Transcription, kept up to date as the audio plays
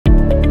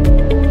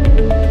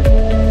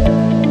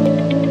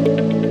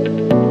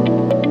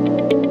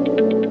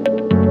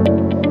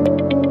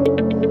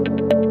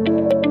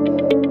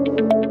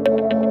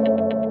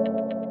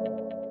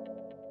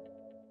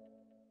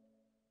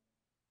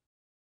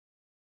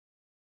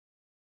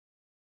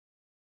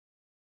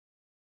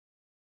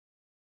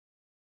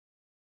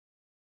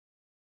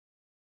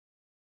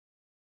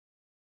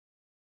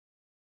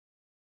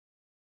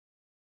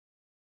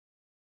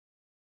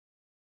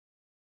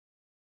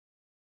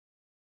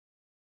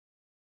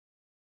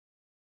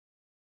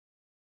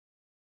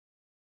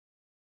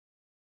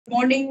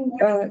Morning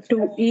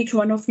to each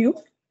one of you.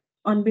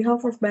 On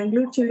behalf of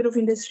Bangalore Chamber of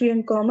Industry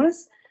and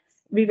Commerce,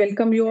 we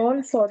welcome you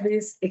all for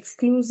this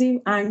exclusive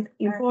and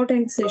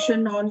important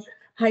session on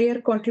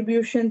higher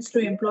contributions to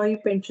employee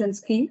pension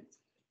scheme,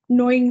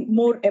 knowing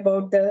more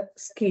about the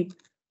scheme.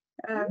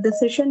 The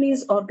session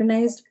is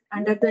organized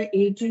under the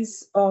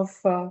aegis of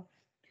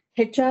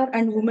HR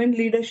and Women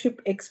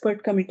Leadership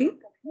Expert Committee.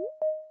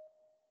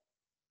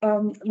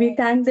 We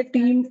thank the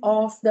team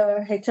of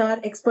the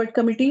HR expert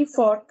committee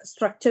for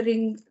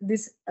structuring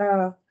this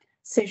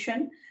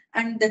session,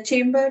 and the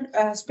chamber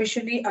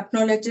especially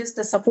acknowledges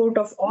the support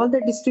of all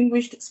the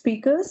distinguished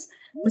speakers.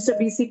 Mr.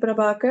 B.C.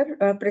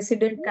 Prabhakar,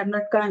 President,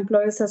 Karnataka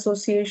Employees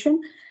Association;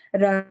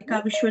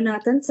 Radhika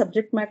Viswanathan,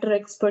 subject matter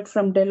expert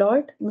from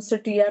Deloitte;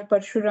 Mr. T.R.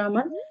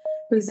 Parasuraman,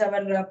 who is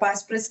our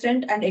past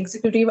president and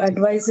executive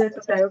advisor to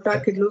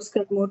Toyota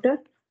Kirloskar Motor;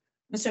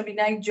 Mr.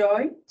 Vinay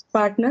Joy,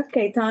 partner,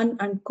 Khaitan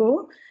and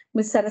Co.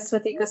 Ms.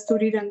 Saraswathi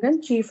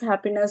Rangan, Chief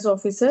Happiness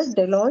Officer,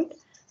 Deloitte,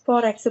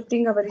 for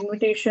accepting our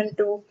invitation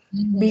to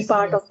be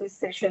part of this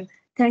session.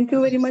 Thank you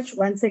very much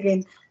once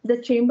again.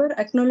 The Chamber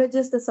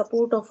acknowledges the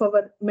support of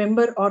our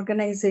member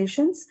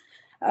organizations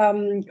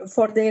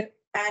for their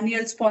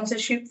annual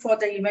sponsorship for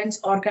the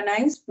events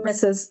organized.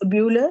 Mrs.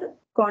 Bueller,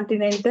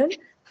 Continental,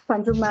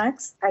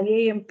 Fundumax,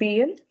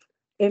 IAMPL,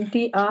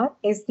 MTR,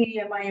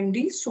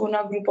 SDMIMD,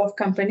 Sona Group of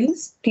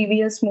Companies,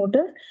 TVS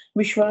Motor,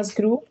 Vishwas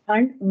Group,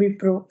 and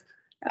Wipro.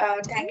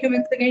 Thank you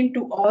once again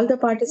to all the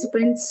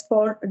participants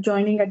for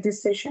joining at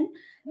this session.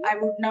 I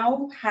would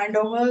now hand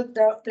over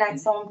the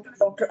platform to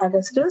Dr.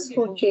 Augustus,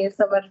 who chairs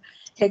our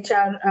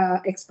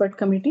HR expert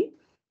committee.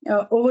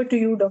 Over to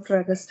you, Dr.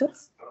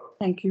 Augustus.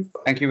 Thank you.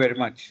 Thank you very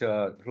much,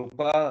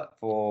 Rupa,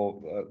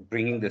 for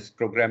bringing this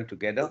program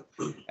together.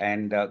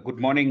 And good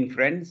morning,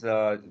 friends.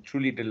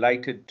 Truly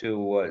delighted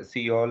to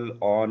see you all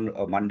on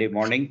a Monday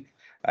morning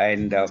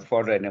and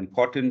for an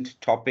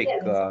important topic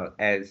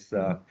as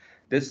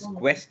this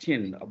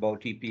question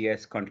about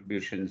EPS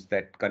contributions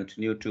that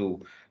continue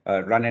to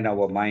run in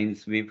our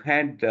minds. We've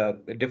had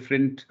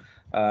different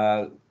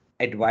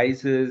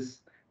advisors.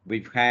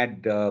 We've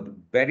had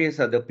various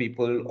other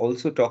people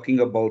also talking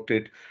about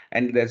it,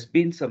 and there's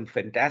been some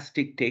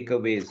fantastic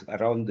takeaways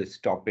around this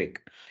topic.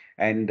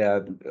 And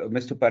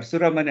Mr.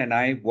 Parasuraman and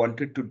I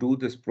wanted to do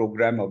this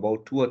program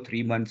about 2 or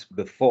 3 months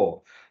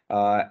before,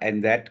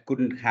 and that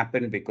couldn't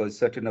happen because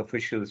certain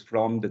officials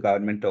from the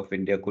government of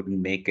India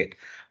couldn't make it.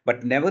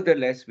 But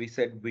nevertheless, we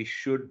said we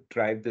should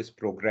drive this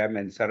program,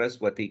 and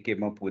Saraswathi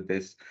came up with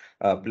this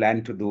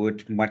plan to do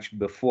it much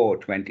before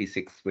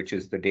 26th, which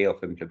is the day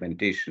of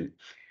implementation.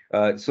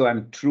 So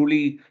I'm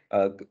truly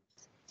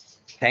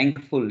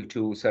thankful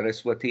to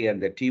Saraswathi and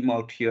the team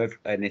out here,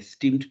 an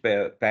esteemed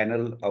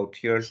panel out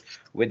here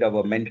with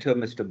our mentor,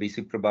 Mr.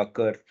 B.C.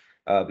 Prabhakar,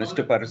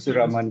 Mr.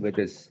 Parasuraman with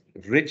his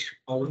rich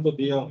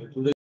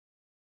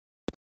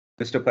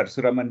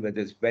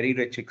very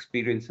rich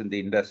experience in the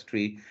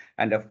industry.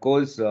 And of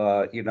course,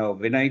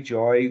 Vinay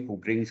Joy, who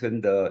brings in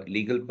the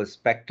legal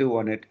perspective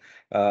on it,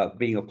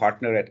 being a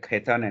partner at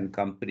Khaitan and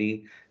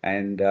Company,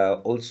 and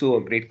also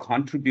a great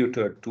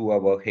contributor to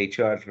our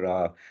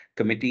HR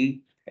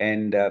committee.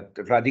 And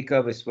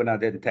Radhika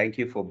Viswanathan, thank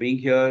you for being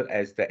here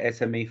as the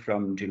SME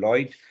from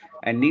Deloitte.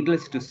 And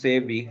needless to say,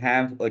 we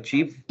have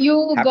achieved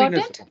happiness. Got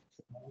it?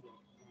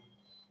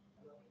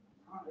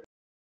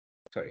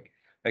 Sorry.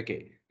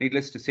 Okay.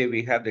 Needless to say,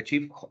 we have the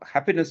Chief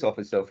Happiness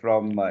Officer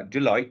from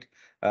Deloitte,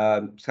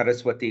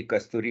 Saraswathi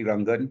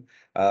Rangan,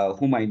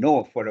 whom I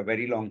know for a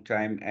very long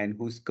time and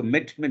whose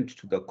commitment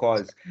to the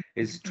cause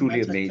is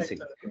truly amazing.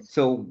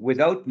 So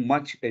without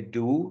much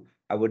ado,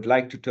 I would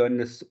like to turn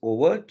this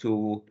over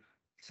to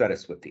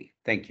Saraswathi.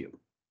 Thank you.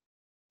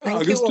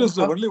 Augustus,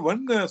 only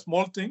one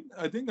small thing.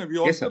 I think we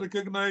also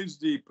recognize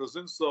the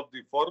presence of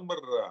the former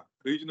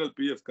Regional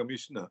PF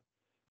Commissioner,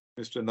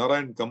 Mr.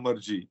 Narayana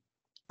Kammarji.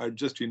 I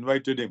just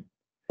invited him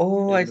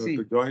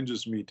to join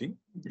this meeting.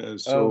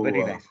 So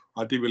very nice.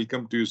 Hearty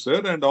welcome to you, sir.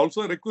 And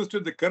also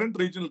requested the current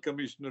Regional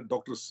Commissioner,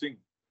 Dr. Singh,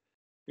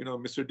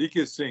 Mr.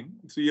 D.K. Singh.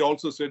 So he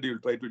also said he will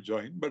try to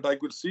join, but I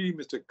could see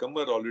Mr.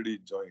 Kamar already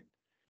joined.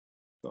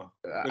 So,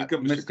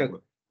 welcome, Mr.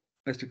 Kamar.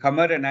 Mr.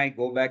 Kamar and I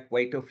go back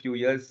quite a few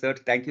years, sir.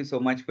 Thank you so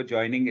much for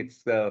joining.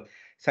 It's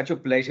such a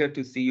pleasure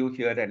to see you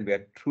here, and we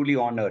are truly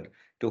honored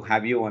to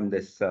have you on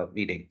this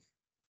meeting.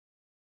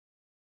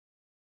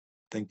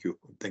 Thank you.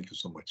 Thank you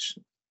so much.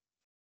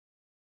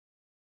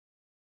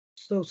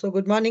 So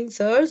good morning,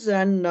 sirs,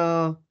 and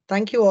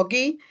thank you,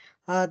 Augie.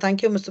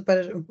 Thank you, Mr.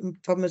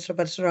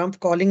 Parasuram, for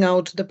calling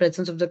out the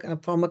presence of the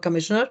former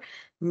commissioner.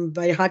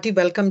 Very hearty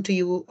welcome to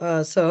you,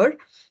 sir.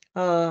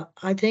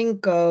 I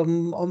think,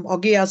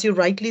 Augie, as you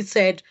rightly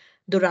said,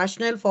 the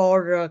rationale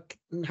for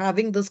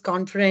having this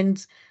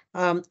conference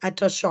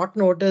at a short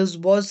notice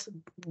was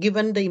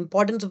given the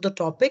importance of the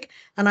topic,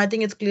 and I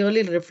think it's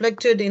clearly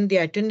reflected in the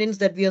attendance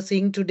that we are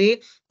seeing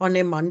today on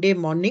a Monday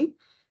morning.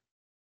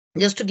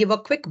 Just to give a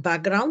quick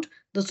background,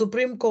 the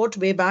Supreme Court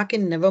way back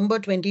in November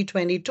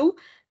 2022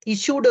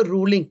 issued a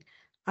ruling,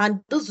 and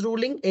this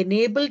ruling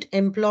enabled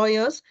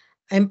employees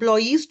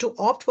to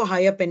opt for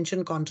higher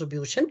pension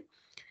contribution.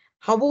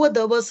 However,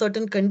 there were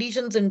certain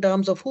conditions in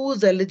terms of who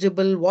is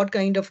eligible, what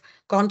kind of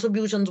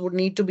contributions would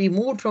need to be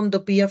moved from the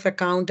PF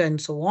account, and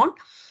so on.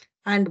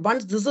 And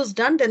once this is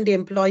done, then the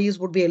employees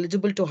would be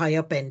eligible to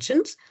higher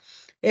pensions.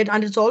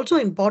 And it's also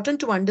important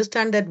to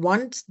understand that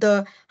once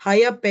the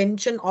higher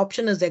pension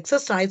option is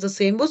exercised, the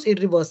same was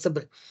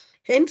irreversible.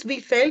 Hence, we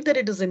felt that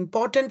it is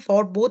important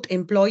for both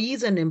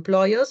employees and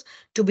employers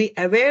to be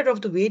aware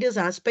of the various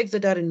aspects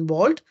that are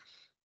involved,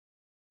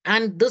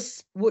 and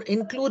this would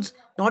includes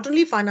not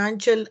only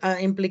financial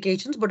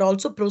implications but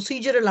also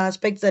procedural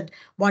aspects that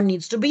one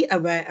needs to be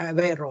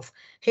aware of.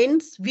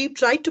 Hence, we've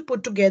tried to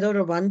put together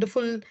a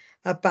wonderful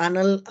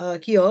panel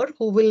here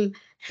who will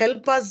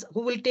help us,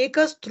 who will take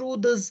us through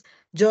this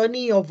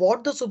journey of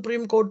what the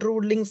Supreme Court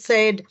ruling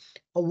said,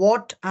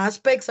 what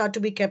aspects are to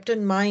be kept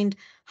in mind,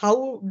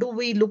 how do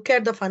we look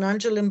at the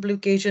financial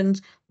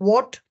implications,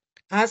 what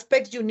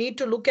aspects you need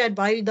to look at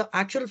while the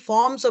actual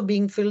forms are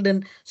being filled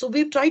in. So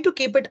we've tried to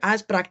keep it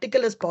as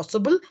practical as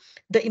possible.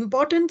 The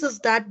importance is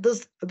that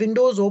this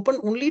window is open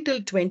only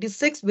till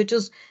 26, which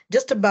is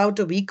just about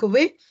a week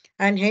away,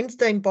 and hence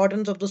the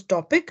importance of this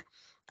topic.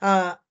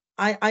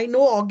 I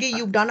know, Augie,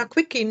 you've done a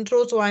quick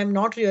intro, so I'm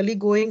not really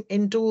going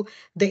into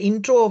the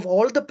intro of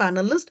all the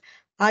panelists.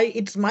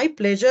 It's my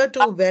pleasure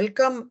to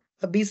welcome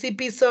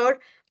BCP sir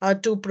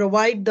to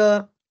provide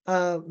the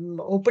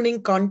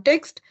opening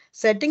context,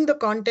 setting the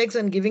context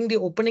and giving the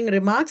opening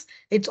remarks.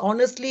 It's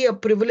honestly a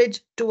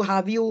privilege to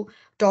have you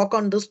talk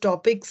on this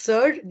topic,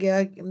 sir.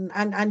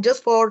 And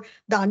just for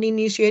the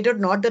uninitiated,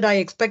 not that I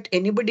expect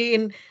anybody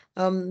in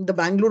the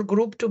Bangalore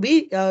group to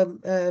be,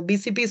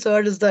 BCP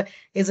sir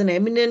is an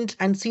eminent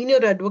and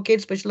senior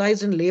advocate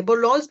specialized in labor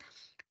laws.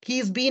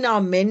 He's been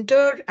our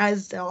mentor,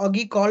 as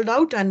Augie called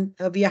out, and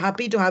we are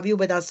happy to have you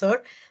with us,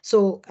 sir.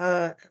 So,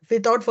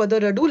 without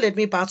further ado, let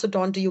me pass it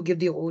on to you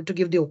to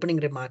give the opening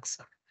remarks,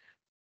 sir.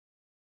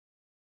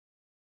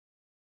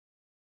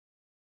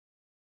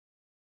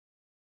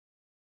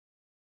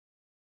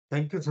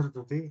 Thank you,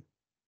 Saraswathi.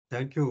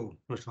 Thank you,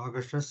 Mr.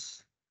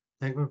 Augustus.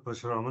 Thank you,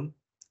 Parasuraman.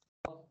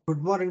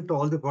 Good morning to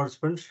all the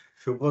participants.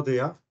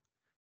 Shubhodaya.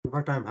 In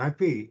fact, I'm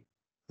happy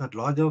that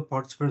large number of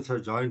participants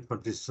have joined for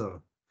this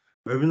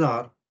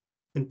webinar.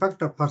 In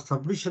fact, for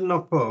submission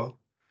of form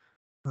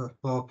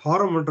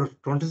under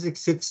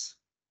 26.6,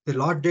 the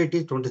last date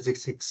is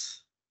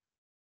 26.6.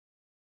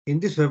 In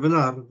this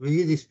webinar,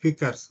 we, the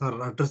speakers,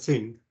 are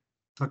addressing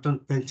certain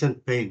pension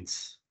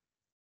pains.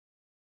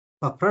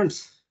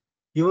 Friends,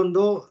 even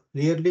though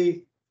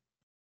nearly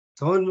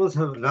 7 months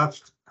have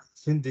elapsed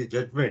since the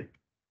judgment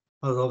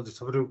of the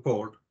Supreme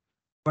Court,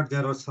 but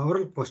there are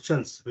several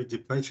questions which the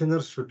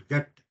pensioners should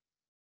get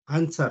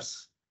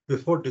answers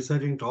before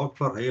deciding to opt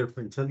for higher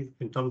pension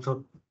in terms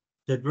of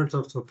judgments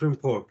of Supreme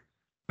Court.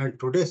 And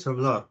today's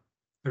webinar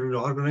has been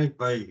organized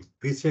by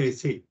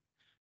BCIC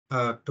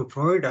to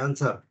provide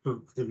answer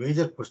to the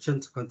major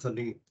questions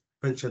concerning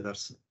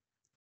pensioners.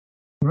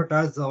 But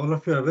as all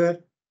of you are aware,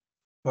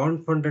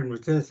 Bond Fund and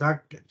Miscellaneous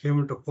Act came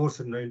into force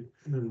in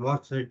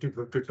March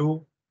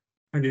 1952,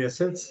 and in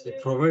essence,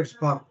 it provides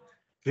for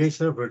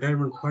creation of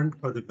retirement fund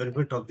for the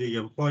benefit of the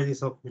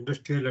employees of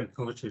industrial and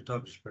commercial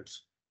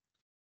establishments.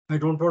 I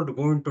don't want to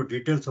go into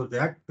details of the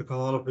act because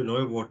all of you know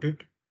about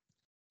it.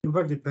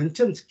 But the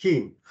pension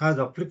scheme has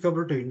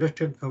applicable to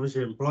industrial and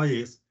commercial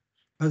employees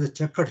as a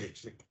checkered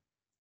history.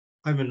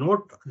 I may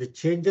note the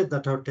changes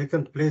that have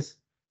taken place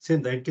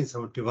since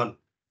 1971.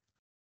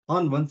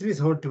 On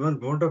 1371,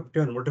 Government of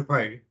India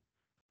notified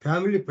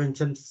Family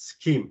Pension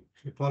Scheme.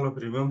 If all of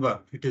you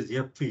remember, it is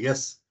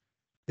FPS.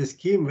 The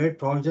scheme made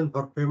provision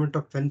for payment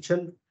of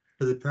pension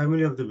to the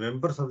family of the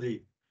members of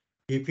the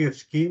EPF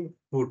scheme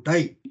who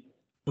die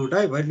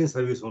while in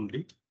service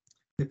only.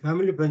 The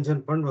Family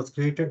Pension Fund was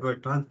created by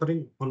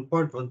transferring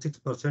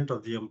 1.16%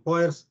 of the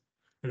employers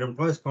and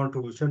employees'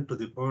 contribution to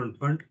the Provident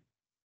Fund.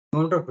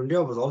 Government of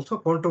India was also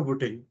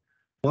contributing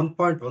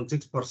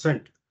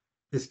 1.16%.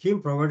 The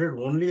scheme provided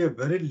only a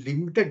very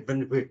limited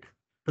benefit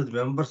to the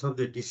members of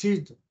the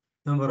deceased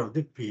member of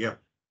the PF.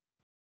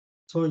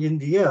 So in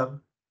the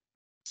year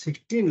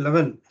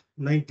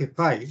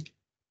 16/11/95,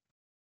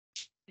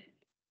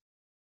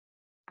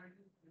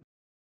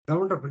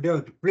 Government of India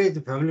replaced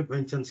the family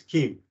pension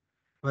scheme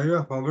by way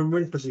of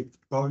amendment to the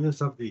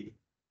provisions of the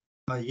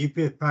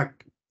EPF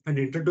Act and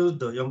introduced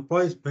the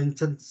Employees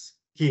Pension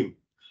Scheme.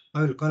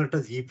 I will call it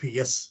as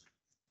EPS.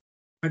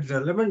 At the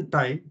relevant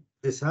time,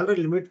 the salary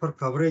limit for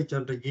coverage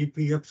under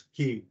EPF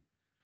scheme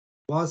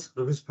was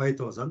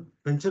 ₹5,000.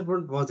 Pension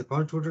fund was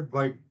contributed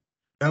by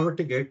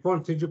diverting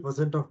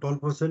 8.32% of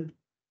 12%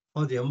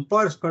 of the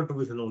employer's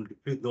contribution only.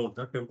 Please note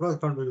that employer's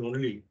contribution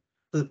only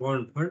to the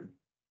Provident Fund.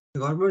 The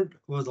government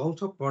was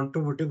also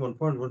contributing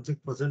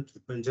 1.16% to the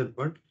pension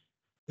fund.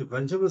 The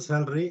pension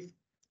salary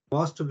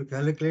was to be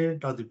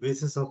calculated on the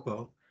basis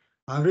of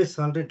average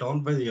salary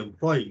down by the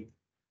employee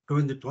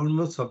during the 12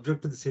 months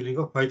subject to the ceiling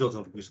of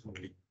 ₹5,000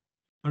 only.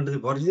 Under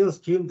the original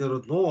scheme, there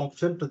was no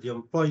option to the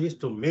employees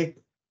to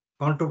make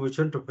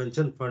contribution to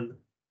pension fund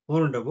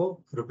over and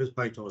above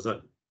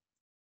 ₹5,000.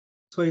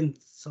 So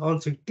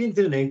on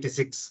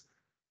 16/3/96,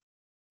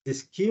 the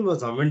scheme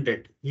was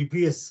amended,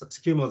 EPS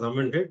scheme was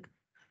amended,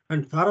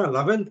 and para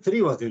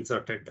 11(3) was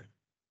inserted.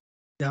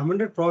 The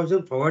amended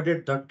provision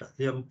provided that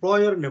the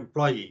employer and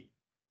employee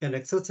can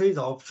exercise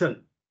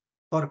option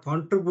for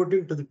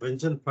contributing to the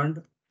pension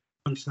fund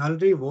on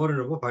salary over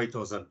and above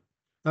 5,000.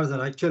 That is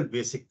an actual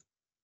basic.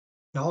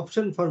 The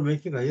option for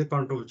making higher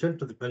contribution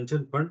to the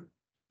pension fund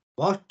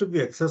was to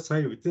be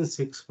exercised within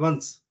 6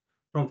 months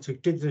from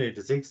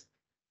 1686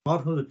 or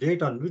from the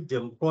date on which the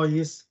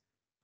employee's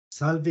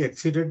salary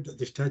exceeded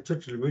the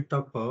statutory limit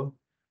of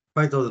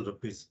 5,000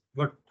 rupees.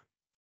 But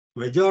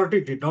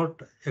majority did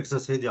not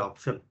exercise the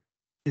option.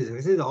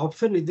 The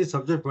option is the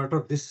subject matter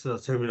of this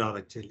seminar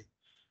actually.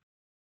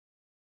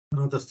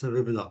 Another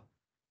webinar.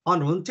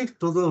 On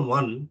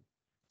 1/6/2001,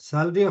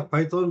 salary of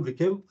 5,000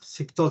 became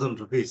 6,000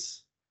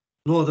 rupees.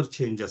 No other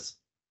changes.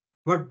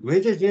 But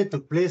major change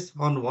took place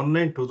on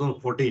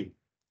 1/9/2014.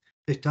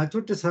 The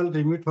statutory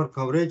salary limit for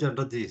coverage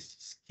under the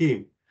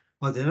scheme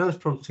was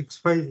enhanced from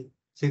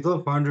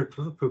 6,500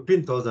 to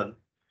 15,000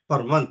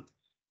 per month,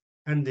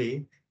 and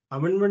the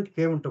amendment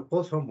came into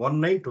force from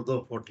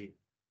 1/9/2014.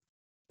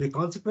 The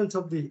consequence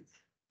of the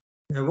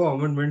above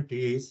amendment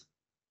is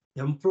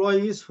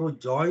employees who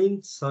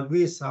joined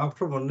service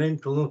after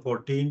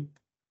 1/9/2014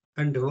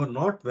 and who are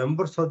not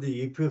members of the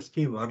EPF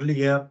scheme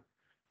earlier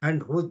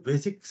and whose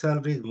basic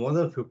salary is more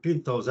than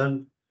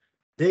 15,000,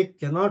 they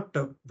cannot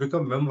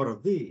become member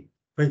of the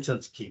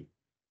pension scheme.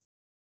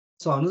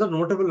 So another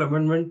notable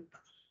amendment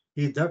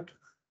is that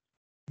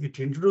it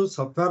introduced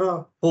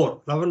subpara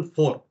 4,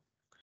 11(4).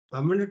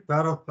 Amended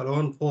para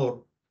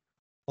 11(4)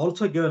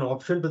 also gave an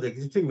option to the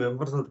existing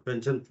members of the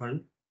pension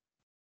fund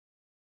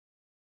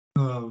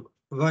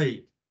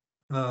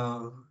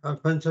a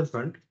pension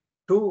fund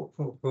to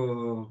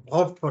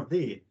opt for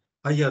the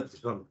higher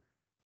one.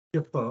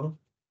 If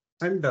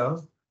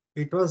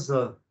it was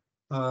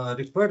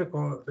required,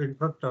 in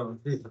fact,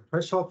 the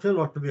first option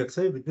was to be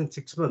exercised within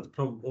 6 months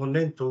from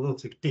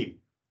 1/9/2016.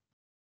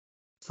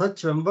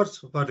 Such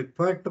members were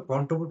required to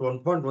contribute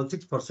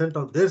 1.16%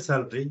 of their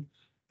salary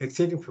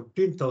exceeding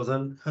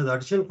 15,000 as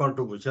additional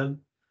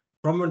contribution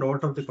from and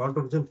out of the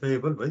contribution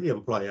payable by the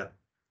employer.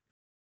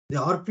 The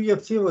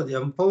RPFC was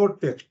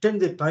empowered to extend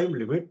the time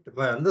limit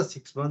by another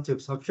 6 months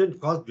if sufficient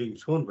cause being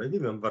shown by the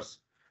members.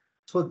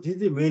 So this is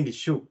the main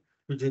issue,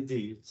 which is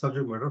the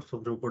subject matter of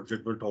Supreme Court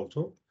judgment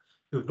also.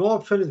 If no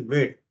option is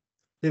made,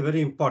 they are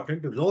very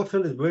important. If no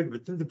option is made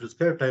within the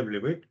prescribed time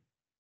limit,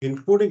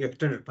 including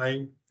extended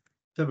time,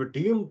 shall be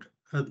deemed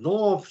as no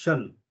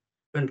option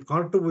and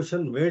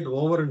contribution made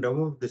over and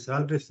above the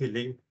salary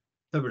ceiling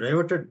shall be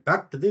diverted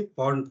back to the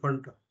fund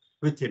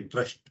with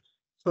interest.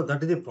 So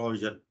that is the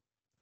provision.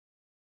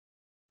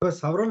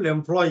 Several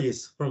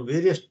employees from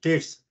various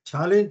states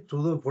challenged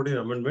 2014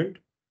 amendment,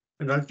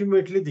 and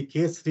ultimately the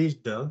case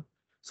reached the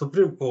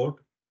Supreme Court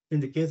in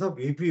the case of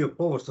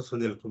EPFO versus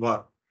Sunil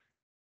Kumar.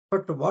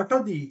 But what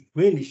are the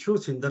main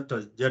issues in that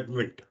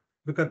judgment?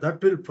 Because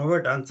that will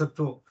provide answer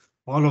to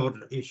all our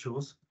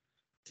issues.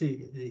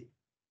 See, the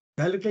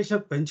calculation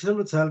of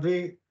pensionable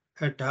salary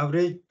at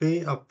average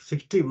pay of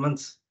 60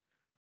 months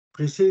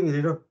preceding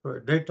the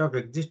date of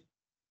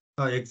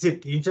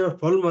exit instead of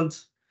 12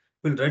 months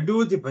will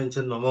reduce the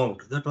pension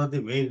amount. That was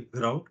the main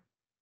ground.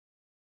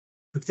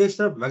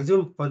 Fixation of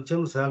maximum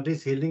pension salary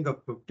ceiling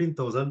of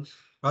 15,000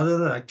 rather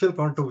than actual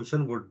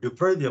contribution would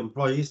deprive the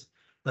employees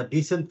the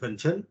decent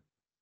pension.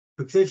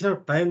 Fixation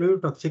of time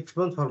limit of 6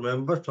 months for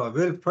members to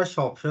avail fresh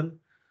option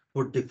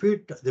would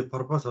defeat the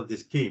purpose of the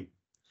scheme.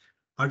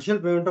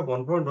 Additional payment of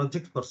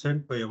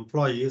 1.16% by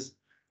employees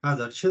as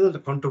additional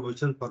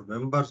contribution for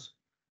members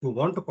who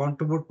want to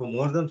contribute for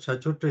more than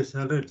statutory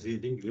salary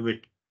ceiling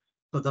limit.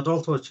 So that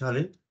also a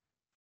challenge.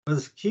 But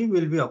the scheme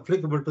will be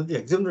applicable to the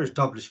exempt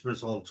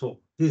establishments also.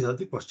 These are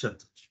the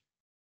questions.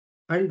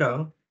 And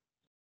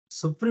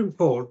Supreme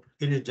Court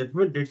in a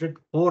judgment dated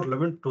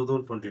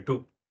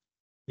 4/11/2022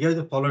 gave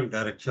the following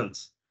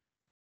directions.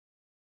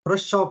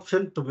 Fresh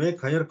option to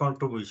make higher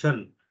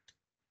contribution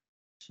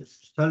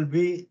shall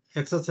be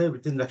exercised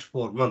within next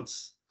 4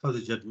 months of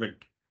the judgment.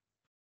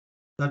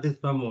 That is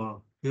from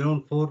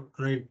around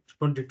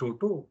 4/9/22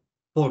 to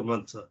 4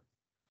 months.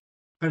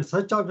 And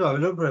such option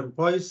available for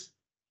employees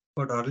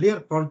but earlier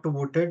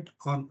contributed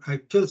on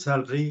actual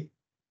salary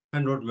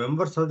and were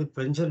members of the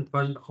pension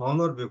fund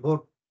on or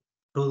before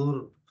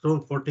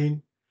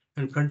 2014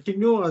 and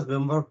continue as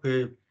member of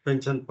a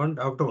pension fund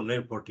after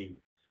 1914.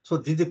 So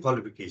this is the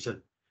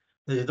qualification.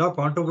 They did not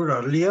contribute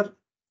earlier,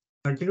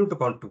 continue to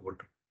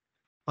contribute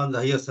on the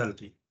higher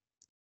salary.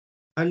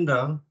 And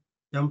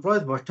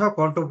employees must have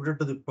contributed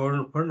to the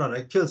pension fund on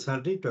actual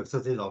salary to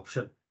exercise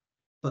option.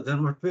 So there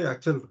must be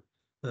actual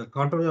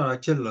contribution on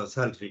actual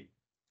salary.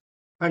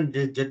 And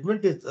the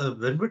judgment is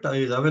benefit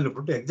is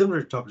available to exempt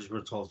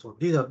establishments also.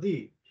 These are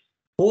the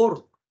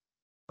 4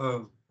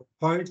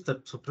 points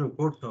that Supreme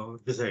Court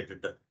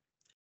decided.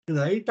 In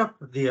the light of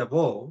the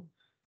above,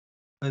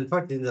 in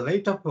fact, in the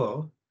light of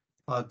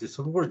the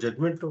Supreme Court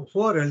judgment, who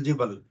are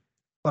eligible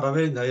for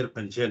availing higher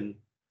pension?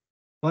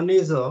 One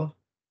is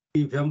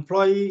if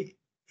employee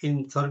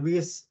in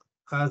service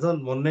as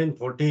on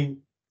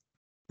 1914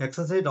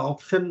 exercise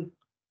option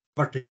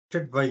but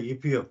rejected by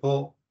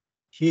EPFO,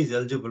 he is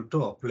eligible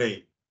to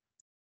apply.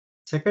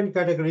 Second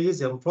category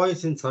is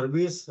employees in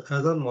service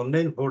as on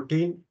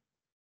 1914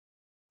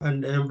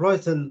 and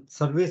employees in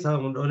service as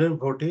on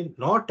 1914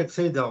 not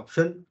exercise the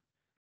option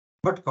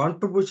but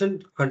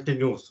contribution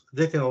continues.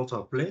 They can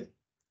also apply.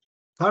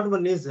 Third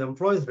one is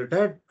employees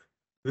retired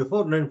before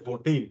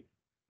 1914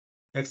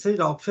 exercise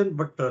option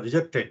but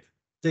rejected.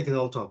 They can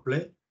also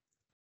apply.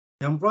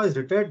 Employees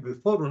retired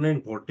before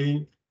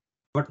 1914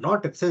 but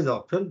not exercise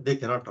option, they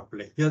cannot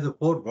apply. Here are the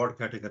four broad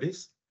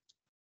categories.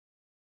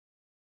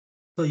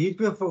 So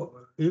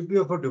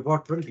EPFO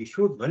department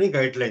issued many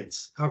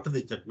guidelines after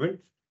the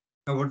judgment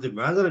about the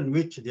manner in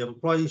which the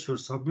employee should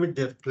submit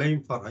their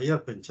claim for higher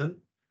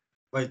pension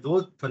by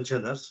those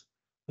pensioners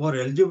who are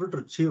eligible to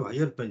achieve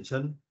higher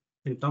pension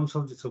in terms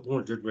of the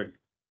Supreme judgment.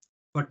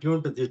 But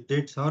even to this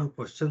date, several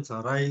questions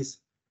arise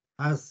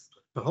as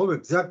to how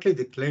exactly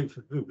the claim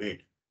should be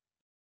made.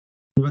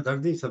 But that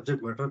is the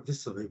subject matter of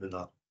this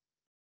webinar.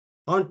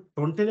 On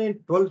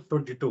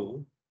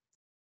 29/12/22,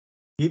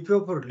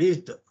 EPFO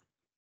released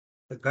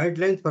the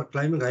guidelines for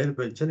claiming higher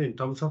pension in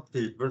terms of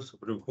the judgment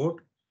Supreme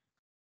Court.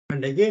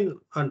 And again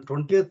on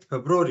 20th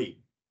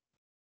February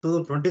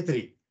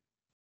 2023,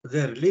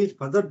 they released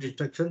further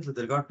instructions with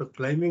regard to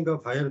claiming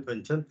of higher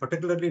pension,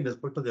 particularly in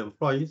respect to the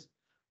employees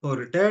who are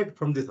retired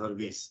from the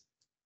service.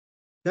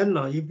 Then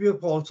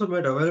EPFO also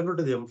made available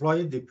to the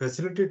employee the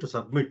facility to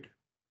submit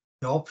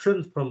the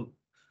options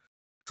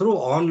through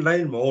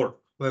online mode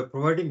by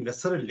providing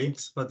necessary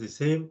links for the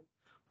same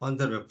on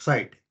their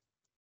website.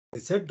 The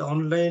said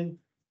online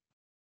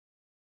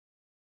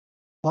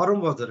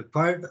form was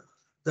required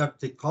that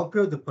the copy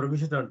of the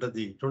permission under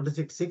the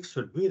 26(6)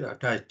 should be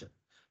attached.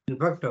 In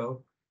fact,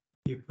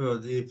 if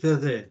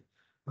there's a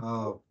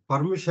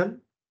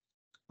permission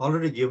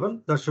already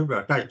given, that should be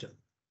attached.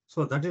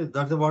 So that's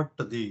what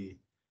the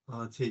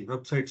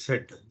website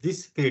said.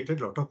 This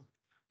created a lot of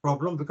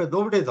problem because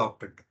nobody has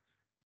opted.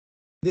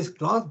 This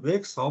clause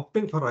makes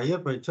opting for higher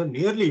pension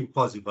nearly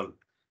impossible.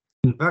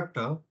 In fact,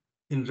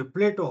 in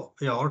reply to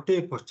a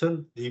RTA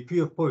question, the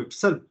EPFO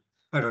itself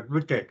had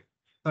admitted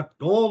that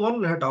no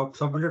one had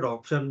submitted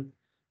option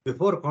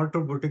before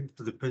contributing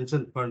to the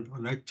pension fund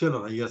on actual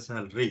or higher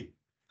salary.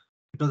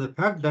 It was the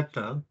fact that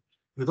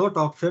without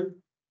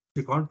option,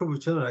 the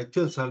contribution on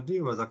actual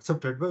salary was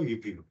accepted by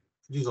EPFO.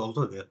 It is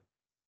also there.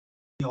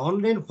 The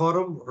online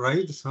forum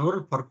raised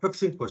several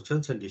perplexing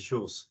questions and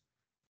issues.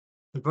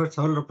 In fact,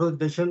 several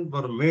representations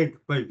were made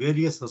by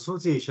various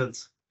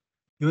associations.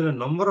 Even a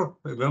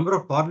member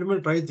of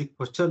parliament raised the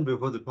question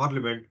before the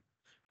parliament,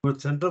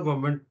 but central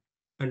government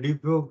and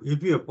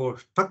EPFO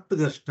stuck to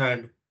their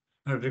stand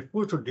and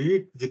refused to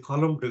delete the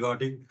column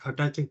regarding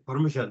attaching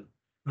permission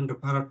under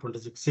para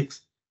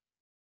 26(6).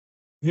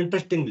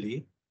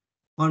 Interestingly,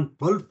 on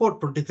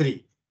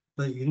 12/4/23,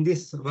 in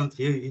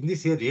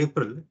this year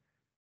April,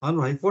 on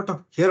High Court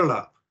of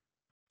Kerala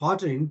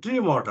passed an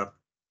interim order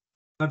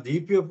that the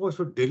EPFO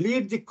should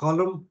delete the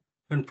column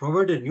and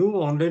provide a new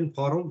online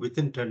forum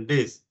within 10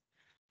 days.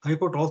 High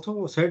Court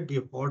also said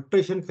if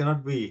alteration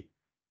cannot be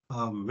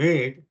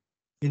made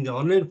in the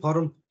online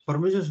forum,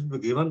 permission should be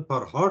given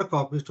for hard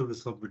copies to be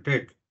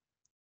submitted.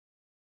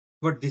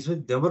 But this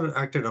was never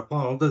acted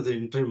upon, although the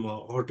interim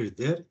order is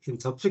there. In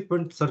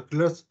subsequent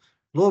circulars,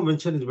 no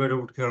mention is made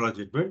about Kerala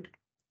judgment.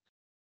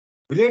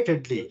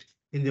 Belatedly,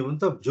 in the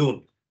month of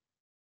June,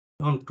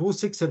 on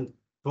 2/6 and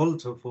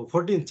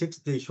 14/6,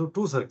 they issued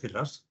two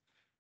circulars.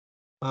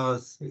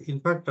 In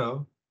fact,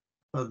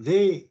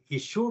 they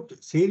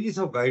issued series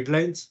of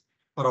guidelines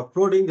for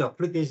uploading the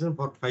application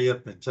for higher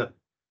pension.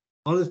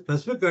 Now, the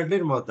specific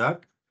guideline was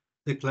that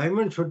the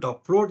claimant should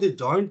upload the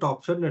joint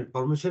option and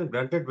permission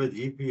granted by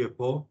the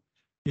EPFO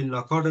in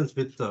accordance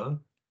with the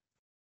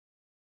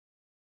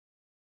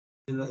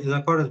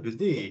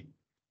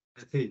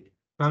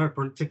para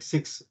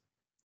 26(6),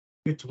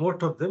 which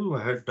most of them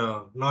had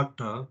not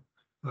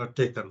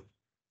taken.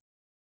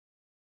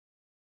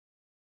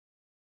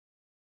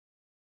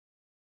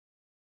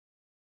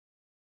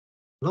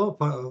 Now,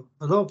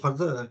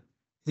 further,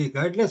 the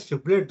guidelines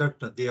stipulate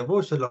that the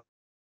above shall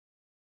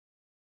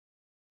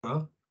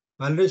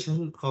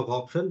validation of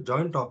option,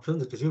 joint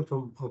options received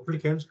from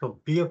applicants from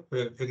PF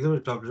exam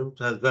establishments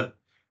as well.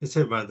 It's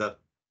a matter.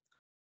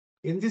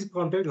 In this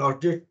context,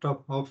 object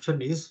of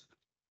option is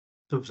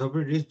to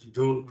submit is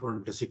June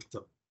 26th.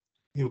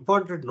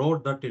 Important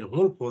note that in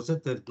whole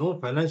process there is no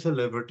financial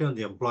liability on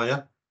the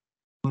employer.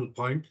 1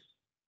 point.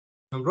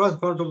 Employer's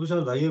contribution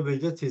on higher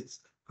wages is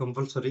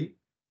compulsory.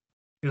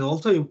 It is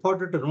also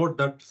important to note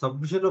that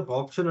submission of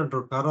option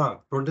under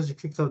para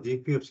 26(6) of the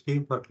EPF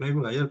scheme for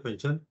claiming higher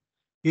pension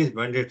is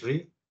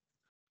mandatory.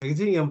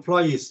 Existing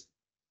employees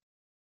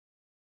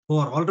who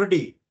are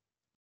already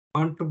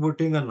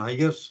contributing on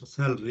higher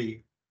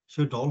salary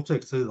should also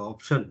exercise the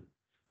option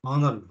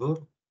on or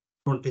before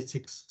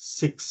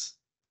 26(6).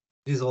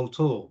 It is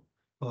also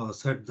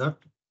said that,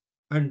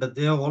 and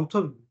they have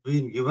also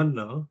been given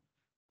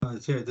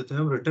say at the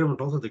time of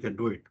retirement also they can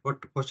do it.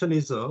 But the question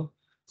is,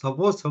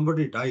 suppose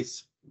somebody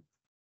dies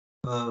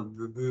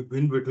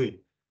in between,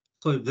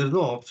 So if there is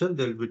no option,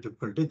 there will be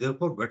difficulty.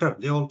 Therefore, better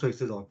they also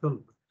exercise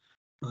option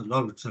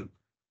law itself.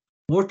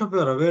 Most of you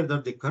are aware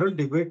that the current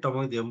debate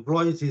among the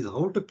employees is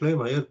how to claim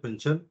higher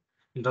pension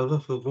in terms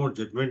of Supreme Court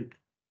judgment.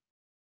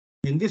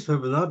 In this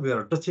webinar, we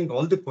are addressing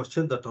all the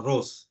questions that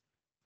arose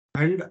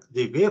and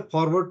the way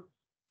forward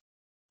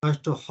as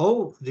to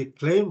how the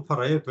claim for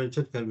higher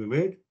pension can be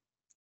made,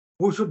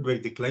 who should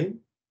make the claim,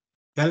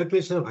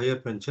 calculation of higher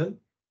pension,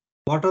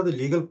 what are the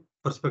legal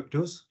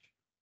perspectives,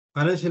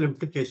 financial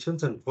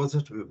implications and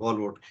process to be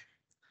followed.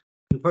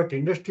 In fact,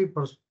 industry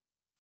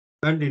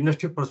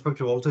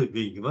perspective also is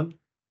being given.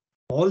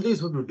 All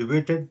these would be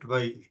debated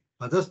by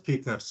other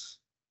speakers,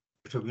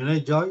 Mr.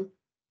 Vinay Joy,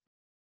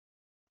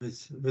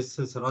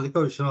 Mrs.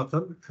 Radhika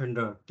Viswanathan,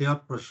 and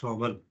T.R.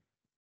 Parasuraman.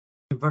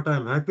 In fact, I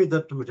am happy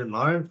that Mr.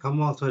 Narayana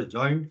Kam also has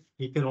joined.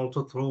 He can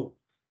also throw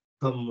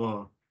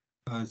some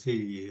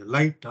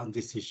light on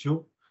this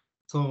issue.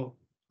 So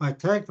I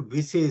thank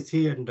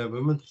BCIC and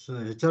Women's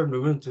HR and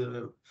Women's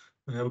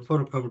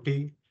Empowerment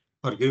Committee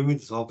for giving me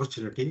this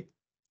opportunity,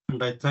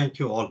 and I thank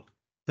you all.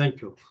 Thank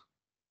you.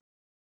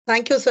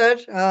 Thank you, sir.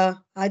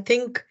 I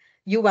think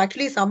you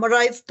actually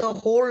summarized the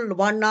whole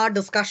 1 hour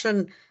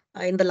discussion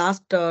in the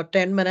last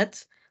 10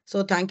 minutes.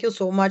 So thank you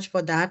so much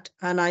for that.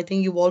 And I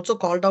think you've also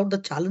called out the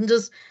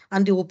challenges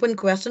and the open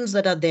questions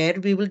that are there.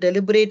 We will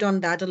deliberate on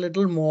that a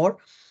little more.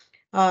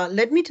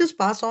 Let me just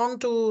pass on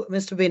to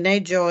Mr.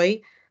 Vinay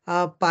Joy,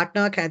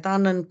 partner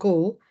Khaitan and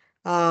Co.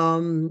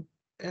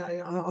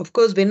 Of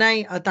course,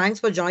 Vinay, thanks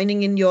for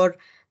joining in. Your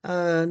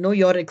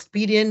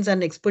experience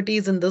and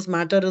expertise in this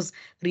matter is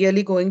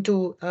really going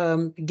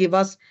to give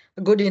us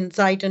a good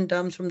insight in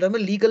terms from the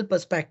legal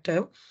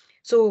perspective.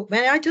 So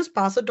when I just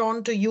pass it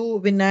on to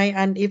you, Vinay,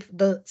 and if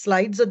the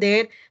slides are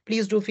there,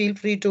 please do feel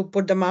free to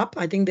put them up.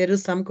 I think there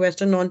is some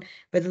question on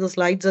whether the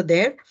slides are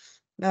there.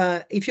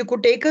 If you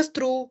could take us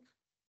through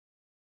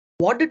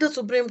what did the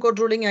Supreme Court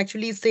ruling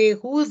actually say,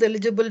 who is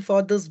eligible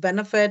for this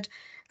benefit,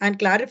 and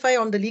clarify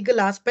on the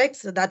legal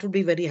aspects, that would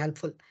be very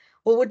helpful.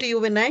 Over to you,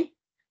 Vinay.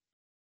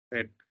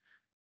 Right.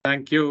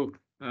 Thank you,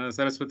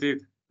 Saraswathi.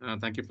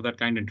 Thank you for that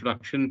kind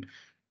introduction.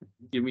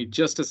 Give me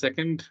just a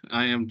second.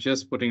 I am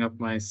just putting up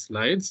my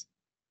slides.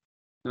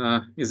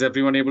 Is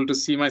everyone able to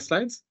see my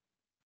slides?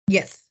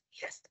 Yes.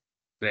 Yes.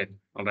 Great.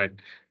 All right.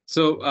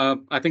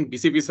 So I think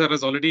BCP sir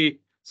has already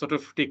sort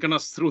of taken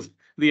us through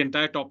the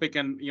entire topic,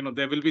 and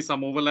there will be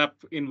some overlap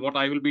in what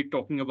I will be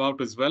talking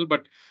about as well.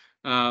 But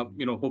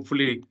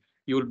hopefully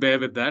you will bear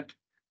with that.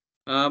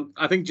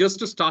 I think just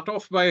to start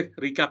off by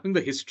recapping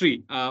the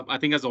history, I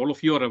think as all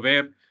of you are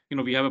aware,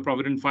 we have a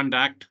Provident Fund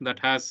Act that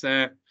has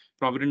a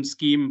Provident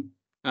Scheme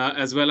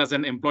as well as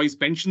an Employees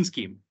Pension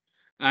Scheme.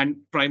 And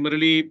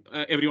primarily,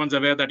 everyone's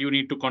aware that you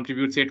need to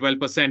contribute, say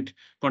 12%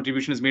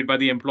 contribution is made by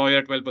the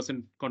employer,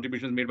 12%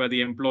 contribution is made by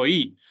the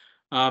employee.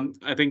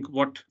 I think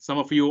what some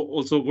of you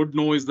also would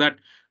know is that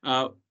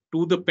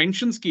to the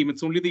pension scheme,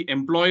 it's only the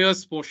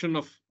employer's portion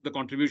of the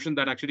contribution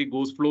that actually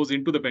flows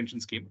into the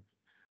pension scheme.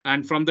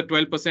 And from the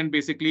 12%,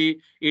 basically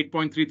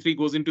 8.33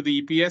 goes into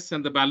the EPS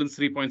and the balance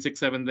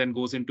 3.67 then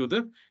goes into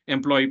the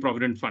Employee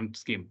Provident Fund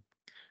Scheme.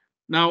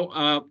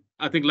 Now,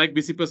 I think like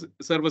BCP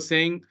sir was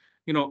saying,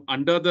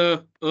 under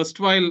the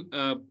erstwhile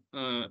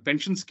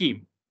pension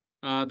scheme,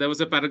 there was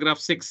a paragraph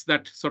 6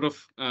 that sort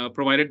of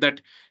provided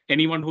that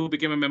anyone who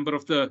became a member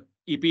of the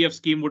EPF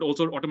scheme would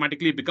also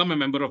automatically become a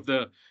member of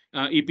the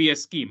EPS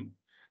scheme.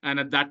 And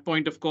at that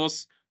point, of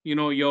course,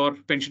 your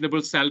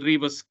pensionable salary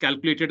was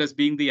calculated as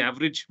being the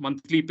average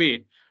monthly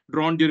pay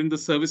drawn during the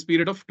service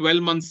period of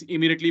 12 months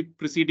immediately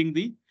preceding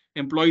the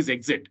employee's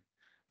exit.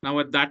 Now,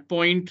 at that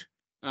point,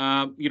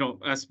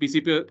 as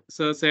BCP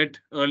sir said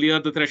earlier,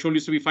 the threshold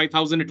used to be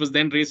 5,000. It was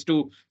then raised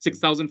to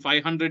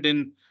 6,500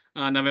 in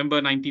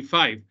November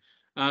 95.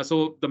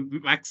 So the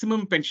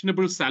maximum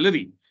pensionable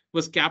salary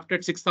was capped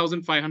at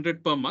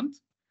 6,500 per month.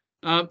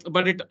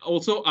 But it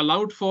also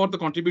allowed for the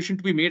contribution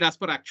to be made as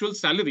per actual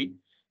salary,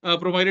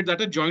 provided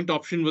that a joint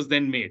option was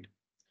then made.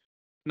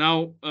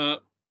 Now,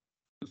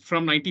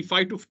 from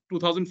 95 to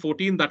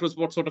 2014, that was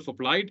what sort of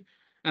applied.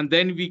 And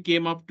then we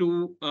came up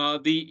to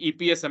the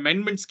EPS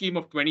amendment scheme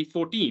of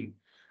 2014,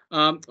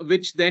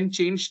 which then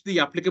changed the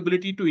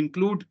applicability to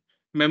include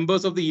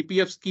members of the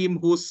EPF scheme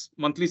whose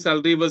monthly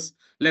salary was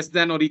less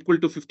than or equal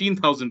to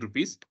 15,000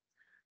 rupees.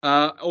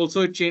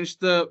 Also, it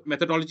changed the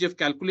methodology of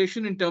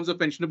calculation in terms of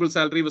pensionable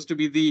salary was to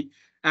be the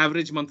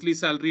average monthly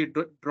salary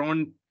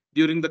drawn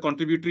during the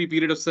contributory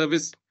period of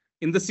service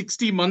in the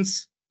 60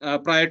 months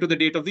prior to the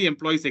date of the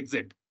employee's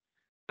exit.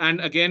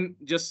 And again,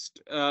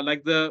 just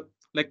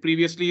like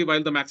previously,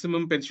 while the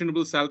maximum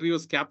pensionable salary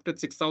was capped at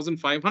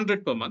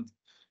 6,500 per month,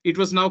 it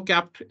was now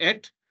capped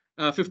at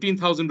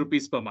 15,000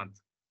 rupees per month.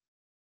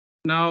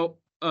 Now,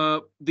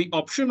 the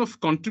option of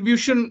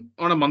contribution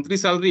on a monthly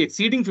salary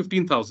exceeding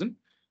 15,000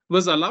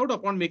 was allowed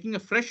upon making a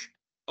fresh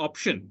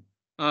option,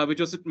 which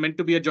was meant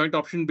to be a joint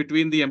option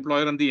between the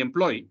employer and the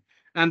employee.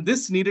 And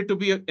this needed to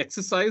be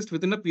exercised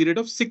within a period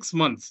of 6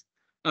 months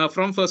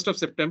from 1st of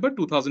September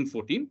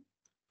 2014.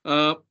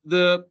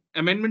 The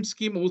amendment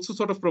scheme also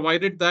sort of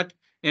provided that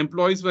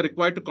employees were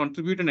required to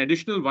contribute an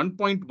additional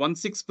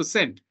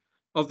 1.16%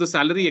 of the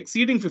salary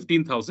exceeding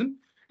 15,000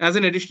 as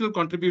an additional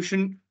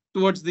contribution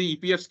towards the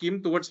EPF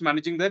scheme towards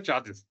managing their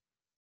charges.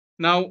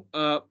 Now,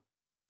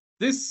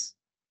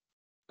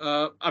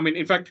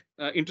 in fact,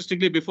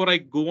 interestingly, before I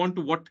go on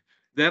to what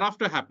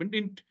thereafter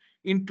happened,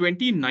 in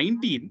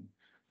 2019,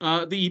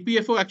 the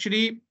EPFO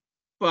actually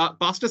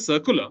passed a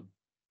circular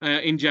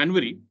in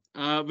January,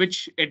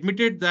 which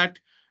admitted that,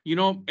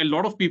 a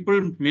lot of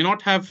people may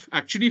not have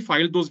actually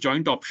filed those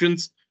joint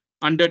options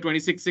under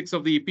 26(6)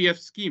 of the EPF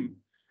scheme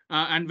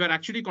and were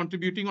actually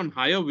contributing on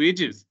higher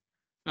wages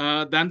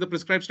than the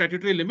prescribed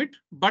statutory limit,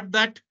 but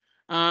that,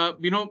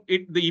 the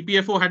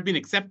EPFO had been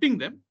accepting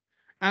them.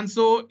 And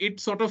so it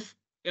sort of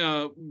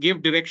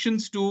gave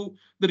directions to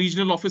the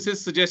regional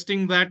offices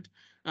suggesting that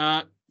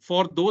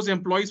for those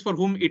employees for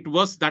whom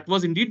that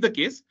was indeed the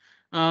case,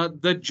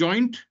 the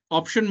joint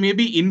option may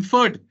be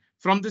inferred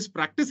from this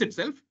practice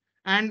itself,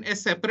 and a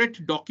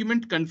separate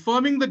document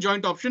confirming the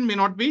joint option may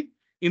not be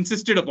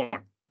insisted upon.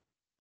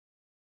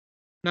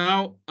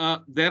 Now,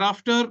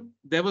 thereafter,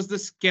 there was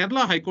this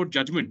Kerala High Court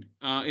judgment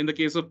in the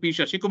case of P.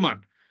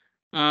 Shashikumar,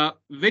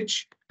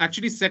 which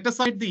actually set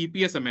aside the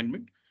EPS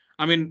amendment.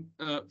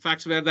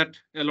 Facts were that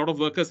a lot of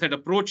workers had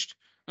approached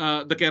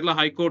the Kerala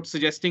High Court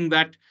suggesting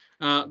that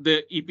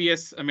the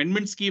EPS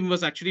amendment scheme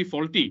was actually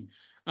faulty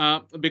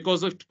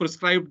because it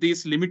prescribed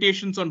these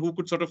limitations on who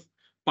could sort of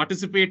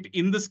participate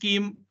in the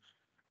scheme.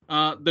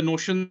 The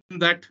notion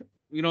that,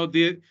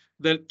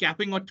 the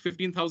capping at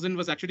 15,000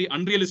 was actually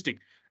unrealistic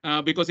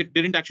because it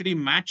didn't actually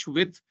match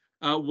with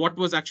what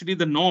was actually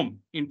the norm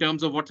in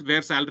terms of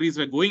where salaries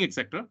were going,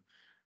 etc.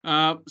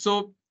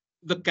 So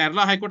the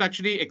Kerala High Court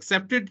actually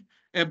accepted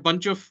a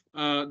bunch of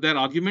their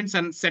arguments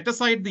and set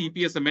aside the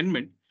EPS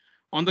amendment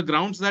on the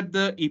grounds that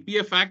the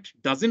EPF Act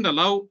doesn't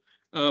allow,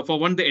 for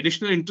one, the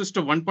additional interest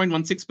of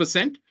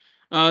 1.16%.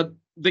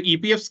 The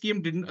EPF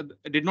scheme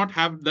did not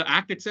have, the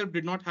Act itself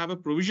did not have a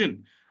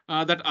provision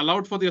that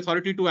allowed for the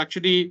authority to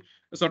actually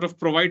sort of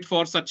provide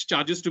for such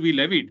charges to be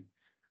levied.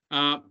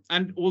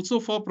 And also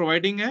for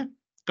providing a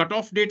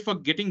cutoff date for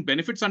getting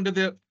benefits under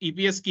the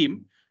EPS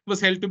scheme was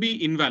held to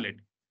be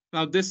invalid.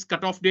 Now, this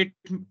cutoff date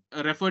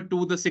referred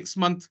to the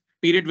 6-month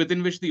period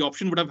within which the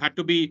option would have had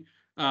to be,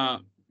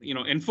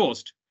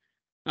 enforced.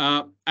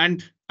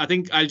 And I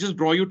think I'll just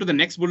draw you to the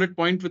next bullet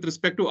point with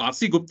respect to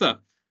R.C. Gupta,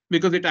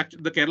 because the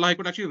Kerala High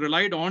Court actually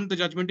relied on the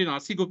judgment in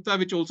R.C. Gupta,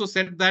 which also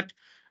said that,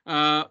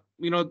 that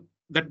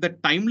the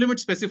time limit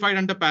specified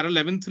under para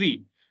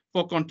 11(3)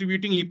 for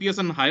contributing EPS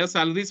on higher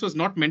salaries was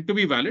not meant to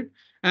be valid,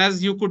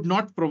 as you could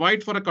not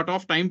provide for a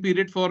cutoff time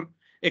period for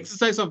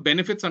exercise of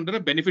benefits under a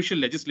beneficial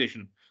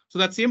legislation. So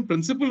that same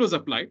principle was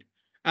applied,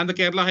 and the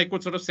Kerala High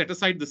Court sort of set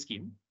aside the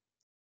scheme.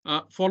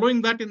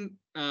 Following that, in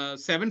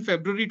 7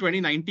 February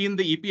 2019,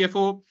 the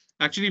EPFO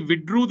actually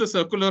withdrew the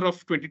circular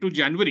of 22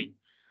 January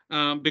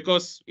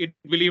because it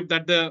believed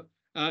that the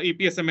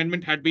EPS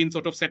amendment had been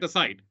sort of set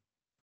aside.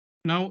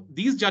 Now,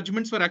 these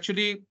judgments were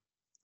actually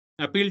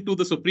appealed to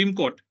the Supreme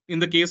Court in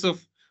the case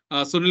of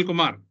Sunil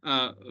Kumar,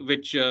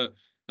 which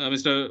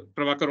Mr.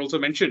 Prabhakar also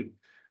mentioned.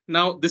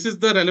 Now, this is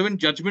the relevant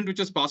judgment which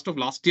was passed of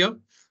last year.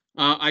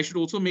 I should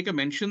also make a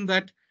mention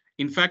that,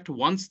 in fact,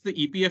 once the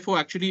EPFO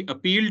actually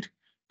appealed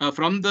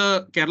from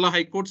the Kerala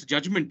High Court's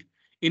judgment,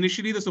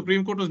 initially the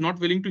Supreme Court was not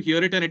willing to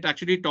hear it, and it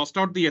actually tossed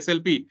out the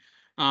SLP,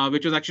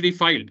 which was actually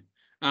filed,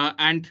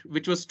 and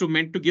which was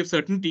meant to give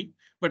certainty.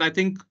 But I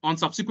think on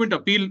subsequent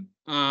appeal,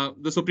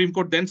 the Supreme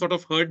Court then sort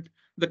of heard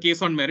the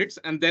case on merits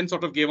and then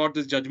sort of gave out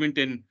this judgment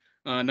in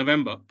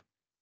November.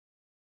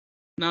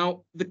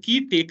 Now, the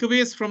key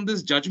takeaways from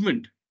this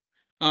judgment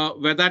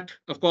were that,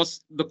 of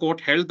course, the court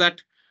held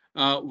that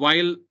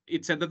while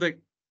it said that the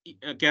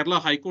Kerala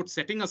High Court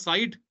setting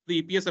aside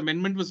the EPS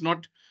amendment was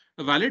not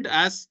valid,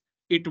 as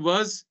it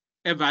was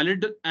a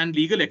valid and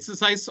legal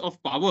exercise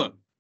of power,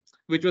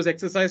 which was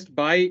exercised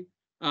by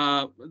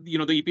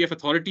the EPF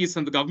authorities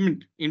and the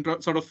government in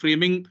sort of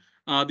framing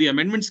the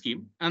amendment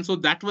scheme. And so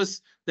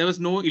there was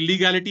no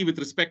illegality with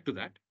respect to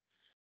that.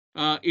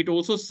 It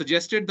also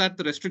suggested that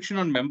the restriction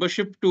on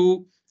membership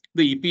to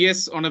the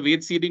EPS on a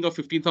wage ceiling of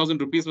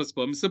 15,000 rupees was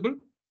permissible.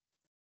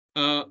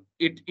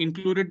 It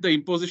included the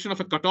imposition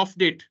of a cutoff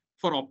date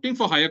for opting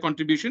for higher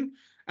contribution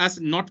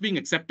as not being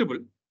acceptable,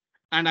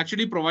 and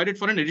actually provided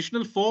for an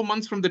additional 4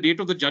 months from the date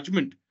of the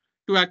judgment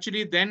to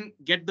actually then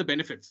get the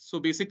benefits. So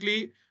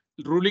basically,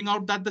 ruling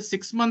out that the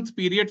 6-month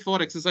period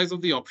for exercise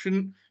of the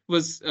option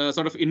was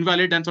sort of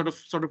invalid and sort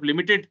of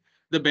limited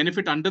the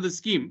benefit under the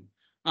scheme.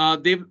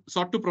 They've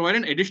sought to provide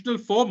an additional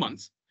 4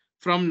 months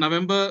from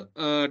November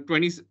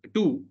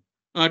 22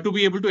 to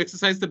be able to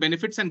exercise the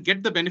benefits and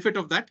get the benefit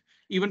of that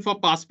even for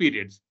past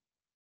periods.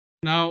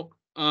 Now,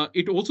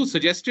 it also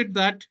suggested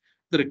that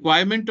the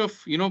requirement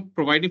of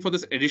providing for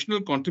this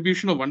additional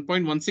contribution of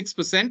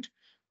 1.16%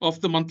 of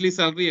the monthly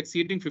salary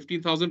exceeding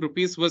 15,000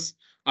 rupees was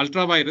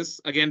ultra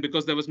virus, again,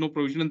 because there was no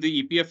provision in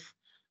the EPF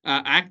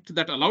Act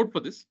that allowed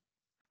for this.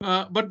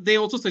 But they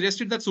also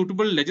suggested that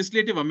suitable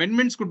legislative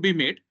amendments could be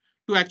made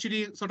to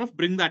actually sort of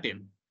bring that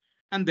in.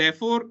 And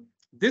therefore,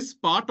 this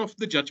part of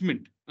the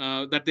judgment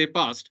that they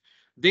passed,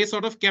 they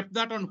sort of kept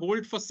that on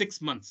hold for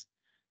 6 months.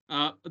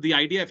 The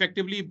idea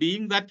effectively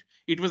being that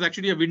it was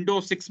actually a window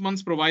of 6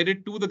 months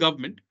provided to the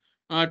government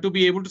to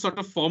be able to sort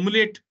of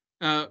formulate,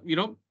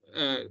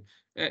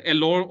 a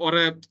law or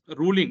a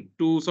ruling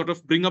to sort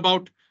of bring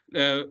about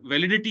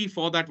validity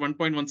for that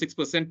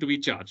 1.16% to be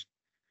charged.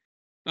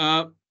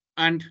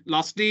 And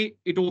lastly,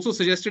 it also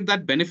suggested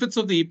that benefits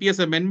of the EPS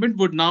amendment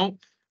would now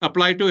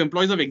apply to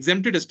employees of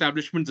exempted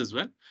establishments as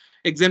well.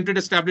 Exempted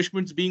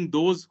establishments being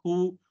those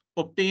who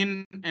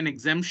obtain an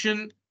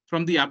exemption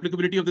from the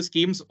applicability of the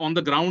schemes on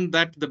the ground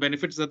that the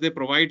benefits that they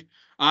provide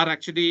are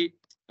actually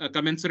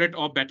commensurate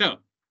or better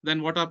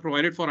than what are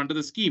provided for under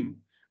the scheme.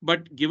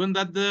 But given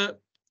that the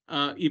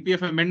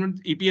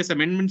EPS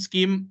amendment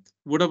scheme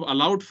would have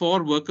allowed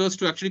for workers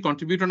to actually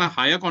contribute on a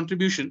higher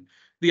contribution,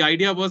 the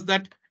idea was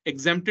that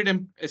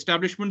exempted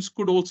establishments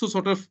could also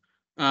sort of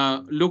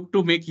look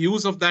to make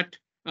use of that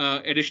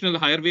additional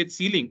higher wage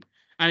ceiling,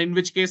 and in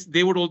which case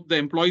they would the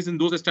employees in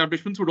those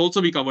establishments would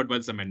also be covered by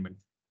this amendment.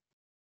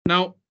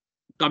 Now,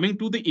 coming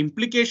to the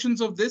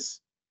implications of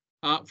this,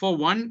 for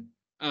one,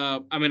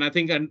 I mean, I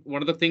think, and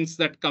one of the things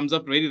that comes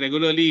up very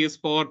regularly is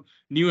for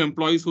new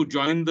employees who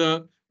join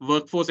the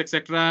workforce,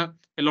 etc.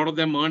 A lot of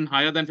them earn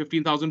higher than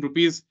 15,000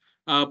 rupees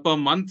per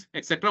month,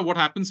 etc. What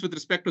happens with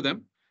respect to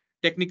them?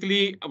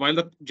 Technically, while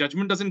the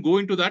judgment doesn't go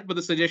into that, but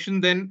the suggestion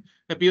then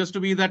appears to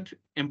be that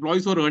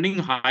employees who are earning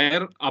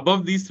higher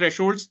above these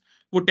thresholds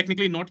would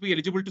technically not be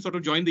eligible to sort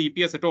of join the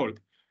EPS at all.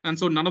 And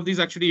so none of these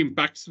actually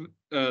impacts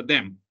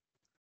them.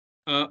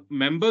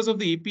 Members of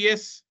the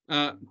EPS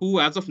who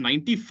as of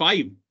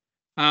 95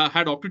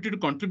 had opted to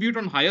contribute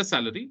on higher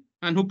salary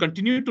and who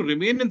continued to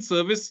remain in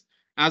service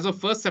as of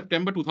 1st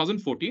September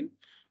 2014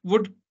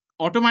 would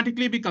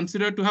automatically be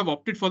considered to have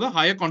opted for the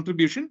higher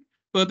contribution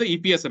per the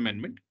EPS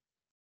amendment.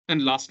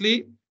 And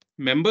lastly,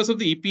 members of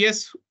the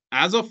EPS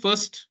as of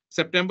 1st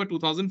September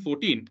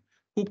 2014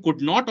 who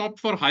could not opt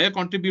for higher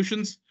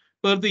contributions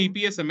per the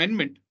EPS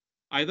amendment,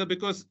 either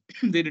because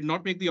they did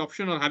not make the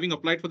option or having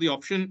applied for the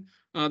option,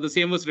 the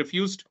same was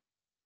refused.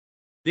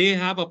 They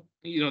have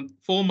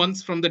 4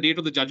 months from the date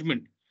of the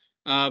judgment,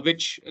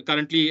 which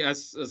currently,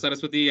 as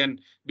Saraswathi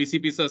and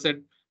BCP sir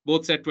said,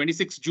 both said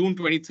 26 June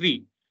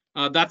 23.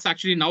 That's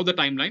actually now the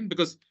timeline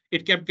because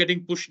it kept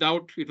getting pushed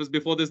out. It was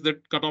before this, the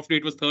cutoff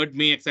date was 3rd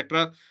May,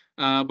 etc.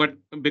 But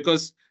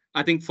because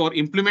I think for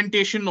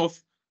implementation of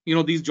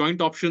these joint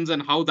options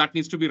and how that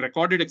needs to be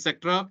recorded,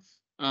 etc.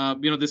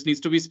 This needs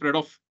to be spread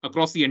off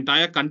across the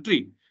entire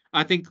country.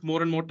 I think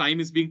more and more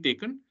time is being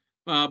taken.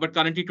 But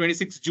currently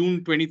 26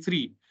 June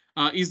 23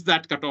 is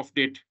that cutoff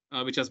date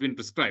which has been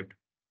prescribed.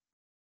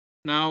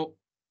 Now,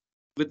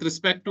 with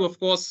respect to, of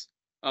course,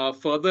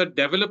 further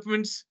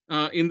developments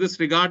in this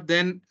regard,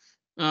 then,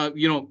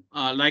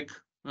 like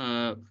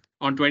on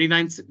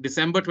 29th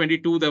December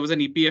 22, there was an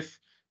EPF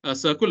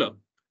circular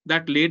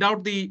that laid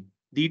out the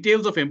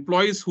details of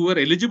employees who are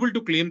eligible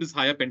to claim this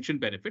higher pension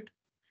benefit,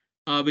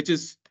 which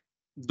is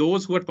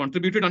those who had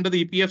contributed under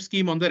the EPF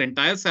scheme on their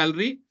entire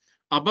salary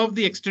above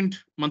the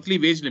extant monthly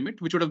wage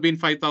limit, which would have been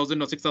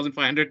 5,000 or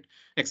 6,500,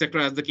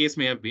 etc., as the case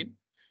may have been.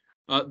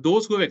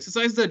 Those who have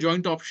exercised their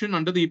joint option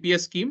under the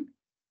EPS scheme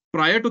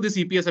prior to this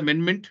EPS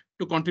amendment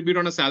to contribute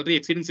on a salary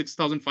exceeding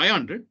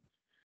 6,500,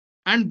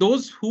 and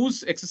those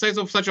whose exercise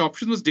of such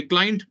option was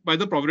declined by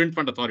the Provident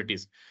Fund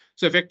authorities.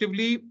 So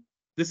effectively,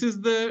 this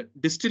is the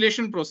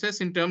distillation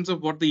process in terms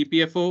of what the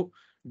EPFO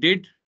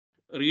did,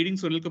 reading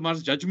Sunil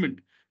Kumar's judgment.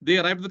 They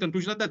arrived at the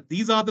conclusion that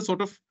these are the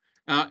sort of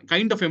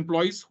kind of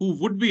employees who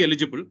would be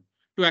eligible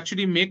to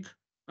actually make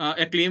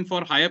a claim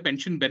for higher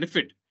pension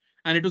benefit.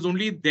 And it was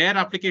only their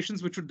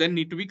applications which would then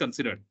need to be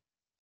considered.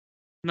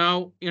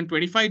 Now, in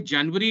 25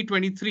 January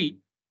 23,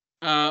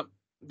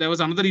 there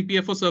was another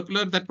EPFO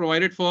circular that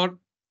provided for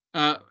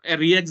a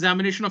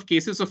re-examination of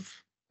cases of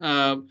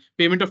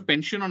payment of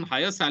pension on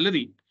higher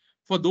salary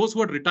for those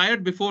who had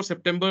retired before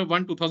September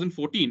 1,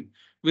 2014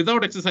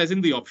 without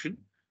exercising the option.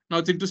 Now,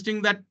 it's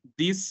interesting that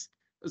these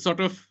sort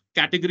of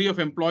category of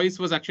employees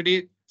was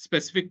actually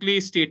specifically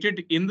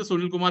stated in the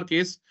Sunil Kumar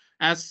case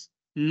as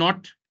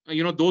not,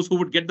 those who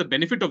would get the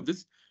benefit of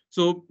this.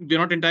 So we're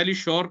not entirely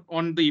sure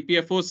on the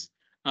EPFO's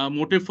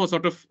motive for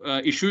sort of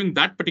issuing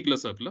that particular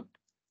circular.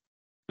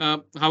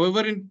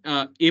 However, in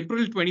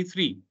April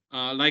 23,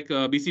 like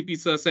BCP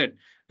sir said,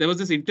 there was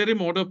this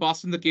interim order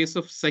passed in the case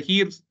of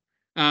Sahir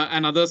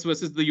and others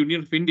versus the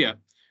Union of India,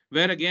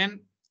 where again,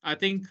 I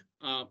think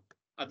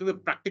the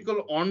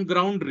practical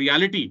on-ground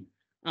reality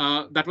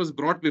that was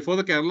brought before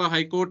the Kerala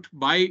High Court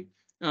by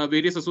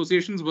various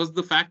associations was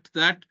the fact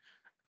that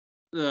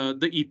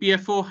the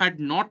EPFO had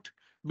not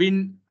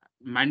been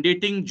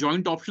mandating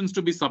joint options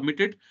to be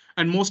submitted,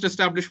 and most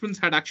establishments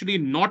had actually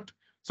not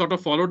sort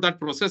of followed that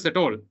process at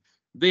all.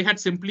 They had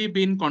simply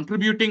been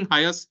contributing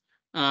higher,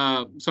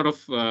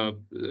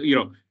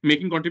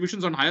 making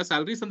contributions on higher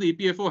salaries, and the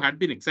EPFO had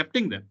been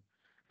accepting them.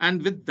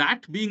 And with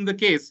that being the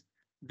case,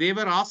 they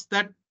were asked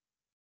that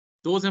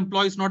those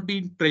employees not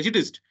be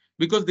prejudiced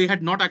because they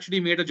had not actually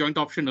made a joint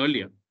option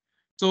earlier.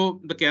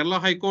 So the Kerala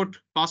High Court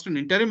passed an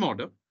interim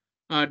order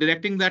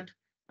directing that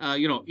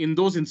in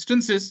those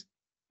instances,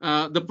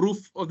 the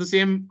proof of the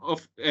same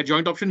of a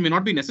joint option may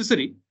not be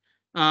necessary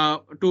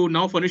to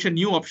now furnish a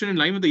new option in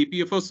line with the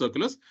EPFO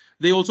circulars.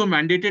 They also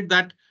mandated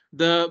that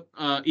the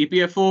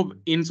EPFO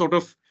in sort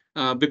of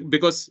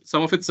because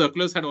some of its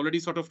circulars had already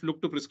sort of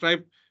looked to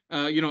prescribe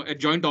a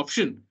joint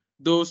option.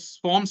 Those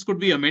forms could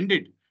be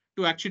amended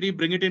to actually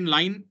bring it in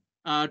line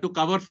to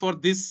cover for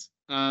this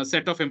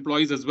set of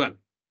employees as well.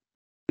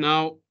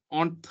 Now,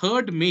 on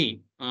 3rd May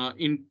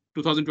in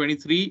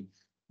 2023,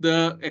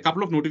 a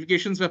couple of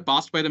notifications were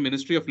passed by the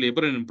Ministry of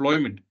Labour and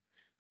Employment.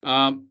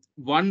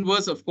 One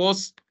was, of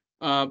course,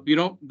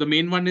 the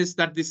main one is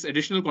that this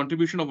additional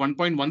contribution of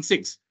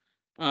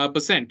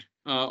 1.16%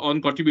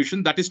 on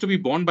contribution that is to be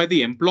borne by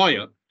the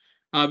employer,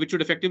 which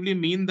would effectively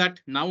mean that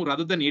now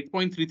rather than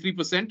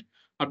 8.33%,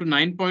 up to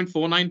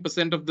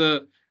 9.49% of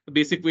the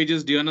basic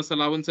wages, dearness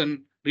allowance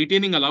and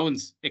retaining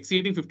allowance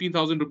exceeding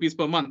 15,000 rupees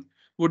per month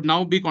would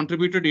now be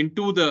contributed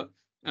into the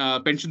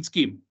pension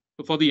scheme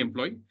for the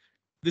employee.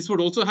 This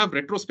would also have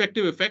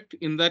retrospective effect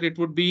in that it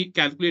would be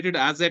calculated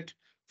as at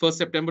 1st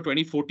September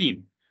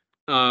 2014.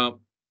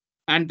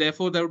 And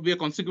therefore, there would be a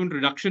consequent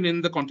reduction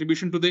in the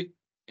contribution to the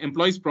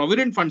employees'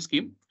 provident fund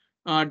scheme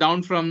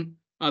down from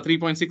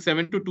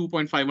 3.67 to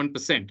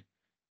 2.51%.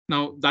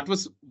 Now, that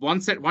was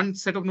one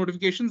set of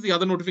notifications. The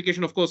other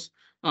notification, of course,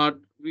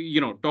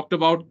 talked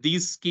about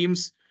these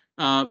schemes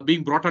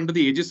being brought under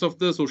the aegis of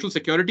the Social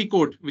Security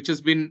Code, which has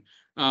been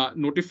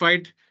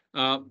notified.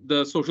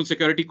 The Social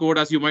Security Code,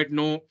 as you might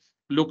know,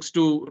 looks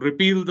to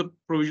repeal the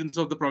provisions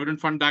of the Provident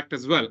Fund Act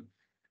as well.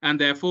 And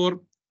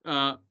therefore,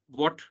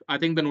 what I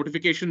think the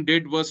notification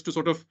did was to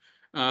sort of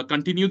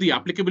continue the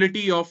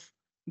applicability of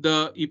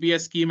the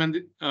EPS scheme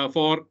and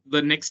for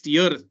the next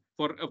year,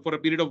 for a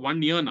period of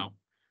 1 year now.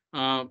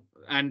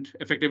 And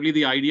effectively,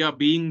 the idea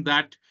being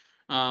that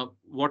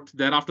what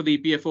thereafter the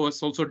EPFO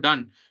has also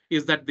done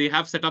is that they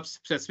have set up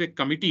specific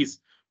committees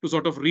to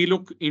sort of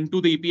relook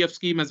into the EPF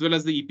scheme as well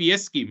as the EPS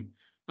scheme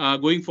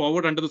going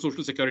forward under the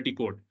Social Security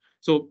Code.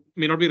 So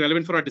may not be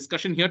relevant for our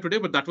discussion here today,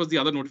 but that was the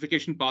other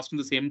notification passed on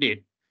the same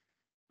day.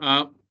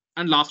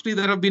 And lastly,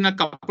 there have been a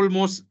couple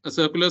more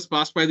circulars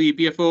passed by the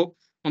EPFO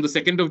on the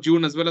 2nd of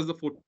June as well as the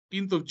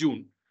 14th of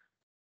June,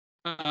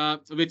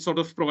 which sort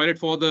of provided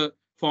for the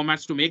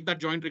formats to make that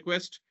joint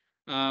request.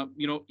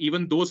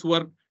 Even those who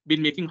have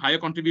been making higher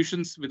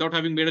contributions without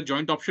having made a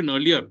joint option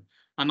earlier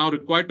are now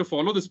required to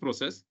follow this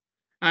process.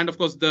 And of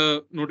course,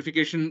 the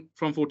notification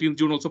from 14th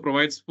June also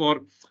provides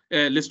for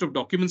a list of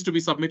documents to be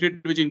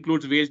submitted, which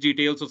includes wage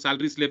details of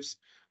salary slips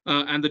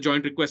and the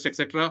joint request,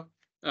 etc.,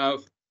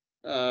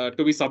 to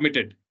be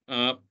submitted.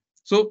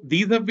 So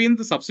these have been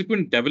the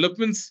subsequent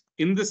developments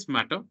in this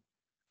matter.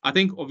 I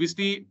think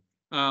obviously,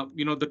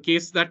 the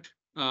case that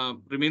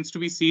remains to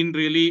be seen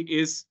really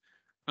is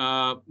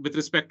with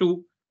respect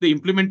to the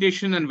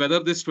implementation and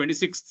whether this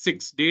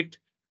 26/6 date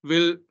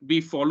will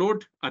be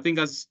followed. I think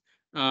as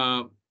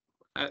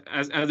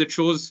it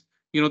shows,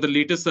 the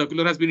latest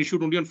circular has been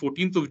issued only on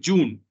 14th of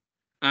June.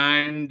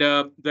 And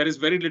there is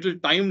very little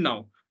time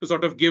now to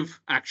sort of give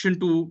action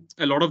to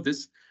a lot of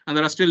this. And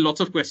there are still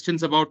lots of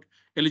questions about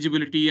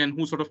eligibility and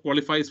who sort of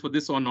qualifies for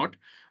this or not.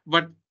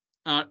 But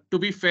to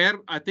be fair,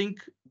 I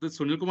think the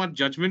Sunil Kumar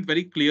judgment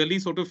very clearly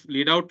sort of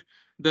laid out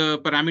the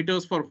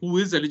parameters for who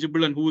is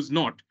eligible and who is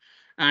not.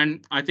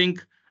 And I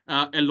think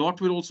a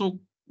lot will also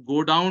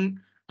go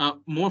down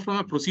more from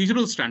a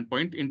procedural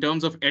standpoint in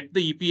terms of at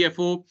the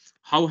EPFO,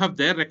 how have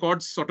their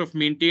records sort of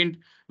maintained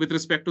with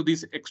respect to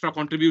these extra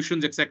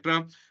contributions,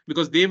 etc.,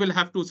 because they will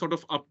have to sort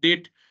of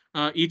update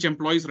each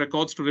employee's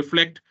records to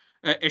reflect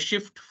a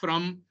shift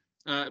from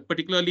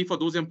particularly for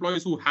those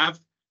employees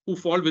who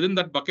fall within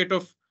that bucket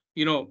of,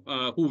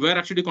 who were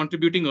actually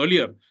contributing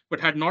earlier,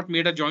 but had not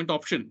made a joint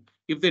option.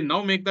 If they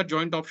now make that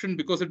joint option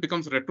because it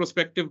becomes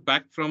retrospective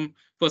back from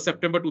 1st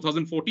September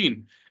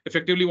 2014,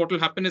 effectively what will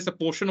happen is a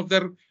portion of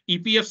their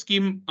EPF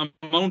scheme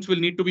amounts will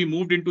need to be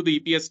moved into the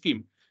EPS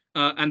scheme.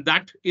 And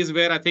that is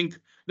where I think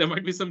there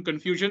might be some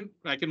confusion.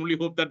 I can only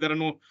hope that there are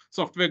no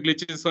software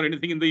glitches or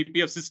anything in the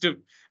EPF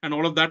system and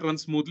all of that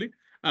runs smoothly.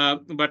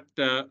 But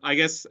I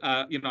guess,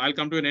 I'll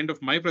come to an end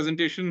of my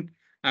presentation.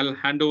 I'll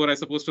hand over, I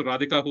suppose, to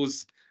Radhika, who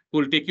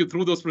will take you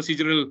through those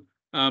procedural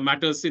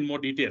matters in more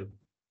detail.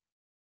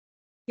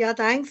 Yeah,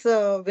 thanks,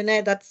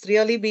 Vinay. That's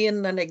really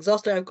been an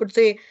exhaustive. I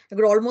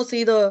could almost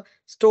see the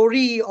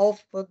story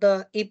of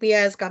the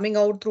APIs coming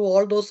out through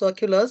all those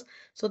circulars.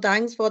 So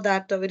thanks for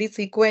that very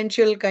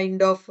sequential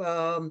kind of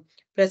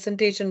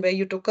presentation where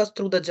you took us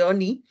through the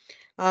journey.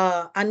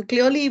 And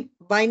clearly,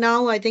 by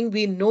now, I think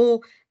we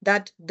know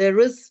that there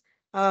is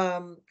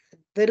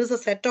a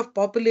set of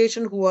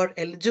population who are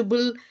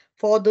eligible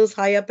for this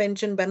higher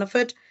pension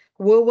benefit.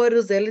 Whoever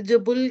is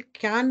eligible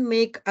can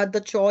make the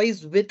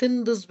choice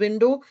within this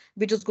window,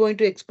 which is going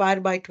to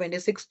expire by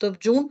 26th of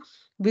June.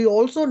 We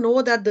also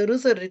know that there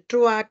is a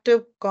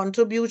retroactive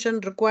contribution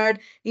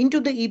required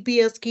into the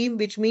EPS scheme,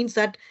 which means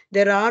that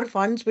there are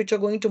funds which are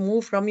going to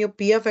move from your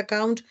PF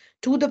account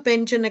to the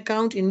pension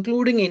account,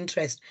 including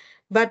interest.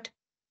 But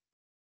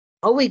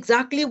How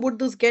exactly would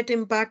this get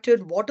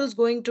impacted? What is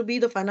going to be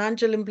the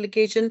financial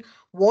implication?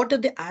 What are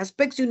the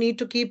aspects you need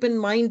to keep in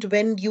mind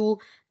when you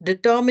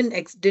determine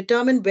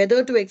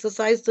whether to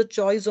exercise the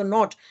choice or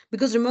not?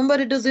 Because remember,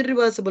 it is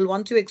irreversible.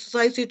 Once you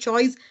exercise your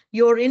choice,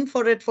 you're in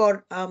for it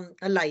for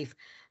a life.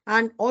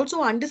 And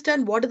also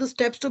understand what are the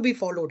steps to be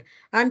followed.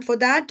 And for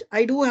that,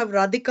 I do have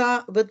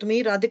Radhika with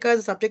me. Radhika is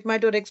a subject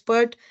matter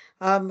expert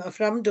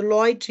from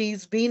Deloitte.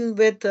 She's been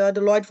with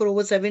Deloitte for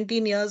over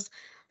 17 years.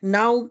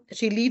 Now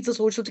she leads the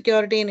social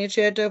security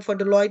initiative for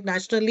Deloitte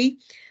nationally.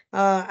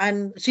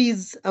 And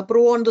she's a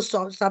pro on the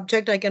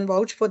subject. I can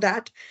vouch for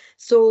that.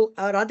 So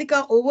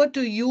Radhika, over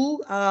to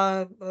you.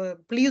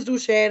 Please do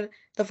share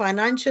the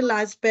financial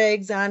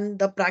aspects and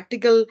the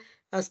practical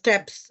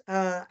steps.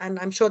 And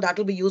I'm sure that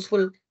will be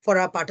useful for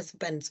our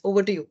participants.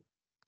 Over to you.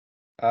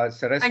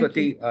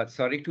 Saraswathi,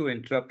 sorry to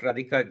interrupt,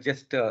 Radhika,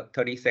 just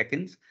 30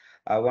 seconds.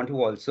 I want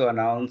to also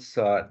announce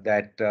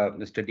that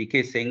Mr.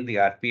 DK Singh, the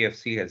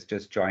RPFC, has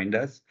just joined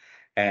us.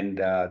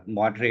 And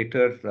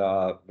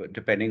moderator,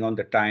 depending on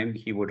the time,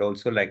 he would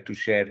also like to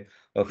share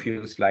a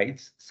few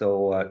slides.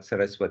 So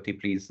Saraswathi,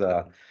 please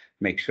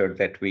make sure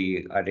that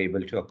we are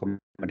able to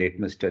accommodate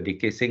Mr.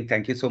 DK Singh.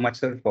 Thank you so much,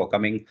 sir, for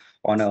coming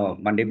on a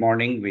Monday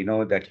morning. We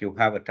know that you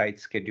have a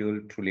tight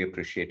schedule. Truly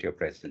appreciate your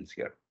presence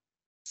here.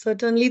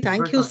 Certainly.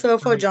 Thank you, sir,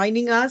 for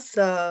joining us.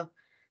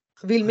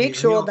 We'll make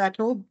sure that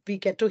we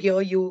get to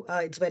hear you.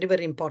 It's very,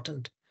 very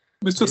important.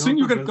 Mr. Singh,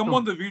 you can come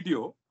on the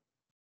video.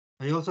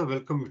 I also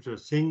welcome Mr.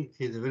 Singh.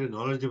 He is a very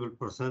knowledgeable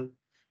person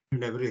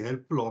and a very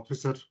helpful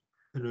officer.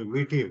 When we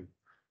meet him,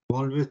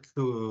 always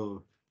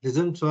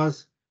listen to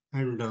us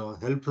and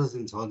help us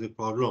in solving the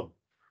problem.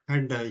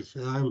 And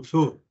I'm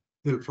sure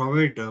he'll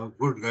provide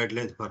good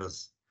guidelines for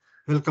us.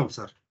 Welcome,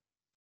 sir.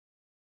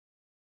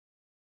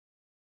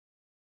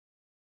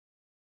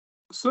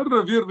 Sir,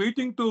 we are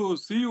waiting to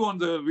see you on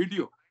the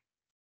video.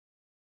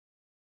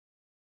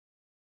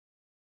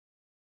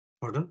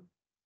 Pardon?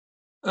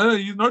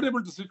 You're not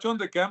able to switch on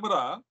the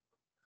camera.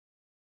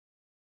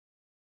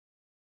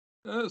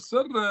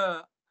 Sir,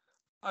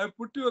 I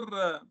put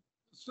your...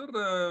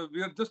 sir,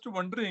 we are just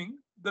wondering,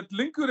 that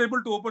link you're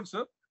able to open,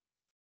 sir?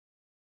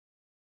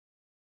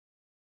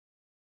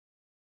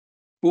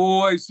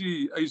 Oh, I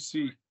see.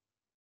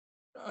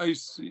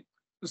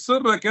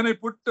 Sir, can I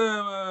put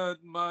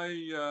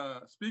my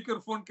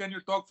speaker phone? Can you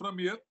talk from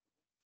here?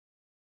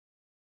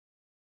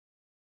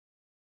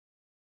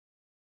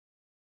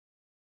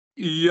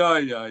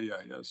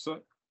 Yeah,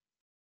 sir.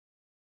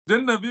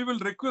 Then we will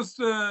request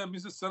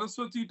Mrs.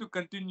 Saraswathi to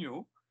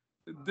continue.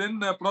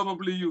 Then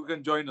probably you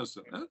can join us,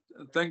 sir.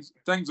 Thanks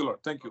a lot.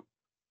 Thank you.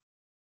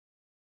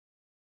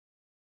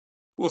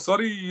 Oh,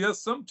 sorry.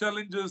 Yes, some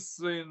challenges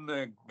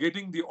in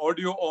getting the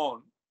audio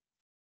on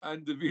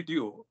and the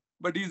video.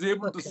 But he's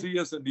able to see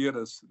us and hear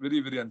us. Very,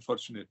 very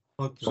unfortunate.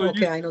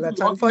 Okay, I know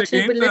that's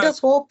unfortunate. But let us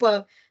hope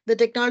the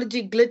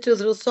technology glitch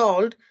is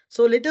resolved.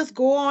 So let us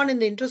go on in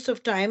the interest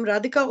of time.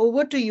 Radhika,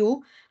 over to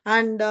you.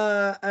 And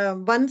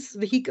once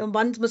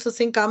Mr.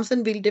 Singh comes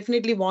in, we'll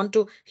definitely want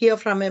to hear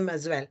from him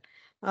as well.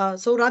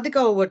 So Radhika,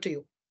 over to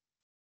you.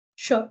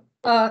 Sure.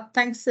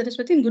 Thanks,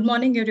 Saraswathi. Good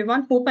morning,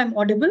 everyone. Hope I'm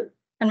audible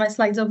and my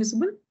slides are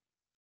visible.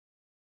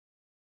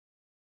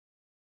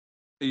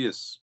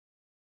 Yes.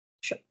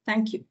 Sure.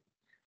 Thank you.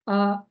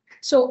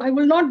 So I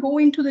will not go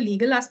into the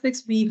legal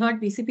aspects. We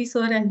heard BCP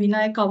sir and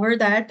Vinay cover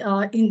that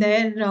in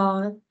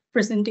their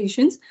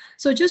presentations.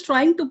 So just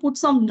trying to put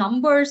some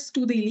numbers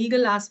to the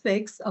legal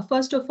aspects.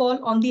 First of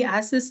all, on the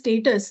asset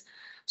status.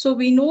 So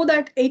we know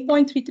that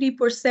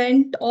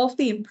 8.33% of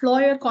the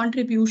employer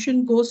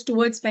contribution goes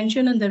towards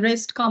pension and the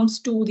rest comes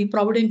to the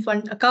Provident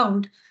Fund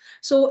account.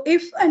 So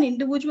if an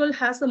individual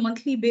has a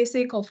monthly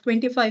basic of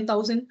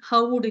 25,000,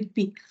 how would it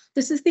be?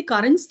 This is the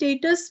current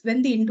status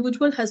when the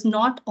individual has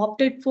not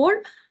opted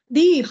for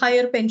the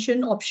higher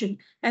pension option.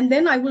 And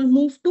then I will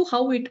move to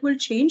how it will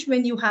change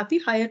when you have the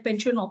higher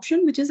pension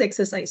option, which is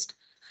exercised.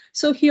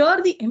 So here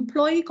the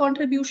employee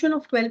contribution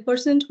of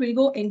 12% will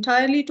go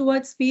entirely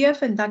towards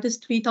PF, and that is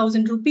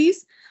 3,000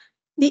 rupees.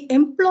 The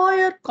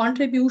employer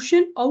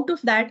contribution out of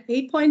that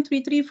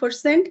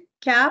 8.33%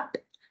 capped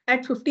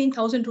at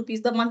 15,000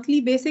 rupees. The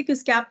monthly basic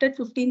is capped at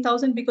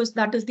 15,000 because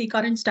that is the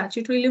current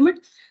statutory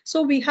limit.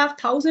 So we have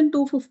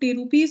 1,250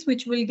 rupees,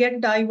 which will get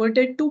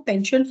diverted to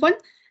pension fund,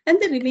 and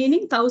the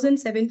remaining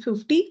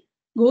 1,750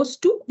 goes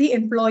to the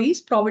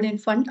employee's Provident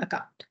Fund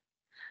account.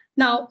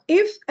 Now,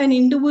 if an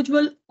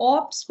individual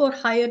opts for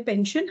higher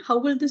pension, how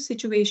will this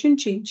situation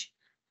change?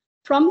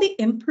 From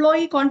the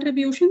employee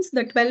contributions,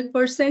 the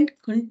 12%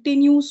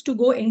 continues to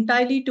go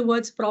entirely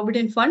towards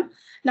Provident Fund.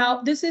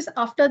 Now, this is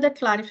after the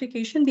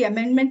clarification, the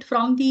amendment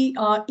from the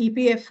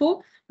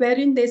EPFO,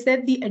 wherein they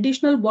said the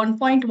additional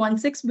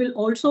 1.16 will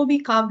also be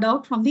carved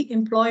out from the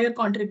employer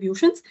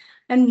contributions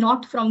and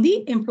not from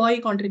the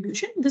employee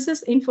contribution. This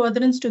is in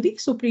furtherance to the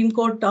Supreme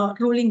Court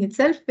ruling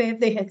itself, where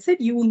they had said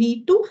you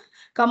need to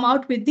come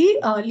out with the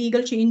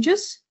legal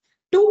changes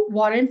to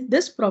warrant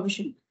this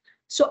provision.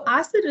 So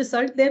as a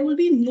result, there will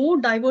be no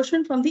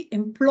diversion from the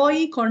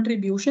employee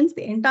contributions.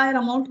 The entire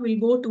amount will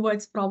go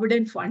towards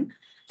Provident Fund.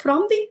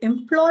 from the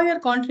employer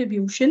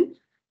contribution,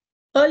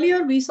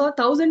 earlier we saw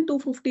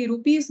 1,250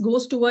 rupees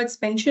goes towards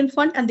pension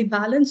fund and the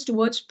balance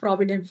towards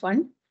provident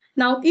fund.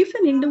 Now, if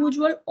an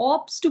individual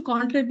opts to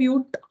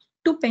contribute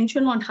to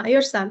pension on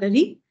higher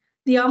salary,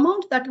 the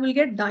amount that will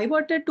get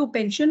diverted to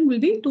pension will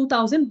be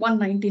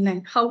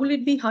 2,199. How will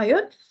it be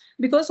higher?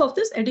 Because of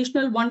this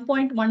additional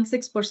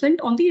 1.16%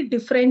 on the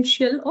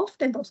differential of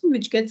 10,000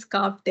 which gets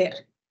carved there.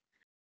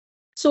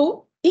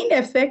 So in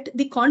effect,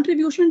 the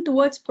contribution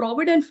towards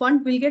provident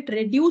fund will get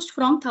reduced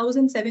from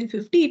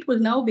 1,750. It will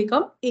now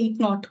become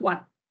 801.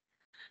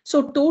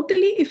 So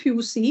totally, if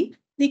you see,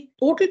 the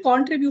total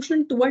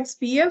contribution towards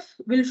PF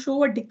will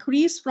show a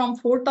decrease from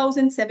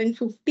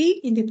 4,750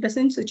 in the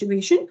present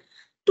situation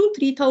to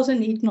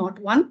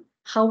 3,801.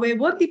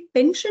 However, the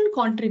pension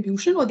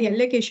contribution or the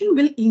allocation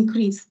will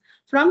increase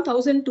from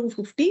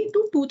 1,250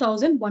 to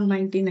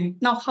 2,199.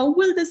 Now, how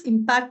will this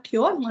impact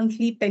your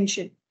monthly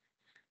pension?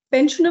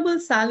 Pensionable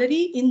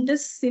salary in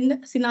this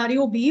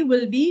scenario B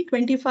will be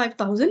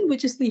 25,000,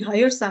 which is the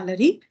higher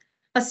salary.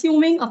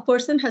 Assuming a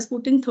person has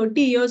put in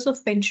 30 years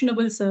of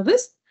pensionable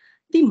service,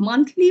 the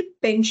monthly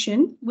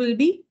pension will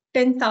be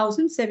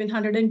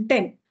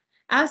 10,710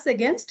 as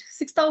against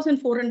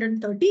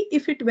 6,430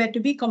 if it were to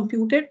be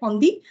computed on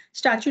the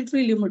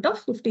statutory limit of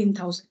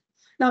 15,000.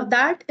 Now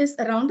that is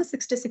around a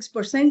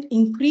 66%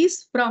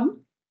 increase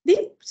from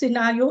the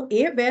scenario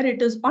A where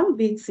it is on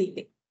wage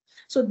ceiling.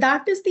 So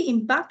that is the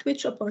impact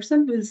which a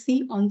person will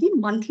see on the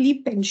monthly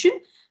pension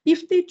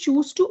if they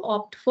choose to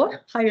opt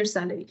for higher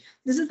salary.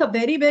 This is a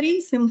very,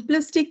 very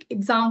simplistic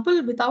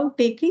example without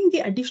taking the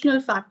additional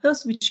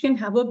factors which can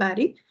have a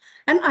bearing.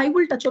 And I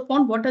will touch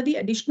upon what are the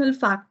additional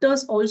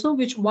factors also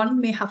which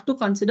one may have to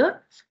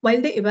consider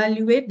while they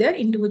evaluate their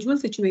individual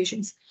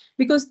situations.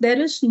 Because there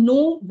is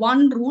no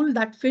one rule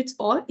that fits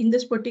all in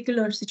this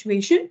particular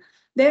situation.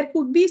 There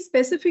could be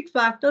specific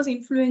factors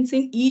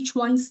influencing each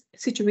one's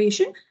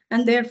situation,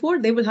 and therefore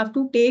they will have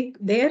to take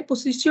their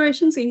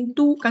situations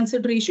into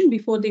consideration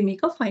before they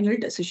make a final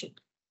decision.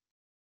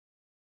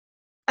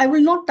 I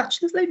will not touch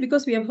this slide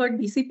because we have heard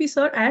BCP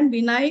sir and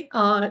Vinay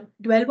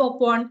dwell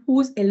upon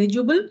who is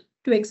eligible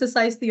to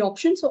exercise the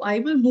option. So I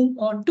will move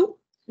on to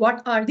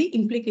what are the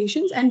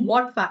implications and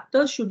what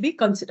factors should be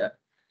considered.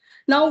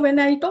 Now, when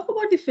I talk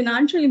about the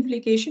financial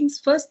implications,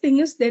 first thing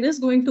is there is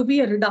going to be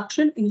a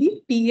reduction in the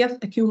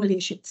PF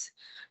accumulations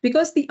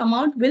because the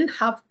amount will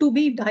have to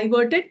be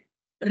diverted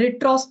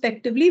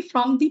retrospectively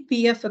from the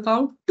PF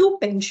account to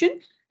pension,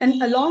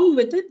 and along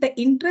with it, the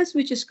interest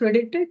which is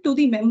credited to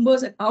the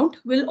member's account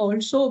will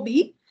also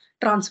be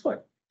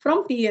transferred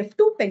from PF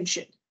to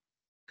pension.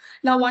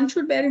 Now, one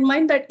should bear in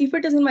mind that if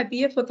it is in my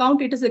PF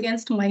account, it is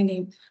against my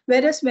name.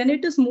 Whereas when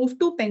it is moved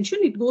to pension,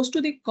 it goes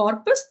to the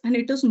corpus and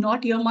it is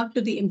not earmarked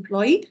to the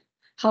employee.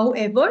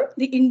 However,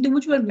 the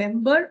individual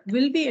member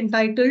will be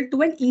entitled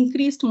to an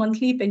increased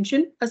monthly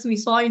pension, as we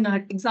saw in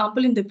our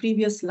example in the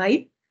previous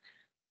slide.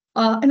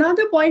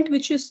 Another point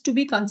which is to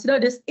be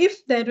considered is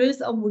if there is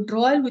a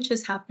withdrawal which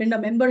has happened,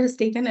 a member has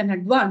taken an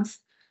advance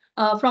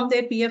from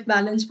their PF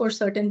balance for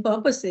certain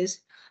purposes,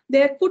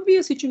 there could be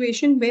a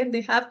situation where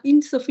they have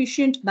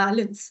insufficient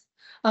balance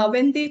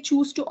when they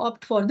choose to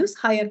opt for this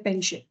higher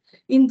pension.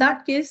 In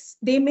that case,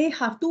 they may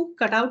have to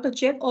cut out a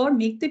check or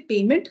make the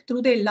payment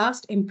through their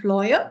last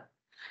employer,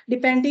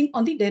 depending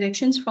on the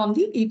directions from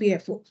the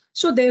EPFO.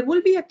 So there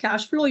will be a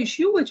cash flow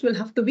issue which will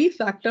have to be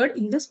factored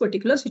in this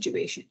particular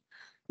situation.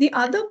 The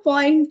other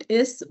point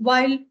is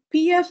while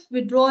PF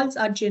withdrawals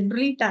are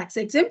generally tax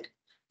exempt,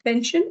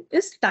 pension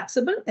is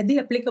taxable at the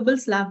applicable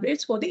slab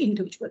rates for the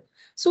individual.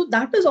 So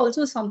that is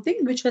also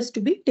something which has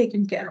to be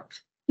taken care of.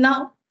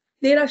 Now,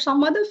 there are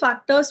some other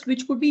factors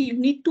which could be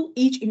unique to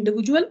each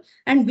individual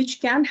and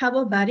which can have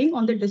a bearing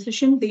on the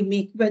decision they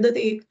make, whether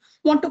they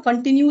want to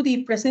continue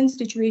the present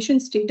situation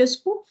status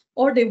quo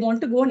or they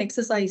want to go and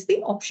exercise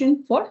the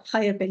option for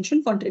higher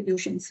pension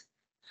contributions.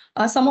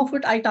 Some of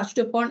it I touched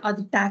upon are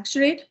the tax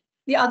rate.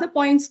 The other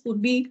points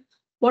would be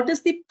what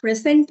is the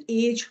present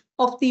age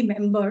of the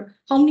member?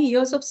 How many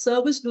years of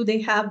service do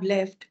they have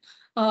left?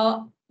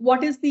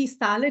 What is the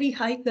salary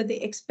hike that they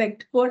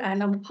expect per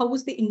annum? How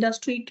is the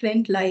industry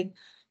trend like?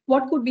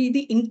 What could be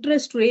the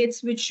interest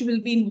rates which will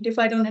be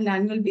notified on an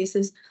annual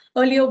basis?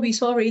 Earlier, we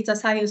saw rates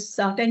as high as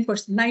 10%,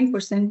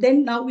 9%.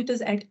 Then now it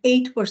is at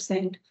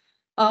 8%.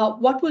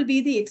 What will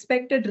be the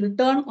expected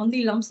return on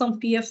the lump sum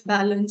PF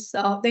balance?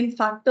 Then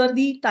factor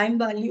the time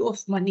value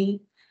of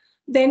money.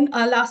 Then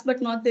last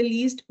but not the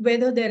least,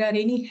 whether there are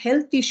any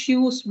health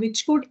issues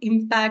which could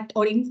impact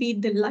or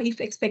impede the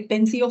life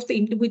expectancy of the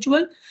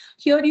individual.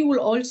 Here you will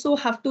also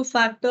have to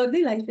factor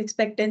the life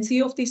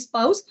expectancy of the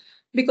spouse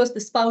because the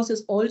spouse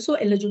is also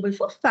eligible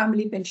for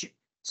family pension.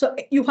 So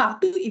you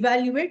have to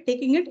evaluate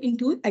taking it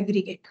into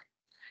aggregate.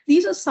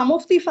 These are some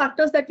of the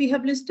factors that we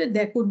have listed.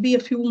 There could be a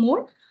few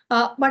more,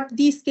 but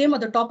these came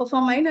at the top of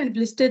our mind and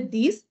listed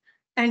these.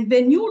 And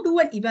when you do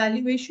an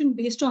evaluation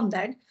based on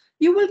that,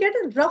 you will get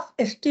a rough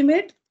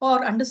estimate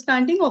or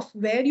understanding of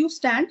where you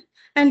stand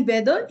and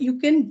whether you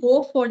can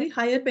go for the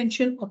higher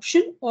pension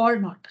option or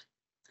not.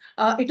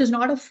 It is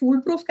not a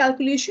foolproof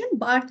calculation,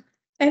 but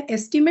an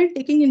estimate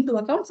taking into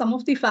account some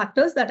of the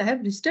factors that I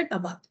have listed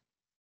above.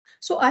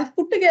 So I've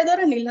put together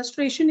an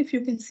illustration, if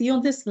you can see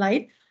on this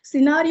slide.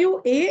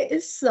 Scenario A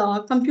is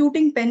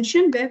computing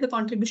pension where the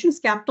contribution is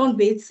capped on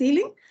wage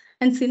ceiling,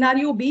 and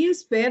scenario B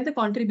is where the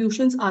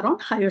contributions are on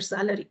higher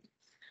salary.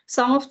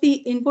 Some of the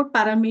input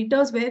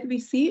parameters where we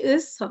see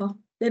is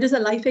there is a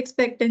life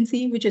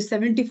expectancy, which is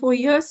 74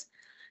 years.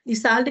 The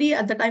salary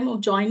at the time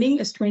of joining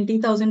is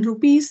 20,000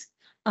 rupees.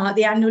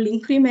 The annual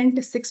increment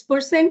is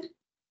 6%.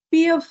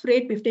 PF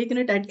rate, we've taken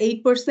it at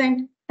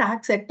 8%,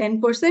 tax at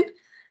 10%,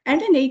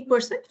 and an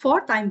 8%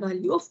 for time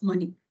value of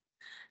money.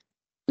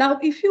 Now,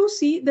 if you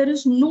see, there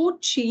is no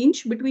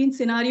change between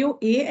scenario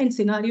A and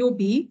scenario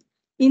B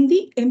in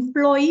the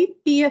employee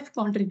PF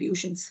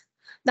contributions.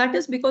 That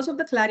is because of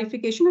the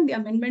clarification and the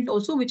amendment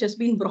also, which has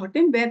been brought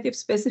in, where they've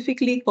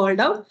specifically called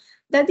out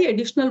that the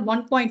additional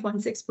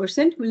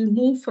 1.16% will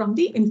move from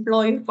the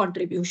employer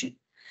contribution.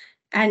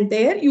 And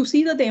there you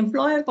see that the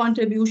employer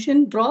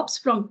contribution drops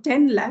from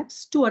 10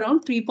 lakhs to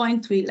around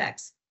 3.3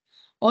 lakhs.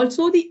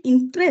 Also, the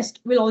interest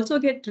will also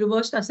get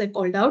reversed, as I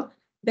called out.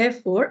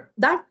 Therefore,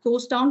 that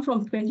goes down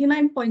from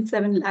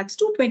 29.7 lakhs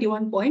to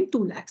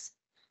 21.2 lakhs.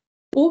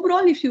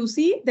 Overall, if you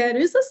see, there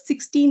is a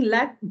 16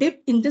 lakh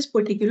dip in this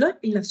particular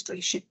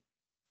illustration.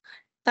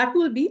 That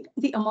will be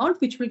the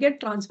amount which will get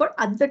transferred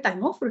at the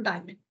time of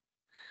retirement.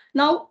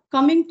 Now,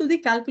 coming to the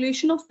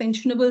calculation of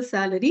pensionable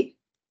salary.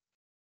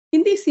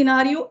 In the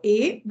scenario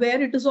A,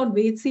 where it is on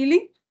wage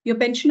ceiling, your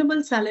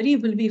pensionable salary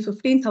will be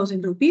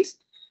 15,000 rupees.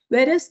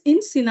 Whereas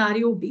in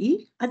scenario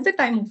B, at the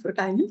time of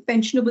retirement,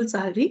 pensionable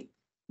salary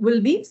will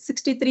be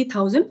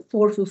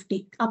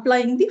 63,450,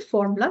 applying the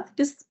formula that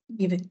is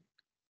given.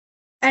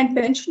 And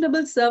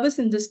pensionable service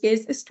in this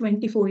case is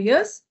 24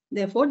 years.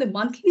 Therefore, the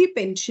monthly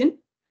pension,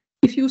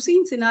 if you see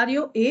in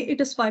scenario A, it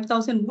is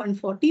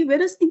 5,140,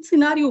 whereas in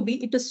scenario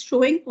B, it is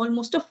showing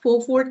almost a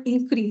fourfold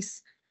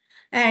increase.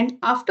 And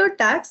after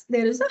tax,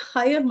 there is a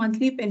higher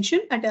monthly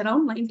pension at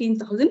around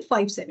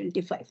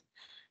 19,575.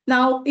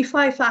 Now, if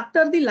I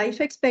factor the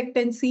life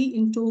expectancy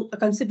into a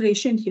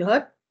consideration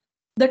here,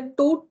 the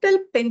total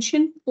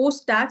pension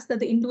post-tax that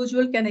the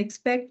individual can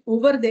expect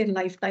over their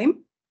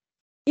lifetime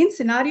in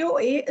scenario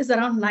A is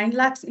around 9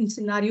 lakhs, in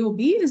scenario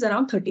B is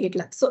around 38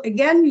 lakhs. So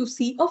again, you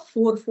see a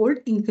fourfold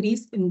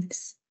increase in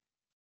this.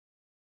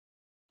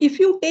 If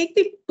you take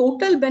the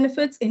total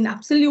benefits in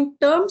absolute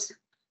terms,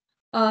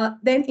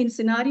 then in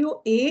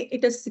scenario A,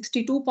 it is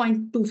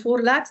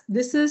 62.24 lakhs.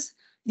 This is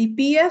the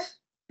PF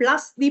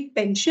plus the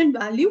pension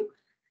value.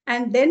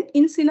 And then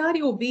in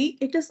scenario B,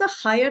 it is a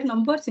higher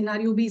number.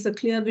 Scenario B is a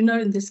clear winner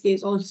in this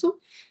case also.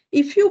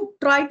 If you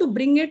try to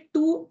bring it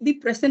to the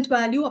present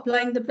value,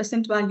 applying the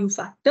present value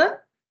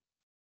factor,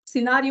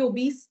 scenario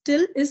B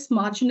still is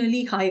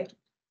marginally higher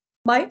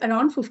by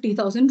around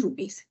 50,000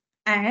 rupees.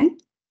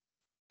 And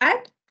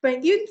at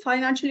in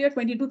financial year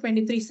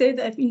 22-23, say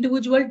that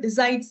individual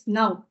decides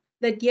now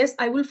that, yes,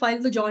 I will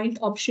file the joint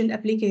option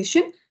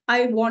application.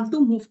 I want to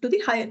move to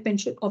the higher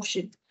pension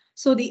option.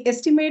 So the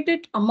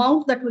estimated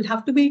amount that will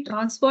have to be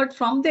transferred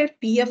from their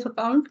PF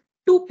account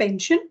to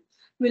pension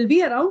will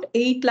be around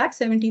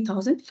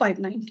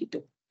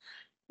 8,70,592.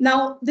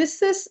 Now,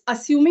 this is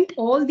assuming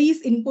all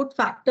these input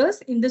factors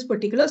in this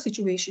particular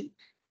situation.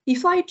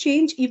 If I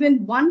change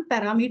even one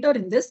parameter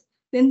in this,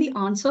 then the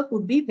answer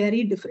could be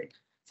very different.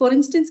 For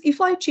instance,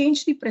 if I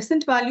change the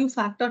present value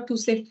factor to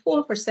say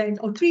 4%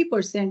 or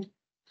 3%,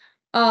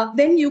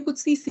 then you could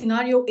see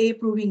scenario A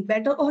proving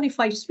better, or if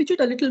I switch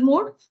it a little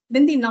more,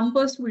 then the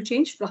numbers will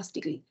change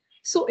drastically.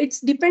 So it's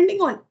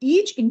depending on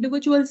each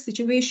individual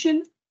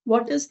situation,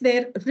 what is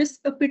their risk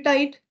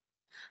appetite,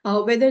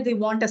 whether they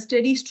want a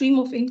steady stream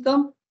of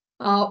income,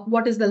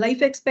 what is the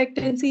life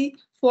expectancy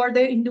for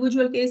their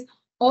individual case.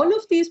 All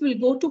of these will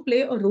go to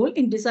play a role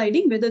in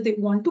deciding whether they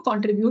want to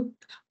contribute,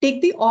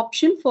 take the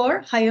option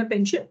for higher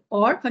pension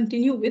or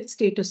continue with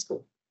status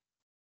quo.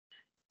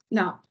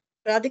 Now,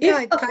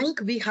 Radhika, I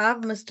think we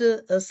have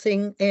Mr.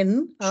 Singh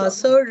in. Sure.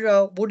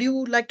 Sir, would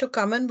you like to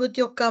comment with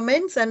your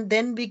comments and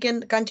then we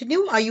can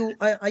continue? Are you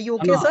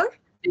okay, no, sir?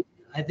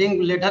 I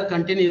think let her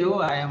continue.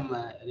 I am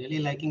really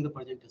liking the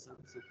presentation.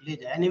 So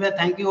please, anyway,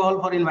 thank you all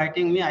for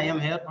inviting me. I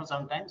am here for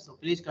some time. So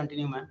please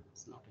continue, ma'am.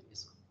 It's not an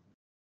issue.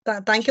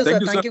 Thank you,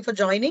 sir. Thank you for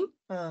joining.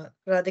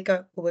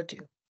 Radhika, over to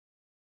you.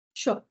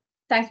 Sure.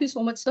 Thank you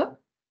so much, sir.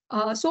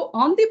 So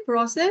on the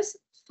process,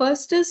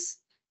 first is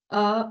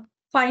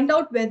find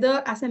out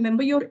whether as a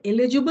member you're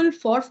eligible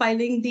for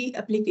filing the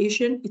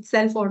application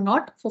itself or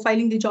not, for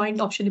filing the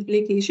joint option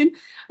application.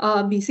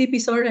 BCP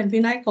sir and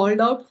Vinay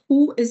called out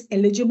who is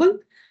eligible.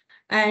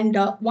 And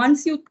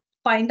once you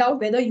find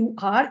out whether you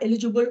are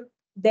eligible,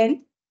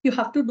 then you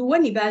have to do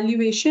an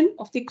evaluation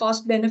of the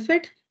cost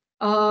benefit,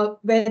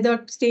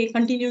 whether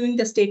continuing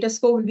the status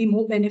quo will be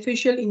more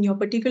beneficial in your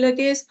particular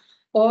case,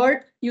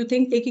 or you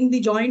think taking the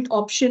joint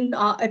option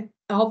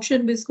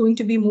option is going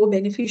to be more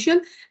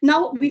beneficial.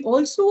 Now, we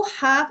also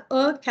have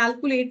a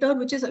calculator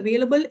which is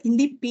available in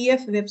the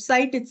PF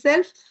website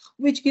itself,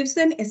 which gives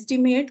an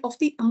estimate of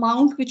the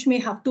amount which may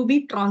have to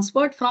be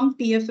transferred from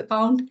PF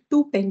account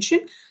to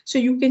pension. So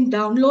you can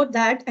download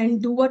that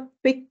and do a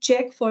quick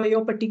check for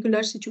your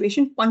particular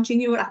situation,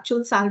 punching your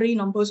actual salary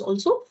numbers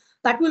also.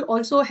 That will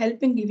also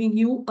help in giving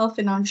you a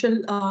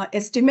financial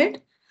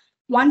estimate.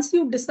 Once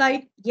you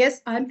decide,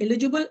 yes, I'm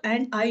eligible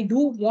and I do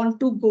want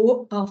to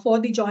go for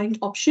the joint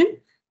option,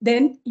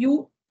 then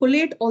you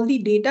collate all the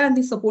data and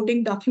the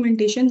supporting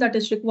documentation that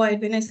is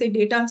required. When I say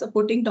data and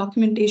supporting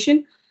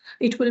documentation,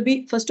 it will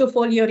be, first of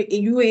all, your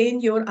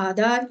UAN, your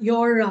Aadhaar,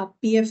 your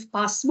PF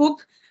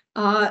passbook,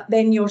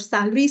 then your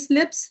salary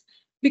slips,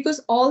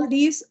 because all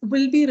these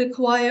will be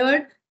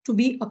required to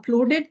be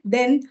uploaded.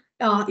 Then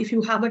if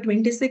you have a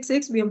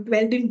 26X, we have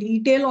dwelled in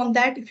detail on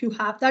that. If you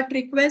have that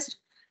request,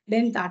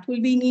 then that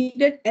will be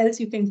needed. Else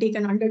you can take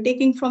an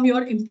undertaking from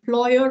your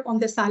employer on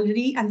the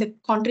salary and the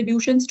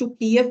contributions to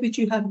PF which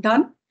you have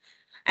done.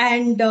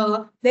 And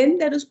then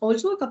there is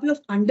also a couple of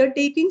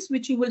undertakings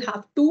which you will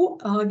have to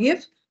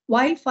give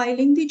while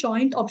filing the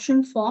joint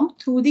option form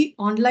through the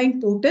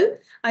online portal.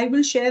 I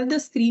will share the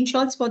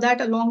screenshots for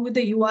that along with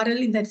the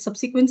URL in the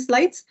subsequent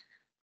slides.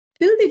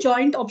 Fill the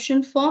joint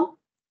option form,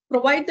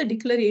 provide the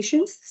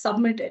declarations,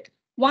 submit it.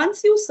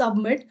 Once you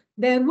submit,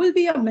 there will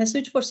be a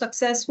message for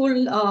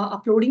successful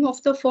uploading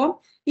of the form.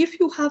 If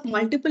you have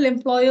multiple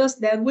employers,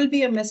 there will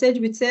be a message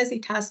which says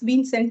it has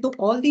been sent to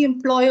all the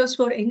employers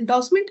for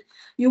endorsement.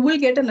 You will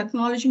get an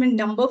acknowledgement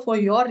number for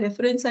your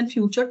reference and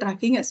future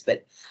tracking as well.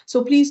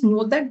 So please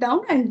note that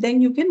down and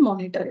then you can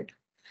monitor it.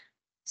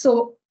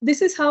 So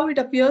this is how it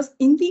appears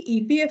in the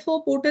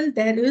EPFO portal.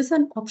 There is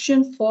an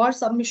option for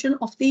submission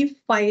of the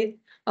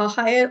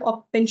higher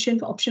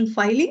pension option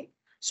filing.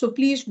 So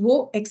please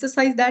go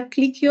exercise that.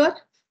 Click here.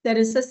 There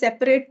is a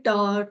separate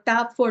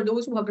tab for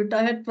those who have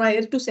retired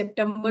prior to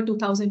September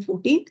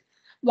 2014.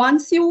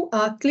 Once you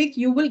click,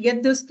 you will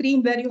get the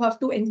screen where you have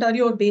to enter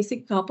your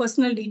basic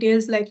personal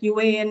details like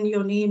UAN,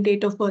 your name,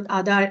 date of birth,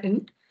 Aadhaar.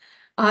 And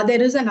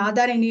there is an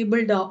Aadhaar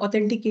enabled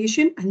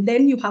authentication. And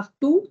then you have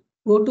to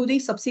go to the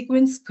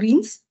subsequent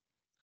screens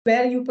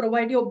where you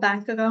provide your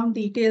bank account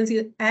details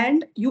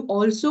and you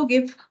also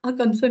give a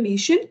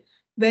confirmation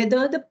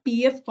whether the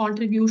PF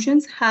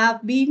contributions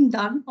have been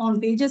done on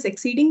wages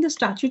exceeding the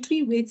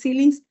statutory wage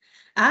ceilings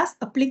as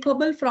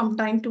applicable from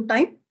time to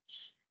time,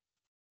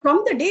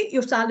 from the day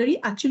your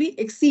salary actually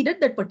exceeded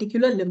that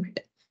particular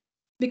limit.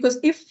 Because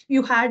if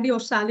you had your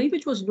salary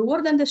which was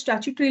lower than the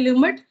statutory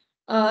limit,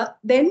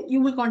 then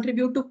you will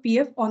contribute to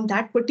PF on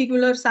that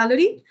particular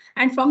salary,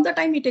 and from the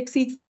time it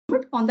exceeds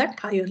on that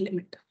higher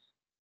limit.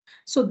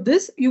 So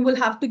this you will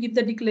have to give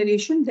the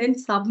declaration, then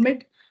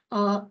submit,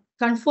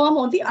 confirm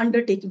on the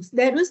undertakings.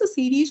 There is a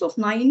series of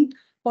 9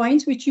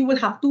 points which you will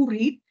have to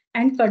read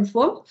and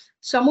confirm.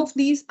 Some of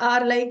these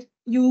are like,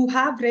 you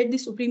have read the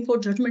Supreme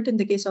Court judgment in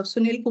the case of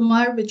Sunil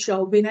Kumar, which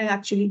Vinay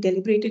actually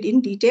deliberated in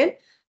detail,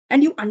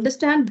 and you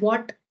understand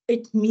what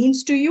it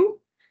means to you.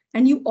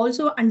 And you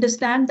also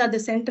understand that the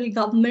central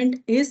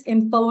government is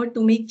empowered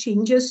to make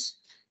changes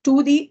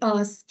to the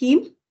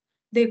scheme,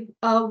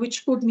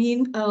 which could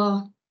mean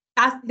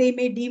as they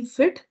may deem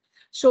fit.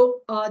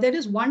 So there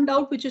is one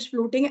doubt which is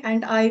floating,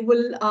 and I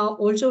will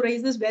also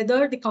raise this,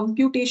 whether the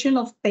computation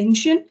of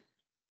pension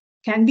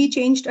can be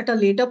changed at a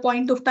later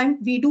point of time.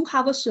 We do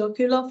have a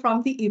circular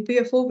from the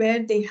EPFO where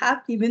they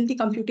have given the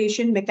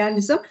computation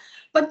mechanism,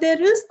 but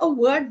there is a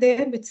word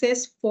there which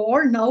says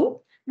for now,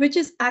 which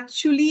is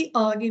actually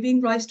giving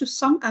rise to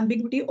some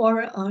ambiguity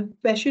or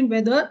question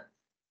whether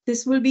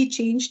this will be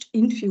changed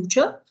in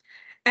future.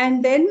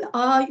 And then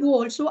you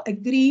also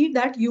agree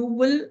that you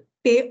will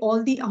pay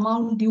all the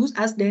amount dues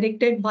as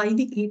directed by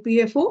the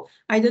EPFO,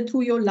 either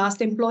through your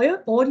last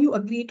employer, or you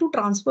agree to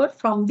transfer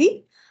from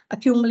the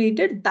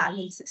accumulated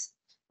balances.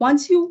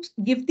 Once you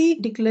give the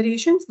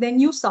declarations,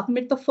 then you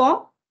submit the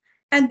form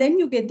and then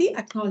you get the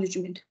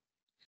acknowledgement.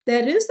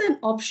 There is an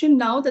option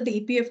now that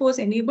the EPFO has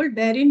enabled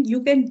wherein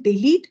you can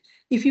delete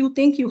if you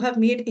think you have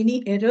made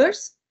any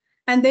errors,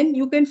 and then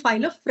you can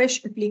file a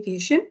fresh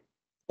application.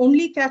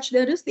 Only catch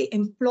there is the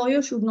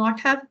employer should not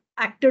have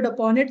acted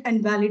upon it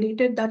and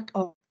validated that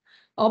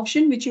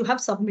option which you have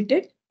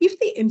submitted. If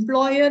the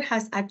employer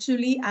has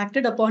actually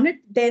acted upon it,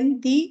 then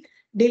the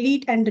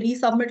delete and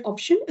resubmit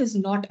option is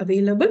not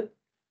available.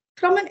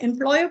 From an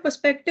employer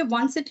perspective,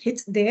 once it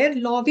hits their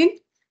login,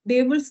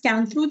 they will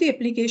scan through the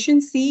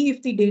application, see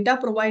if the data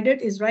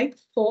provided is right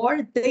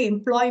for the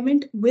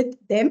employment with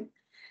them.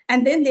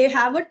 And then they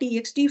have a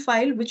TXT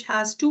file which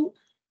has to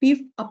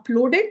be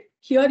uploaded.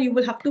 Here you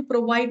will have to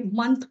provide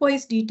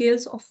month-wise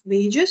details of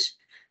wages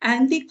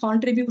and the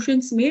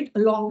contributions made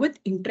along with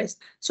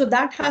interest. So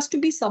that has to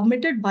be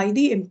submitted by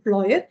the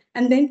employer,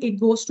 and then it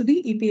goes to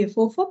the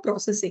EPFO for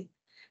processing.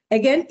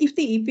 Again, if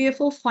the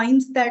EPFO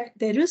finds that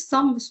there is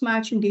some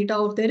mismatch in data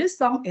or there is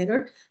some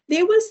error,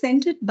 they will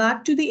send it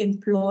back to the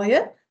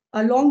employer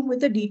along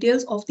with the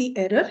details of the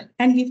error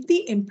and give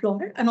the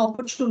employer an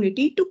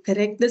opportunity to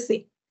correct the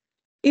same.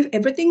 If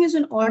everything is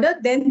in order,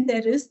 then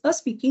there is a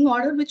speaking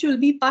order which will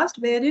be passed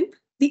wherein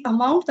the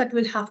amount that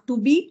will have to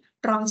be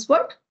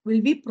transferred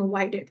will be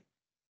provided.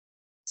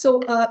 So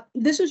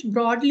this is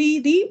broadly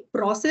the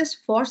process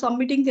for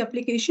submitting the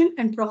application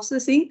and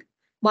processing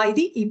by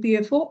the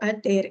EPFO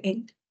at their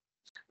end.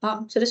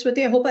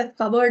 Saraswathi, I hope I've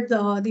covered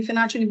the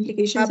financial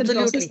implications and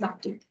process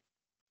back to you.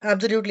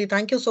 Absolutely.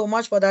 Thank you so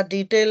much for that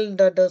detailed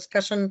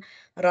discussion,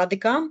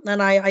 Radhika.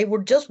 And I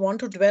would just want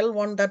to dwell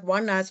on that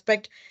one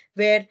aspect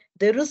where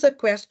there is a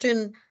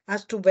question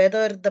as to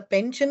whether the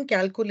pension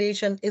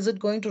calculation, is it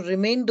going to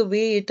remain the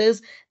way it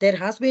is? There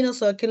has been a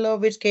circular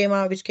which came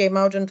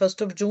out on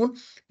 1st of June,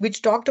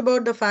 which talked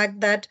about the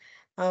fact that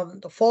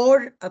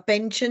for a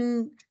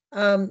pension,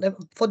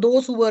 for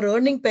those who were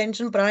earning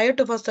pension prior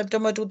to 1st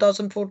September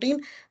 2014,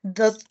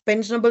 the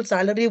pensionable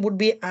salary would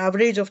be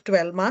average of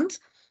 12 months.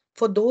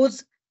 For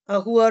those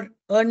who are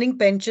earning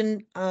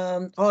pension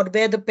or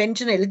where the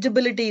pension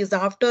eligibility is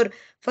after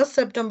 1st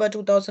September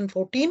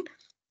 2014,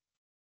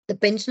 the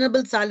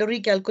pensionable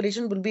salary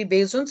calculation will be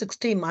based on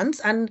 60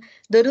 months. And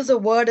there is a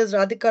word, as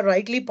Radhika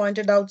rightly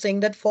pointed out, saying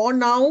that for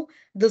now,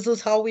 this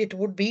is how it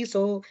would be.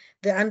 So,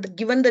 and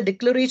given the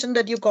declaration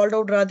that you called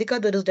out,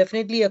 Radhika, there is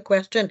definitely a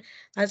question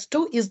as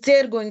to, is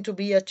there going to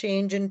be a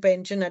change in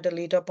pension at a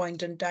later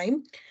point in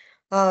time?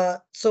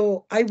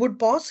 So I would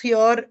pause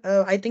here.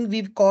 I think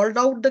we've called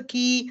out the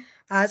key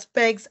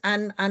aspects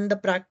and the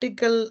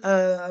practical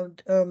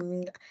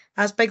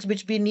aspects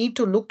which we need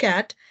to look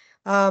at.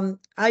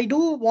 I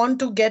do want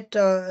to get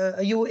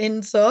you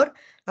in, sir,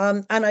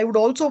 and I would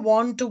also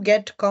want to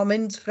get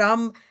comments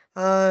from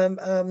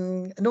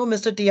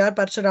Mr. T.R.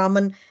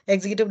 Parasuraman,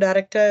 Executive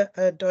Director,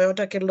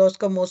 Toyota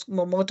Kirloskar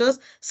Motors.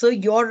 So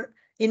your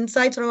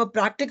insights from a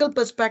practical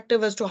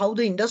perspective as to how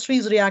the industry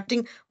is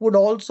reacting would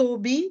also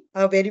be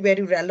very,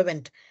 very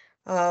relevant.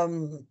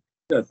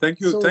 Yeah, thank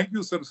you. Thank you,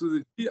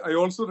 Saraswathi. I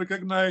also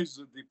recognize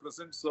the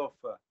presence of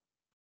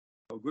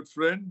our good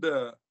friend,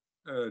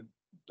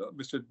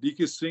 Mr.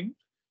 D.K. Singh,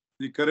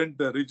 the current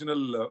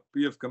regional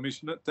PF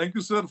Commissioner. Thank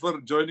you, sir,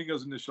 for joining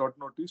us in a short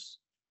notice.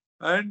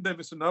 And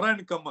Mr.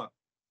 Narayana Kamma,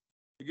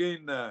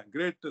 again,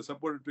 great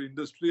supporter to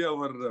industry,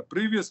 our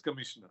previous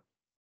commissioner.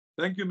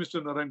 Thank you,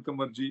 Mr. Narayana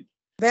Kammarji.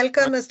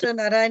 Welcome, Mr.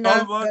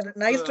 Narayana.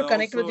 Nice to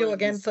connect with you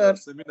again, sir.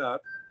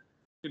 Seminar.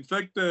 In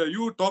fact,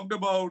 you talked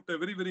about a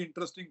very, very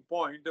interesting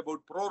point about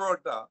pro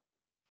rata,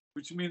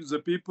 which means the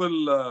people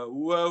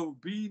who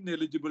have been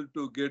eligible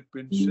to get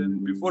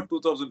pension before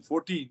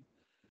 2014,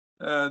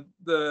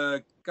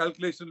 the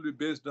calculation will be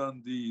based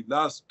on the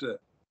last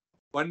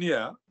 1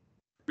 year,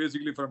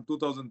 basically from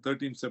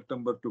 2013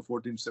 September to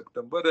 14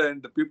 September,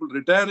 and the people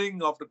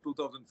retiring after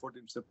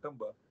 2014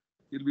 September,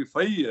 it will be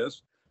 5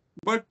 years.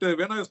 But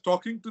when I was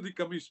talking to the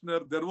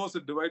commissioner, there was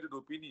a divided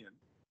opinion.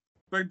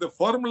 In fact, the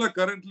formula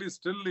currently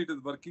still it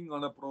is working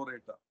on a pro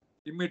rata,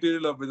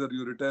 immaterial of whether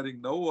you're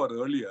retiring now or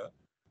earlier.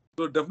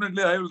 So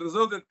definitely I will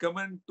reserve that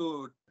comment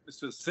to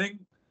Mr. Singh,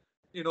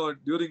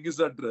 during his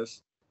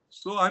address.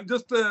 So I'm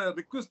just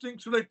requesting,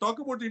 should I talk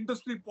about the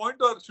industry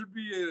point or should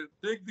we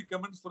take the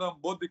comments from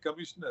both the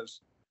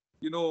commissioners?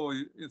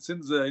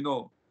 Since,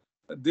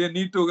 they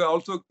need to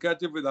also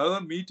catch up with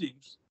other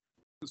meetings.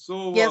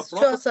 So yes,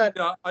 sure, sir.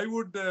 I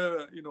would,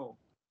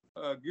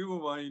 give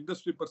my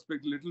industry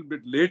perspective a little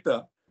bit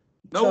later.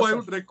 Now sure, I sir.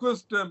 would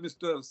request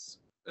Mr.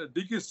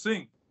 D.K.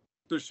 Singh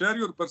to share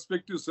your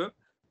perspective, sir.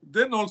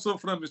 Then also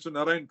from Mr.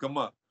 Narayana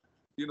Kamma,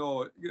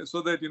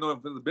 so that,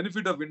 for the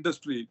benefit of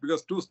industry,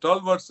 because two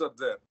stalwarts are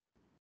there.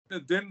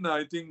 Then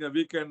I think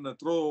we can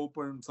throw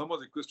open some of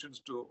the questions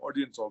to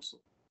audience also,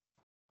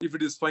 if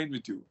it is fine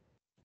with you.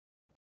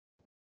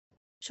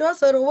 Sure,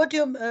 sir. Over to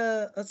you,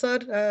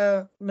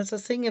 sir. Mr.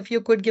 Singh, if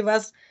you could give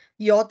us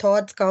your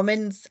thoughts,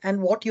 comments,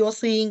 and what you're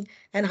seeing,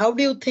 and how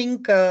do you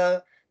think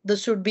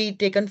this should be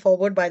taken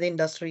forward by the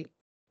industry?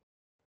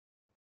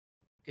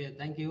 Okay,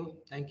 thank you.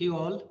 Thank you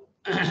all.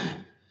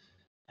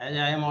 As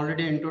I am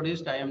already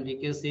introduced, I am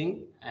D.K.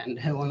 Singh, and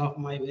one of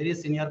my very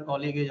senior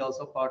colleague is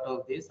also part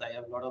of this. I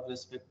have a lot of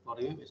respect for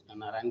him, Mr.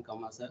 Narayana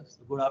Kamma, sir.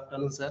 So good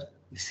afternoon, sir.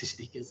 This is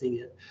D.K. Singh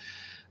here.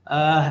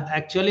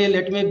 Actually,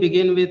 let me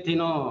begin with,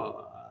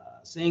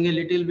 saying a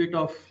little bit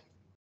of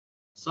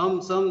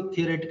some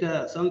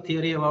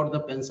theory about the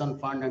pension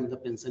fund and the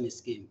pension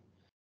scheme,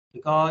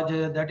 because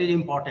that is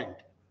important.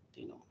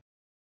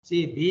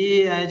 See,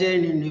 we as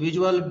an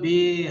individual,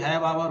 we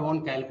have our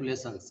own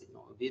calculations.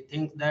 We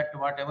think that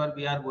whatever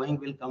we are going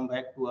will come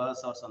back to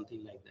us or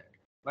something like that.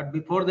 But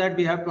before that,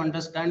 we have to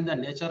understand the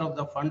nature of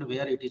the fund,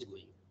 where it is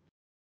going,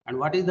 and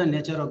what is the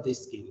nature of the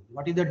scheme,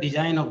 what is the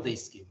design of the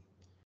scheme,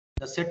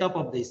 the setup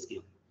of the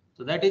scheme.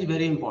 So that is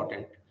very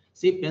important.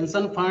 See,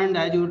 pension fund,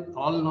 as you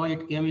all know,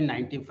 it came in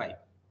 1995.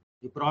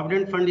 The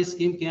Provident Fund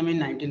scheme came in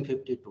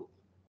 1952.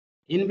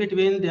 In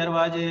between, there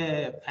was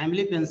a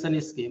family pension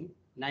scheme,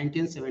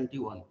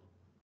 1971.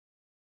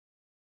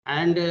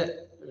 And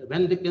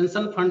when the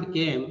pension fund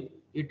came,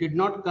 it did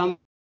not come.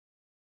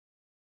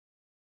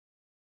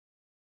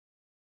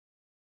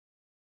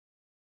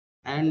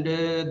 And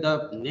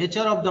the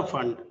nature of the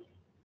fund,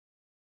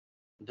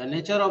 the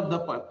nature of the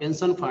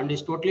pension fund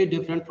is totally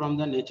different from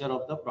the nature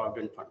of the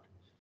Provident Fund.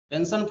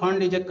 Pension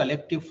fund is a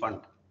collective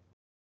fund.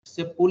 It's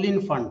a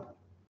pooling fund.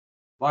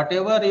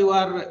 Whatever you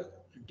are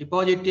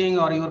depositing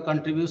or your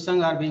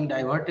contribution are being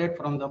diverted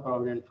from the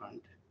provident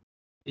fund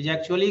is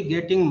actually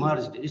getting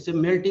merged. It's a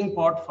melting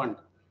pot fund.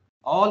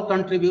 All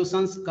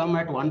contributions come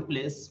at one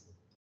place,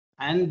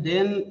 and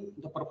then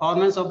the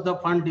performance of the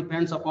fund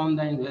depends upon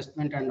the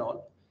investment and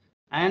all.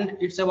 And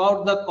it's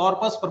about the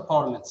corpus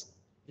performance.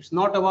 It's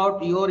not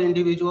about your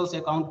individual's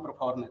account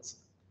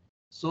performance.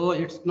 So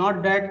it's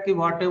not that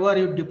whatever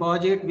you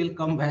deposit will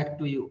come back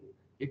to you.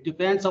 It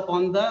depends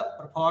upon the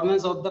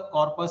performance of the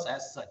corpus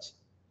as such,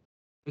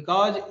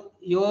 because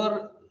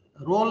your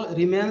role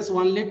remains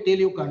only till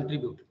you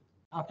contribute.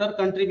 After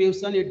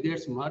contribution, it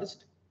gets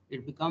merged.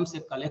 It becomes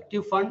a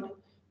collective fund,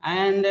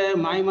 and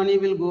my money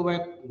will go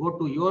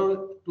to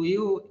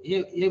you.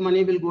 A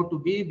money will go to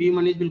B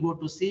money will go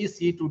to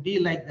C to D,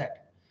 like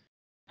that.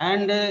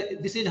 And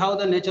this is how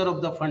the nature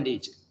of the fund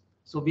is.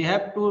 So we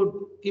have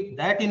to keep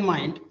that in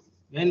mind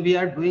when we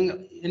are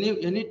doing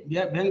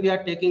when we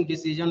are taking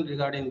decision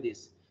regarding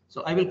this.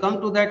 So I will come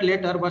to that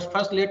later, but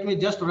first let me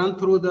just run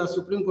through the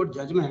Supreme Court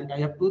judgment. I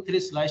have 2-3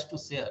 slides to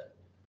share.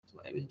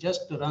 So I will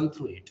just run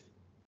through it.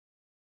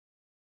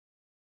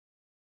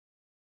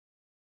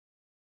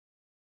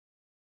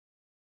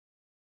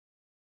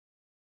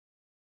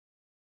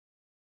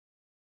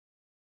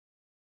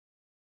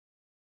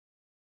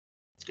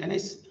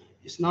 Ganesh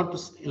is not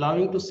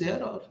allowing to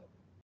share, or?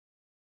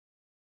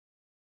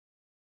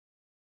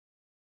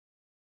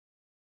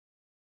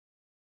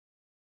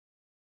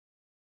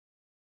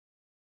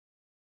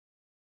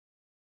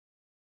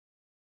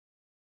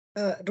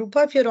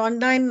 Rupa, if you're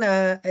online,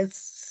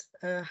 has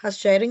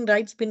sharing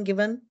rights been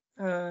given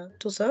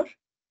to sir?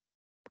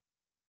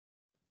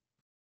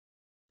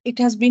 It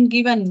has been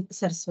given,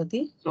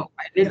 Saraswathi. So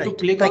I need to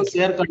click on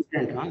share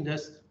content.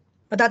 Just.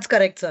 That's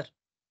correct, sir.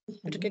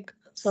 To click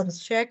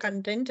share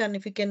content, and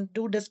if you can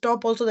do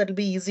desktop also, that will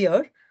be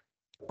easier.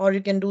 Or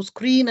you can do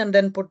screen and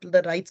then put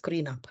the right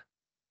screen up.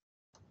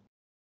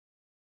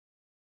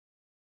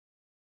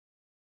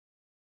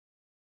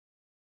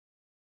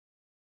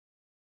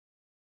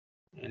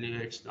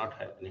 Anyway, it's not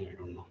happening. I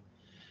don't know.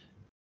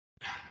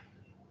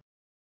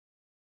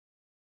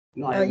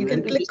 No, you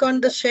can click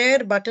on the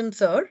share button,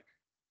 sir.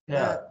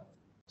 Yeah.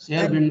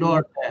 Share window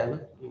or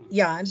tab.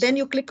 Yeah, and then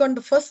you click on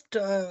the first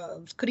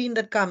screen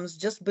that comes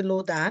just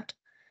below that.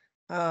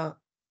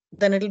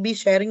 Then it'll be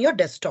sharing your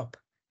desktop.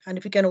 And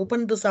if you can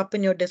open this up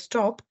in your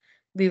desktop,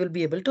 we will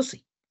be able to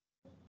see.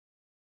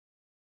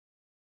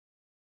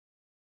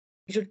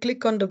 You should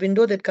click on the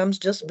window that comes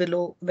just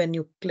below when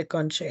you click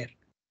on share.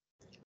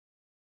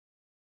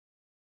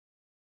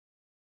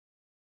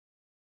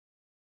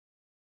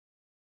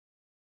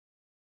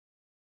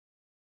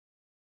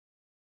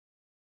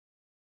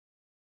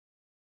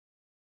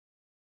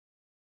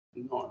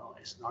 No,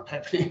 it's not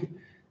happening.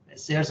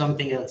 Share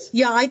something else.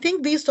 Yeah, I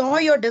think we saw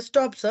your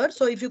desktop, sir.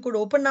 So if you could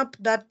open up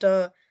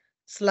that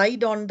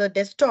slide on the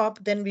desktop,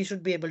 then we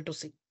should be able to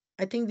see.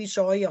 I think we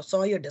saw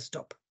your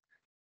desktop.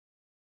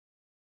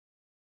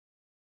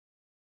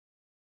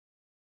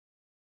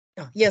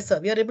 Yes, sir.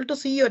 We are able to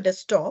see your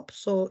desktop.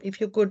 So if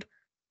you could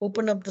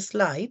open up the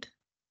slide.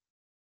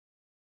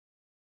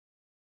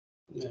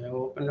 Yeah, I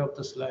opened up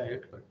the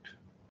slide, but.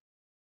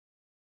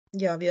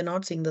 Yeah, we are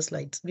not seeing the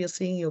slides. We are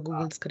seeing your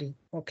Google screen.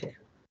 Okay.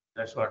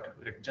 That's what.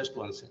 Just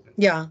 1 second.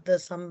 Yeah,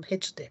 there's some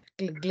hitch there,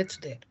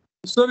 glitch there.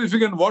 Sir, if you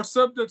can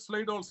WhatsApp that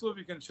slide also,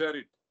 we can share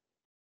it.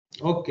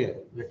 Okay,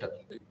 better.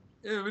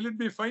 Will it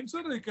be fine,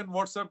 sir? You can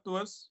WhatsApp to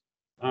us.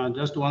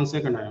 Just 1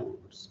 second.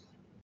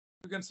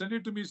 You can send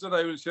it to me, sir.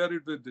 I will share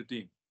it with the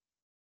team.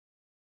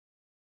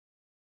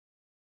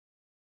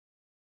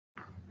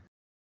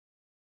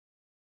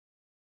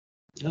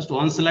 Just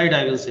one slide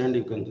I will send.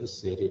 You can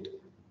just share it.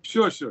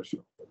 Sure.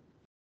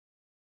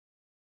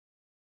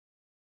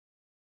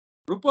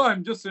 Rupa,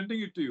 I'm just sending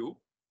it to you.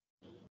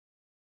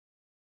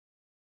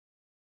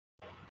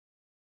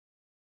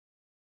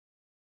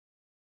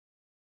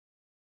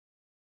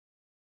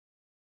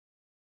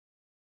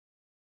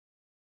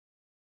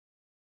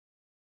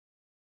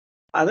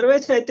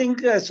 Otherwise, I think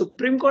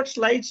Supreme Court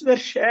slides were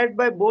shared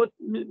by both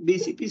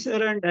BCP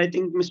sir and I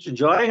think Mr.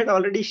 Joy had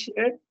already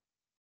shared.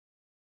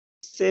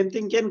 Same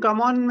thing can come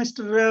on.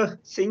 Mr.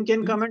 Singh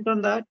can comment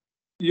on that.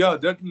 Yeah,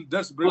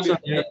 that's brilliant.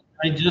 Also,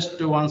 I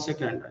just 1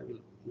 second. I will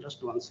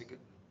just 1 second.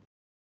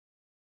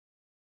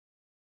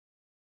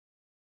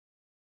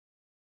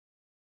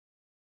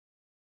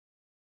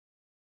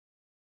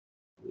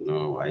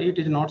 No, why it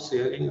is not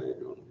sharing? I don't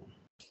know.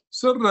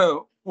 Sir,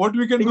 what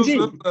we can do,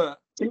 sir?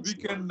 We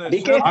can.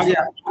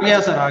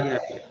 Yes,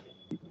 sir.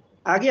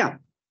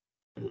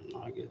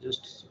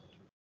 Just.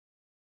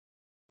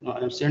 No,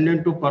 I'm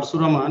sending to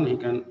Parasuraman. He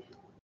can.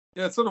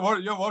 Yeah, sir.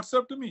 Your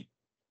WhatsApp to me.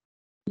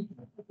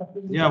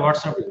 Yeah,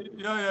 WhatsApp.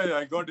 Yeah.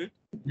 I got it.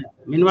 Yeah.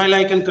 Meanwhile,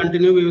 I can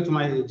continue with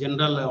my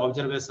general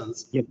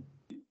observations. Yep.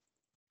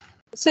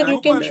 Sir,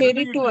 you can share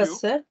it to us,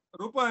 sir.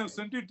 Rupa, I have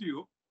sent it to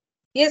you.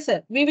 Yes,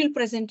 sir. We will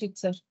present it,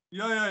 sir.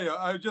 Yeah.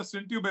 I just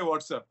sent you by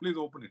WhatsApp. Please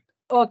open it.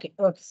 Okay.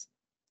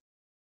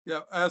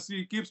 Yeah, as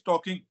he keeps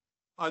talking,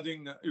 I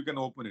think you can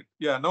open it.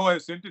 Yeah, now I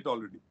sent it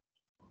already.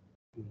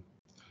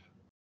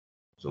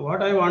 So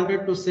what I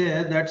wanted to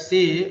say that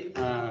see,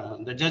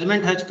 the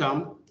judgment has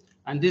come,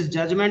 and this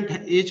judgment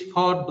is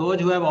for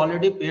those who have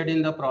already paid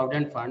in the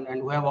Provident Fund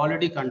and who have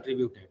already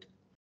contributed.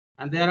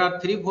 And there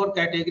are 3-4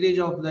 categories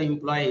of the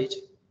employees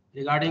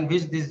regarding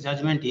which this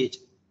judgment is.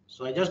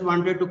 So I just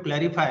wanted to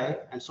clarify,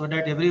 and so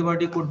that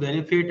everybody could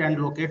benefit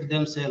and locate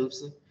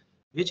themselves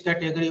which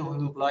category of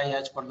employee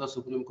as per the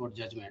Supreme Court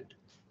judgment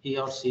he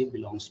or she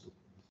belongs to.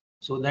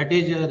 So that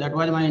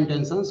was my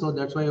intention. So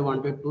that's why I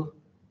wanted to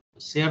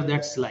share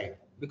that slide,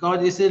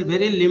 because this is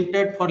very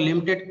limited for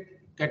limited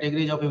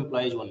categories of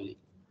employees only.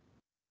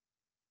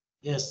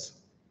 Yes.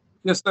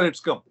 Yes, sir, it's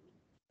come.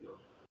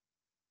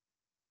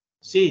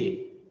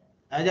 See,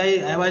 as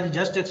I was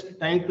just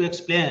trying to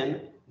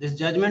explain, this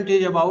judgment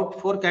is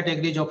about 4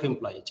 categories of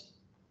employees.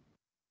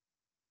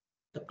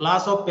 The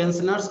class of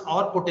pensioners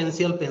or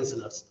potential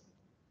pensioners.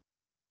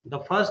 The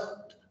first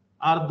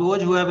are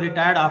those who have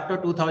retired after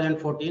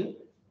 2014.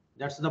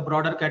 That's the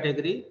broader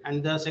category.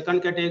 And the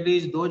second category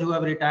is those who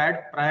have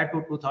retired prior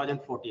to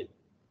 2014.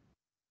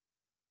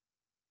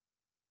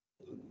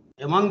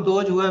 Among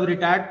those who have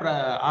retired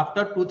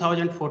after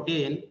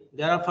 2014,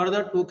 there are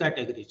further 2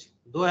 categories.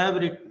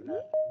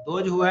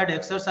 Those who had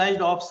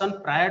exercised option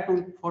prior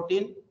to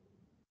 14,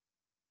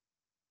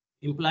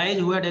 employees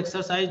who had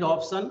exercised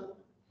option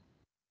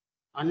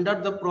under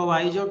the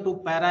proviso to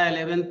para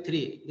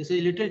 11.3. This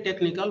is little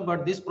technical,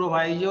 but this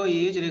proviso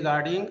is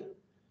regarding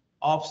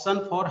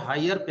option for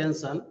higher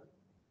pension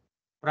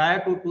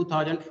prior to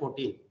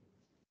 2014,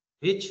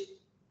 which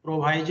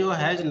proviso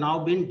has now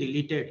been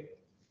deleted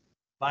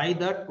by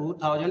the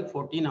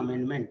 2014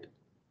 amendment.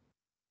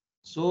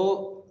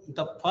 So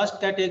the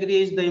first category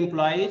is the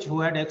employees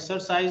who had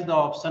exercised the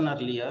option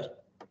earlier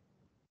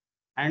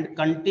and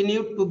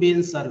continued to be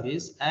in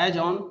service as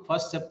on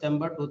 1st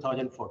September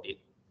 2014.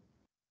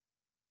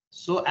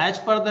 So as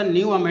per the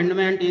new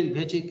amendment in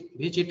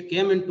which it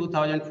came in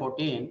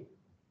 2014,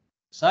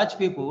 such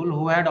people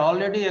who had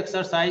already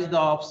exercised the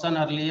option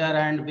earlier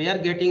and were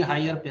getting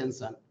higher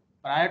pension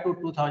prior to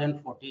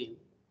 2014,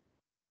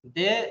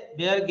 they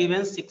were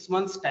given 6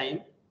 months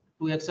time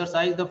to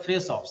exercise the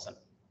fresh option.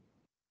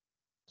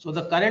 So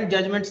the current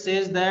judgment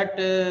says that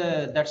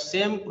that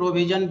same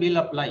provision will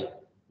apply.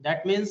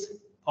 That means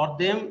for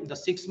them the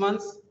 6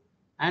 months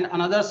and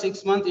another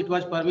 6 months it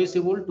was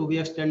permissible to be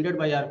extended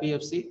by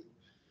RPFC.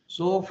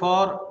 So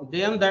for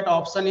them that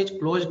option is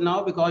closed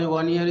now because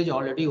 1 year is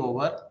already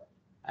over,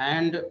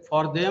 and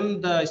for them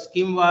the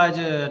scheme was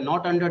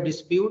not under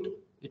dispute.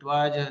 It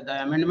was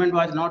the amendment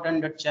was not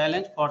under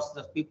challenge for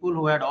the people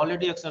who had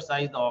already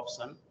exercised the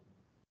option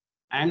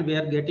and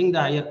were getting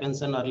the higher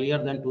pension earlier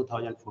than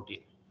 2014.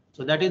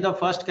 So that is the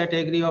first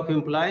category of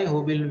employee who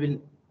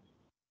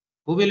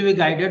will be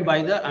guided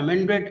by the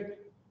amended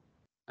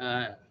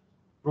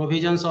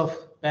provisions of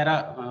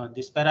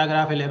this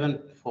paragraph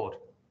 11.4.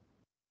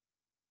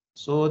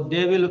 So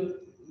they will,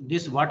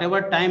 this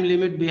whatever time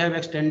limit we have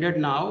extended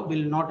now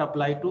will not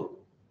apply to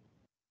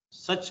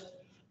such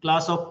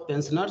class of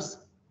pensioners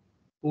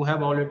who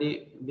have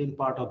already been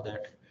part of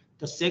that.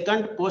 The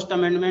second post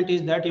amendment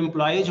is that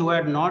employees who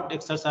had not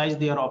exercised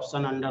their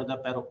option under the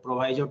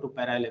proviso to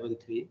para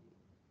 11.3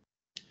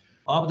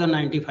 of the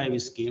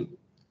 95 scheme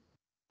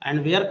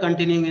and were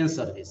continuing in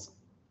service.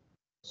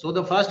 So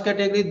the first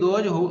category,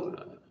 those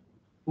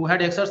who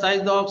had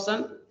exercised the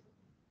option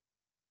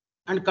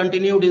and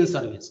continued in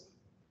service.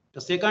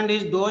 The second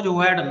is those who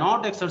had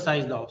not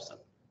exercised the option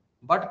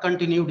but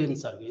continued in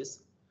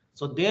service.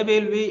 So they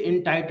will be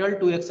entitled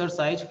to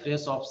exercise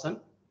fresh option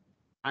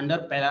under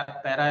para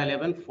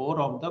 11.4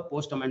 of the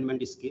post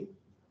amendment scheme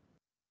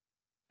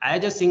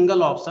as a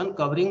single option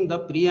covering the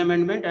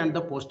pre-amendment and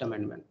the post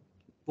amendment.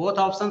 Both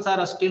options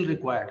are still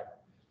required,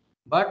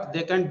 but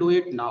they can do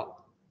it now.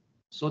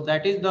 So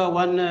that is the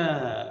one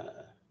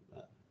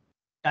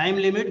time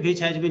limit which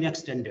has been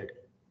extended.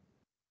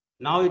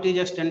 Now it is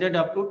extended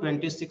up to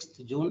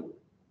 26th June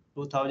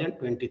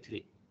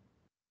 2023.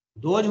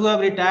 Those who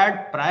have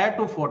retired prior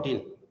to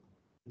 14,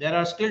 there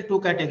are still 2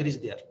 categories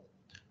there.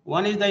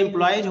 One is the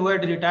employees who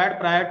had retired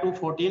prior to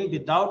 14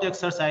 without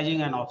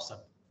exercising an option.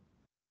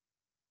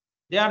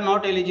 They are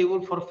not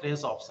eligible for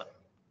fresh option,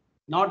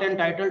 not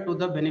entitled to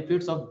the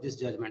benefits of this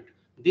judgment.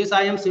 This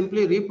I am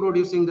simply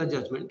reproducing the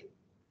judgment.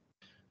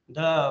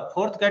 The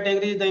fourth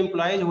category is the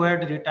employees who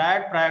had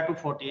retired prior to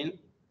 14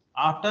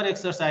 after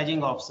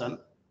exercising option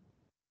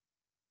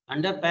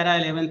under para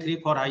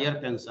 11.3 for higher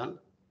pension,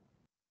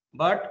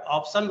 but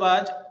option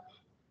was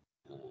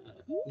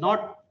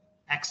not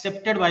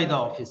accepted by the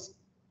office.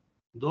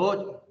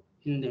 For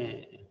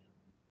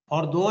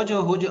those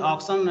whose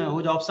option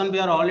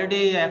were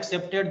already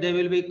accepted, they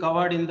will be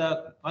covered in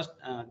the first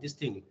this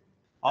thing.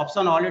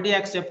 Option already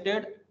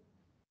accepted,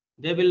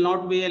 they will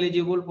not be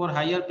eligible for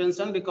higher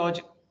pension because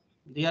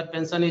their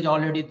pension is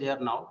already there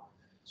now.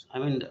 I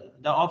mean,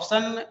 the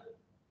option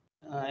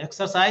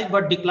exercised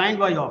but declined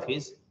by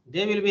office,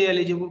 they will be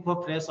eligible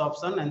for fresh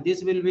option, and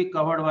this will be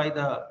covered by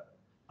the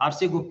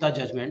R.C. Gupta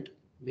judgment,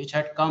 which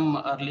had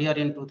come earlier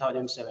in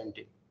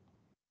 2017.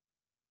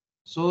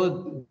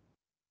 So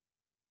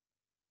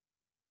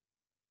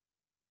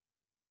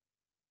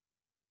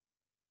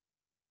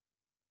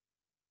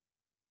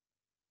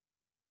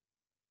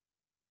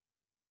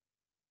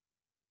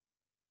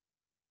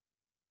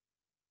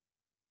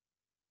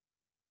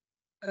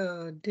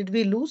Did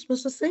we lose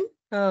Mr. Singh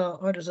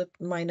or is it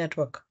my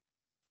network?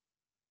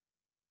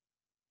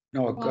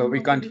 No,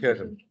 we can't hear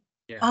him.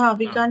 Yeah.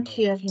 We can't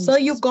hear him. Sir,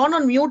 you've gone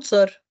on mute,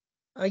 sir.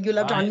 You'll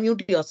have to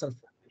unmute yourself.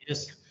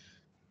 Yes.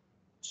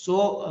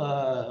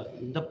 So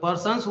the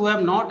persons who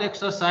have not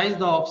exercised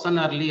the option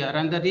earlier,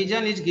 and the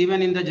reason is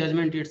given in the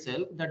judgment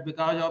itself, that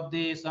because of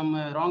some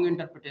wrong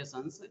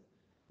interpretations,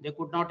 they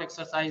could not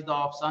exercise the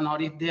option,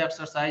 or if they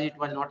exercise, it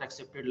was not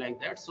accepted like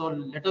that. So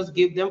let us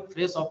give them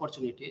fresh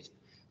opportunities.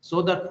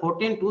 So the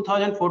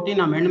 2014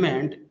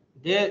 amendment,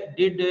 they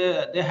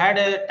had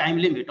a time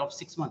limit of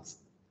 6 months,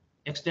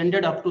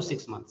 extended up to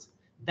 6 months.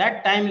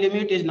 That time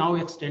limit is now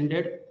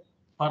extended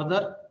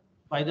further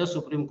by the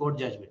Supreme Court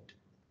judgment.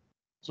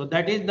 So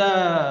that is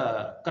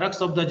the crux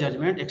of the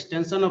judgment,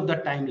 extension of the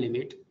time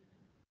limit.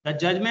 The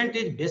judgment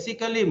is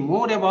basically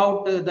more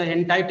about the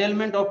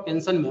entitlement of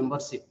pension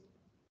membership.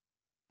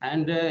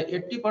 And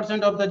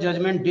 80% of the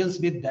judgment deals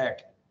with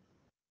that.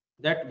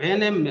 That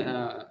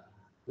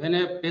when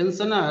a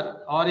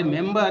pensioner or a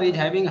member is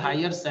having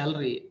higher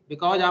salary,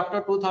 because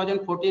after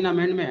 2014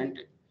 amendment,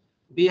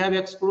 we have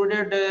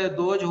excluded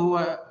those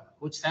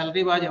whose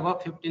salary was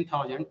above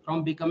 15,000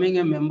 from becoming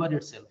a member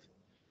itself.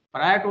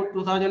 Prior to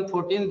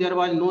 2014, there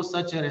was no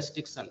such a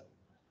restriction.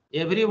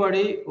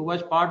 Everybody who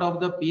was part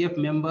of the PF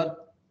member,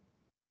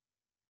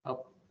 who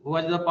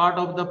was the part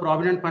of the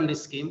Provident Fund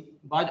scheme,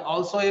 was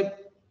also a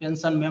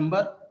pension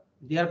member.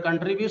 Their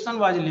contribution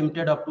was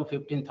limited up to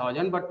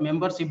 15,000, but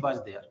membership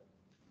was there.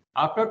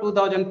 After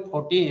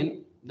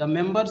 2014, the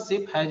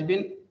membership has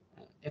been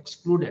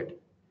excluded.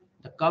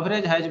 The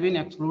coverage has been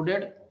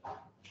excluded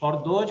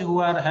for those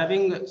who are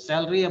having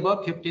salary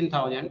above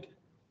 15,000.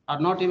 Are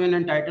not even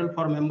entitled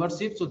for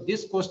membership. So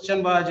this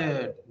question was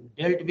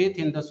dealt with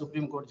in the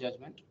Supreme Court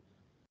judgment.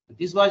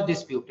 This was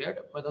disputed,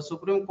 but the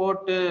Supreme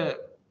Court, the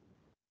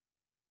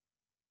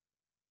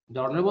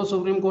Honorable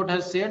Supreme Court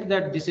has said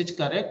that this is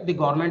correct. The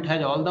government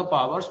has all the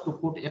powers to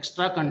put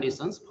extra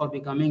conditions for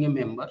becoming a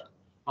member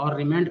or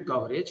remain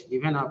coverage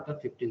even after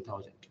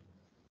 15,000.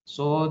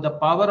 So the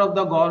power of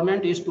the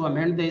government is to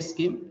amend the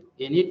scheme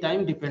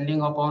anytime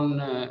depending upon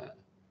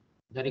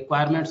the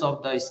requirements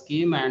of the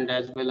scheme and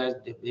as well as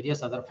the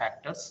various other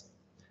factors.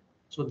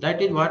 So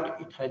that is what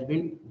it has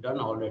been done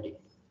already.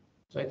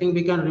 So I think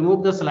we can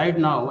remove the slide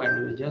now and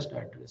we will just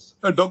address.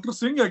 Dr.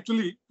 Singh,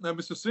 actually,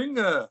 Mr. Singh,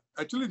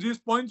 actually these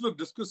points were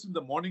discussed in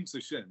the morning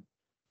session.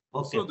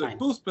 Okay, so the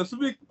two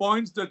specific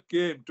points that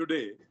came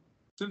today,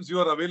 since you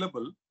are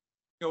available,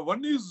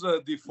 one is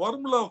the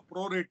formula of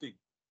prorating,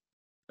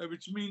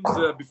 which means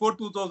before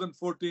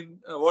 2014,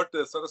 what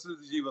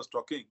Saraswathi was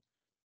talking,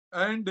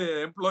 and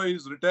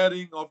employees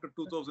retiring after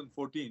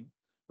 2014,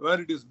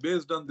 where it is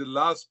based on the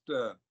last,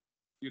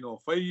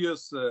 5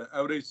 years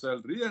average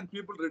salary, and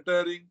people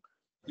retiring,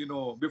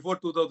 before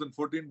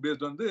 2014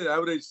 based on the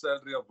average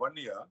salary of 1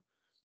 year,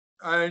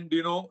 and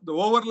the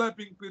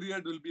overlapping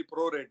period will be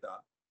pro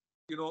rata.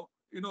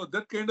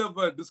 That kind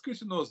of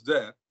discussion was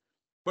there.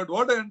 But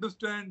what I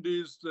understand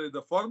is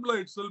the formula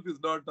itself is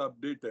not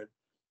updated,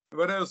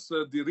 whereas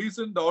the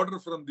recent order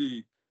from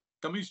the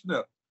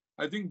commissioner,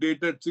 I think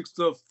dated 6th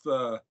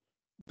of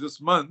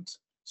this month,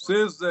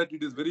 says that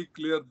it is very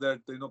clear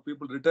that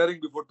people retiring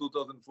before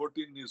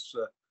 2014 is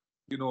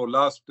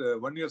last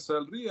 1 year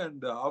salary,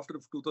 and after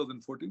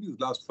 2014 is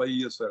last 5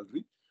 years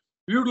salary.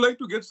 We would like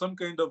to get some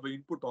kind of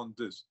input on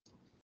this.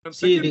 And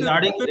see,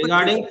 regarding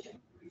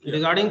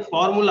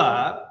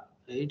formula,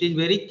 it is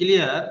very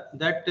clear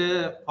that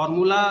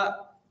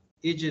formula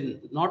is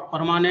not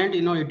permanent.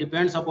 It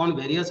depends upon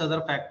various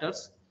other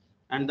factors,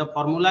 and the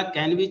formula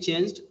can be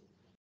changed.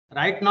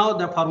 Right now,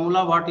 the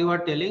formula, what you are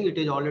telling, it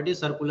is already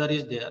circular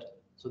is there.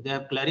 So they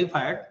have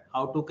clarified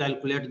how to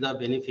calculate the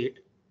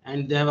benefit,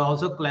 and they have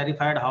also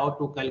clarified how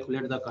to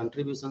calculate the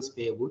contributions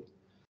payable.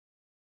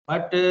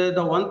 But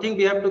the one thing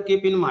we have to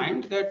keep in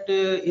mind that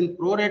in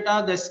pro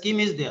rata, the scheme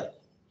is there.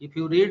 If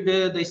you read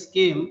the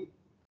scheme,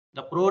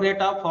 the pro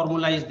rata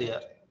formula is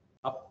there.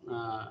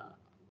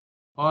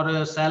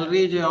 For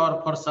salaries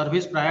or for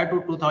service prior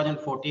to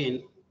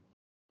 2014,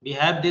 we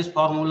have this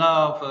formula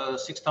of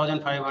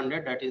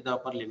 6,500, that is the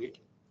upper limit,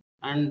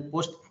 and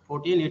post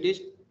 14 it is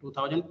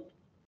 2,000.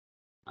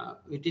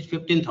 It is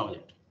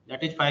 15,000.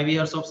 That is 5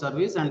 years of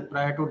service, and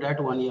prior to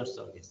that 1 year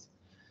service.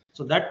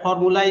 So that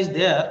formula is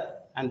there,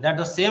 and that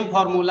the same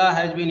formula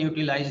has been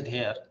utilized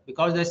here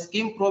because the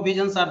scheme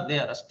provisions are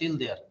there, still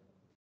there.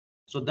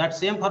 So that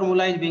same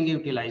formula is being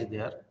utilized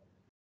there.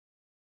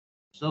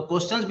 So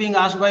questions being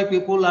asked by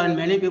people, and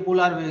many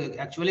people are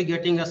actually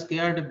getting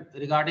scared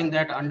regarding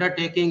that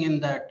undertaking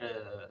in that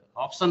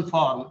option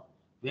form,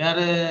 where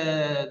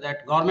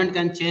that government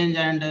can change,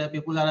 and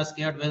people are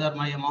scared whether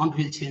my amount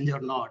will change or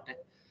not.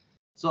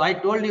 So I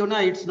told you,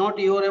 it's not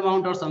your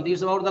amount or something,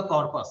 it's about the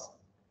corpus.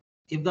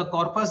 If the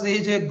corpus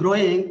is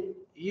growing,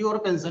 your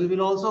pension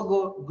will also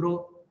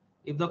grow.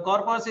 If the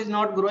corpus is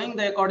not growing,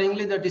 then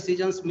accordingly the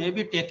decisions may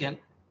be taken.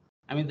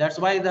 I mean, that's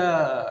why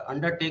the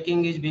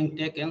undertaking is being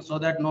taken, so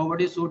that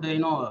nobody should,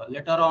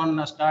 later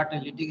on start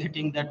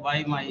litigating that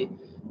why my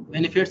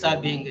benefits are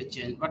being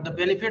changed. But the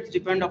benefits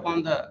depend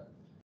upon the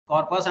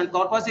corpus, and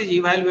corpus is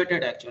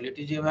evaluated actually. It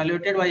is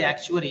evaluated by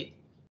actuary,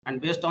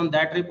 and based on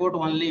that report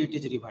only it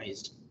is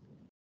revised.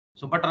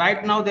 So, but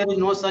right now there is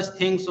no such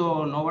thing,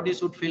 so nobody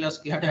should feel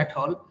scared at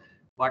all.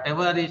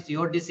 Whatever is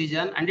your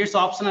decision, and it's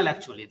optional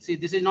actually. See,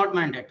 this is not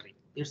mandatory.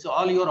 It's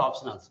all your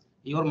optionals.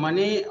 Your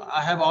money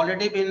have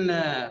already been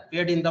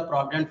paid in the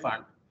Provident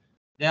Fund.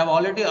 They have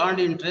already earned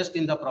interest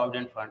in the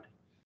Provident Fund.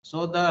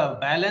 So the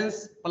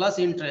balance plus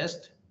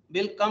interest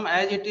will come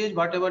as it is,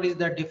 whatever is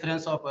the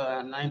difference of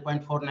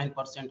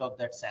 9.49% of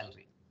that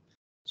salary.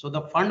 So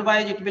the fund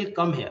wise it will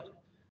come here.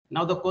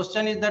 Now the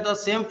question is that the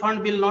same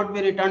fund will not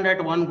be returned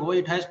at one go.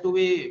 It has to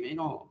be,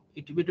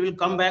 it will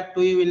come back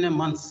to you in a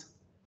month.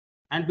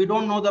 And we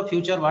don't know the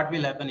future, what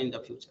will happen in the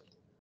future.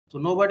 So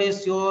nobody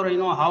is sure,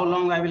 how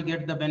long I will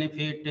get the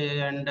benefit,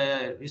 and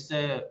it's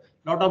a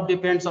lot of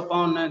depends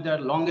upon the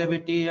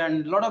longevity,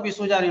 and a lot of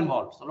issues are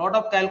involved. So a lot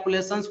of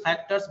calculations,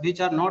 factors which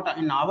are not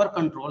in our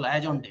control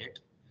as on date.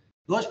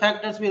 Those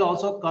factors will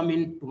also come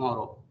in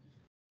tomorrow.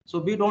 So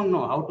we don't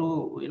know how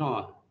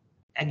to,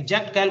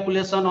 exact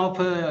calculation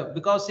of,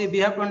 because see, we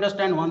have to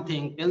understand one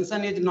thing,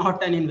 pension is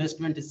not an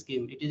investment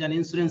scheme, it is an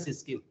insurance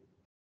scheme.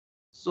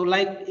 So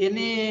like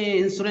any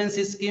insurance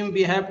scheme,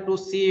 we have to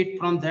see it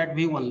from that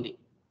view only.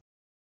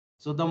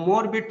 So the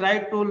more we try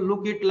to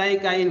look it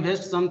like I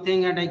invest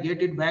something and I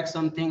get it back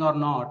something or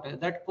not,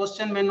 that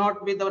question may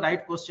not be the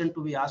right question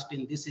to be asked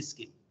in this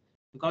scheme,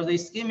 because the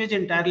scheme is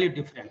entirely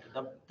different.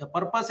 The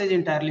purpose is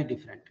entirely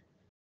different.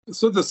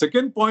 So the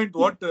second point,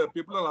 what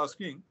people are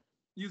asking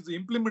is the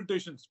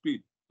implementation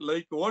speed.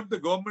 Like what the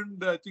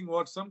government, I think,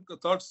 what some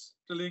thoughts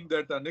telling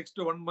that next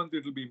 1 month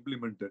it will be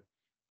implemented.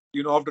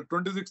 After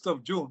 26th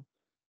of June,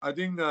 I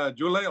think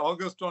July,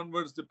 August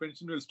onwards, the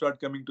pension will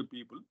start coming to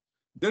people.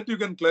 That you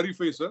can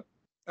clarify, sir.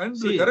 And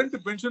the current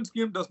pension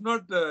scheme does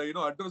not,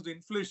 address the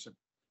inflation.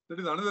 That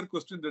is another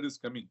question that is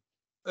coming.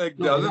 Like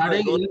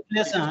regarding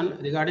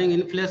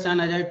inflation,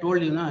 as I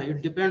told you,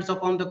 it depends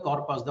upon the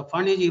corpus. The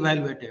fund is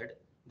evaluated.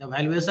 The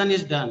valuation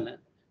is done.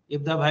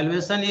 If the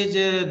valuation is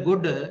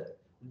good,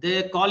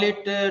 they call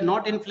it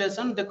not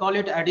inflation, they call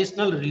it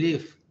additional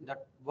relief.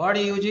 That word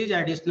used is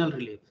additional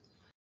relief.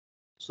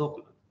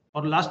 So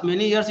for last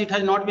many years, it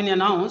has not been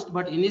announced,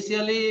 but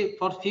initially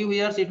for few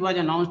years, it was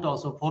announced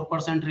also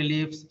 4%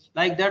 reliefs,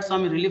 like that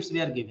some reliefs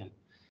were given.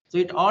 So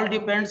it all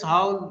depends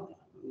how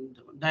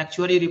the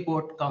actuary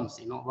report comes,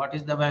 what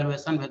is the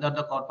valuation, whether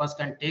the corpus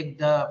can take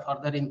the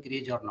further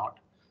increase or not.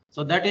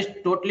 So that is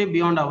totally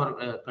beyond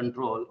our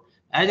control.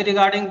 As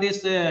regarding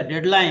this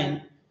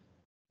deadline,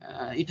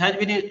 it has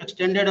been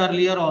extended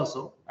earlier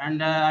also,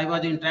 and I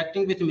was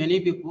interacting with many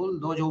people,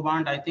 those who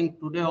want. I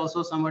think today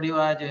also somebody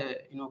was,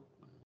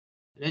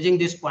 raising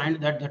this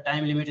point that the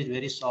time limit is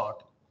very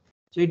short.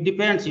 So it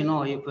depends,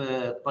 if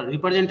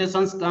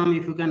representations come,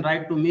 if you can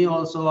write to me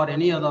also or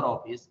any other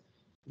office,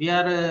 we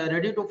are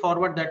ready to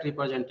forward that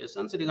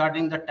representations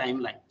regarding the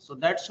timeline. So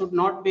that should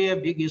not be a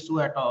big issue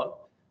at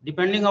all,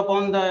 depending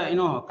upon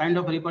the kind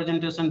of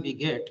representation we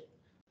get.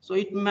 So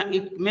it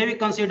may be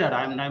considered.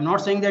 I'm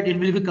not saying that it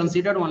will be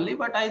considered only,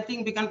 but I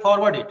think we can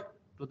forward it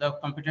to the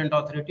competent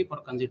authority for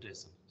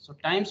consideration. So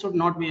time should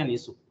not be an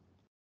issue.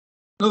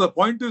 No, the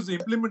point is the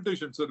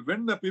implementation, sir.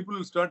 When the people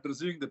will start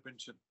receiving the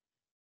pension?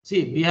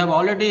 See, we have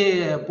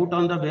already put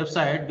on the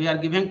website. We are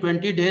giving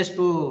 20 days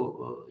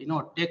to,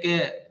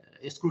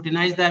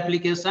 scrutinize the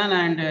application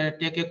and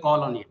take a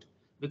call on it,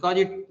 because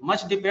it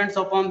much depends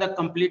upon the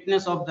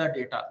completeness of the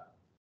data.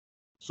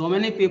 So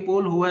many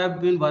people who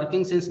have been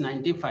working since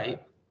 95,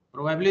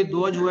 probably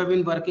those who have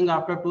been working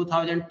after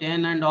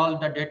 2010 and all,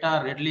 the data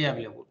are readily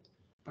available.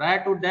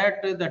 Prior to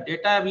that, the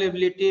data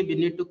availability, we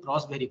need to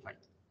cross verify.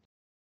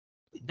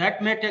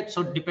 That may take,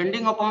 so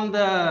depending upon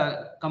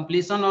the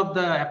completion of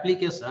the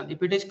application,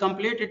 if it is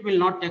complete, it will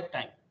not take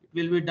time.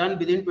 It will be done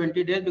within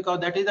 20 days,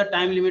 because that is the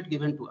time limit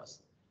given to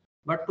us.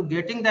 But to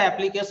getting the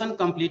application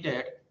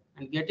completed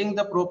and getting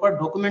the proper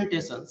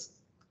documentations,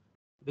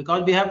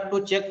 because we have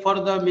to check for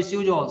the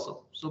misuse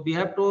also. So we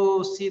have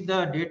to see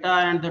the data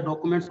and the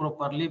documents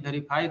properly,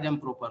 verify them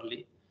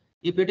properly.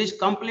 If it is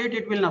complete,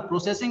 it will not,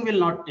 processing will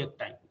not take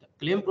time. The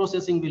claim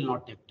processing will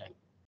not take time.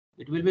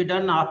 It will be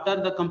done after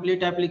the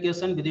complete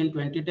application within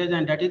 20 days,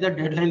 and that is the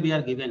deadline we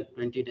are given,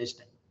 20 days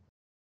time.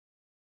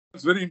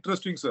 It's very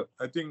interesting, sir.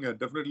 I think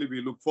definitely we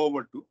look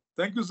forward to.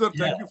 Thank you, sir.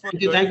 Yeah,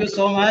 Thank you. Thank you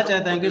so much.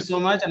 Thank you so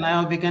much. And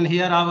now we can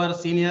hear our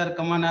senior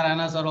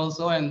Narayana sir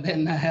also, and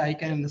then I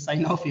can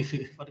sign off if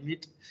you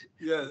permit.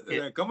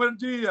 Yeah,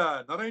 Kamarji,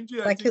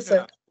 Narayanji, thank you,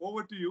 sir.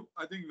 Over to you.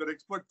 I think your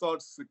expert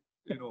thoughts,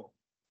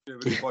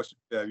 very positive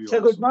to have you. So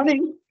good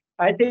morning.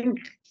 I think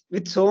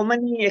with so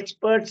many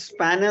experts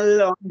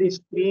panel on the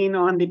screen,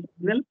 on the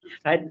panel,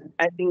 I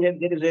think that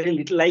there is very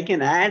little I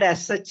can add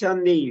as such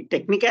on the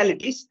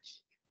technicalities.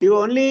 The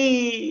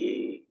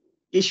only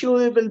issue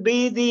will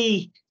be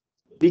the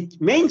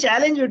main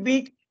challenge would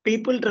be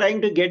people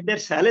trying to get their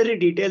salary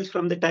details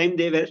from the time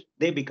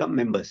they become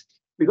members,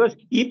 because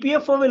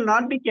EPFO will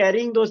not be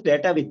carrying those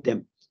data with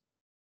them.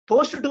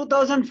 Post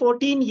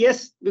 2014,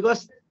 yes,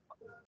 because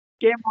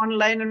came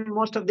online and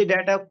most of the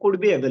data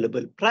could be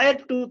available. Prior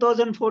to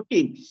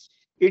 2014,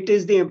 it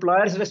is the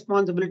employer's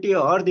responsibility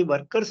or the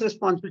worker's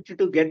responsibility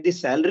to get the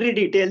salary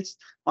details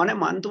on a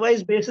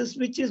month-wise basis,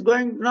 which is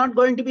not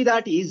going to be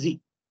that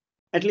easy.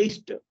 At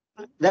least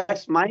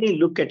that's my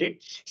look at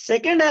it.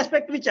 Second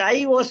aspect which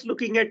I was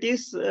looking at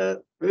is,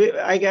 Mr.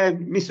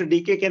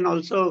 DK can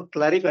also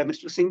clarify,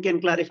 Mr. Singh can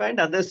clarify, and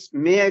others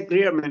may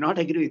agree or may not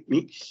agree with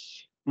me.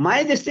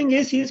 This thing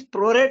is his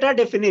pro rata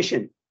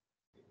definition.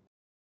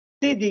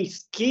 See, the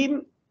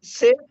scheme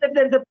says that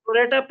there's a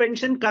pro rata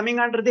pension coming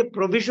under the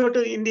proviso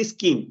in the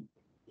scheme,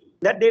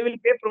 that they will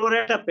pay pro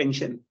rata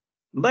pension.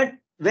 But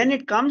when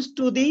it comes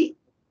to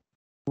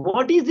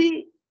what is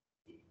the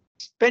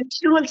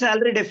pensionable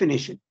salary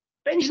definition?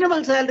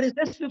 Pensionable salary is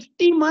just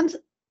 50 months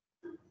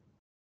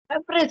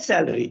average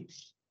salary.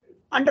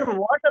 Under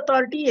what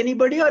authority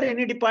anybody or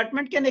any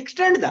department can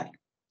extend that?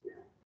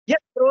 Yes,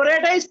 pro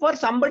rata is for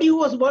somebody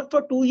who has worked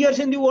for 2 years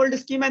in the old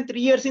scheme and 3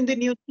 years in the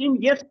new scheme.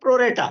 Yes, pro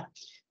rata.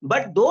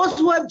 But those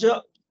who have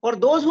for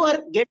those who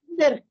are getting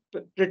their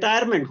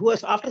retirement, who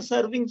is after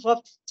serving for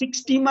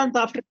 60 months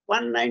after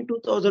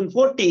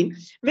 1/9/2014,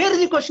 where is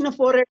the question of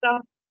pro rata?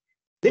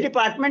 The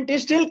department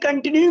is still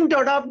continuing to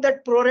adopt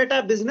that pro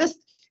rata business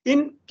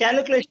in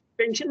calculation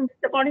pension,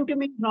 which according to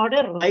me is not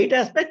a right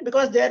aspect,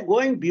 because they are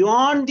going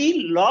beyond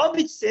the law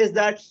which says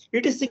that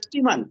it is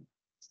 60 months.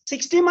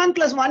 60 months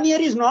plus 1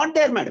 year is not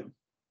there, madam.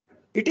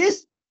 It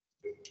is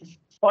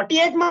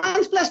 48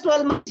 months plus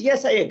 12 months.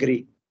 Yes, I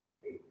agree.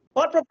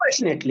 Or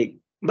proportionately.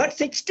 But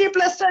 60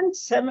 plus and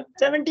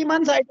 70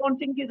 months, I don't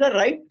think is a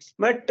right.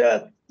 But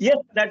yes,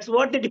 that's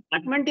what the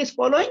department is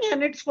following,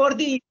 and it's for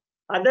the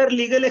other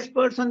legal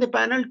experts on the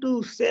panel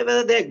to say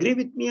whether they agree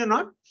with me or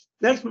not.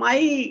 That's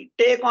my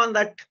take on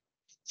that.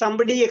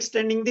 Somebody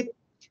extending the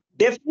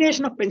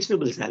definition of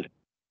pensionable salary.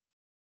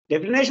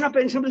 Definition of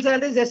pensionable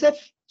salary is SF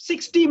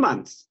 60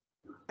 months,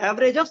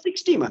 average of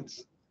 60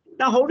 months.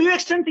 Now, how do you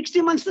extend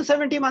 60 months to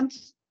 70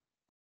 months?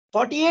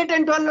 48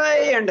 and 12,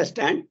 I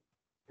understand.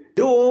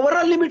 The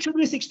overall limit should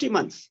be 60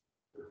 months.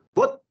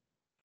 Both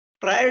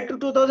prior to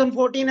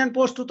 2014 and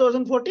post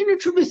 2014,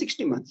 it should be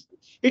 60 months.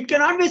 It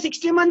cannot be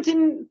 60 months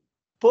in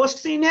post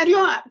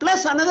scenario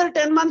plus another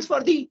 10 months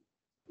for the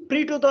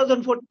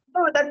pre-2014.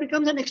 No, that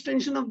becomes an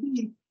extension of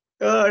the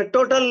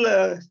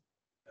total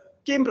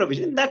scheme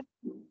provision. That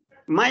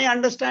my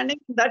understanding,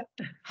 that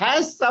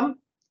has some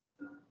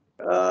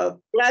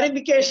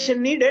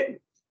clarification needed.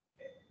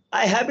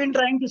 I have been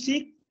trying to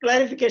seek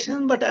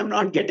clarification, but I'm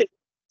not getting.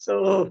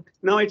 So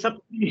now it's up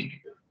to the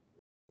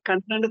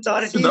concerned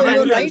authority. So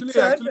you're right,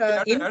 sir.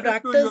 In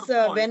practice,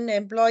 when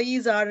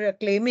employees are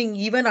claiming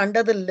even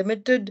under the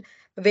limited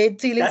wage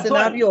ceiling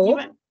scenario,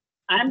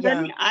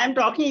 I'm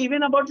talking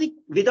even about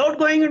without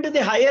going into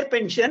the higher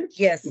pension.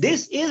 Yes,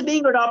 this is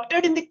being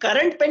adopted in the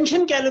current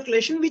pension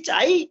calculation, which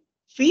I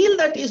feel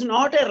that is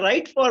not a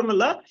right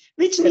formula,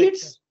 which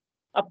needs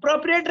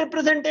appropriate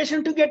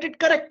representation to get it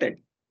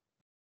corrected.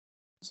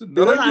 So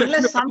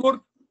unless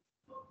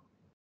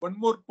one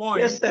more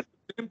point, yes, sir.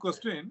 Same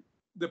question.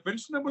 The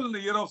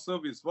pensionable year of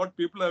service, what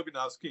people have been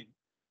asking,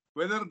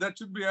 whether that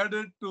should be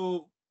added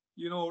to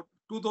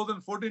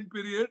 2014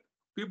 period,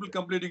 people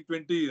completing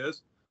 20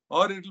 years,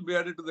 or it will be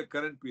added to the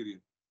current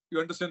period. You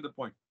understand the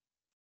point?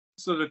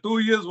 So the 2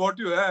 years what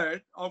you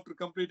add after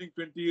completing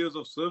 20 years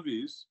of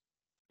service,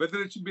 whether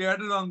it should be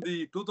added on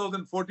the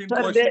 2014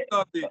 portion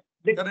or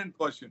the current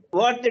portion.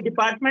 What the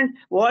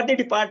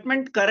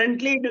department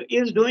currently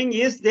is doing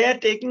is they are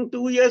taking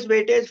 2 years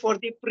weightage for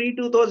the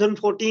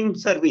pre-2014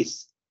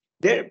 service.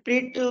 Their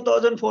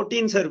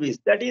pre-2014 service,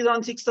 that is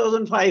on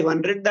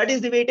 6,500. That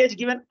is the weightage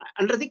given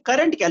under the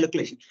current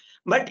calculation.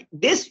 But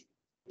this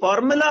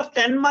formula of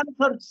 10 months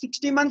or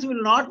 60 months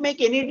will not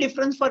make any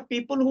difference for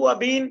people who are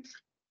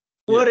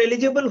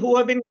eligible, who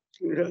are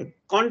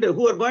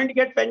going to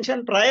get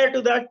pension prior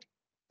to that.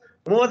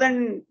 More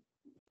than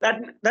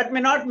that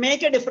may not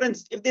make a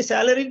difference if the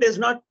salary does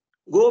not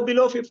go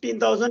below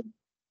 15,000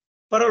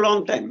 for a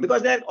long time,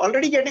 because they're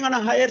already getting on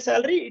a higher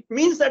salary. It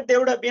means that they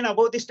would have been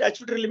above the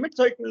statutory limit,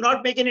 so it will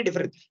not make any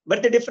difference.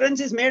 But the difference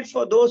is made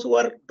for those who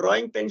are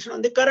drawing pension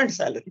on the current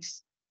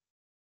salaries.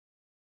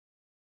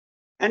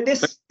 And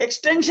this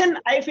extension,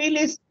 I feel,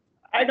 is,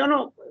 I don't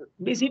know,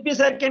 BCP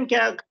sir can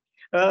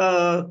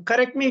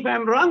correct me if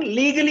I'm wrong.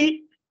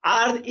 Legally,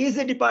 is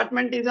the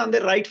department is on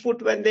the right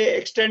foot when they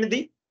extend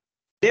the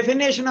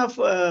definition of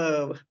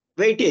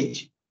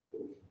weightage,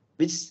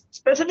 which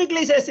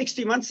specifically says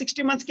 60 months.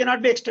 60 months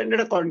cannot be extended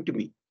according to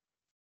me.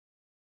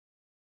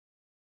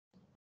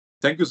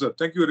 Thank you, sir.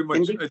 Thank you very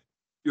much.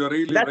 You are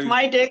really That's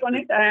my take on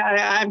it.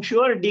 I'm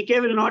sure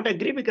DK will not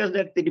agree, because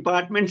that the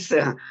department's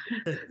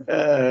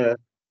the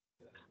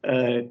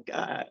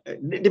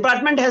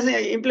department has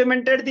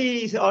implemented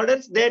these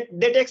orders. They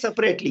take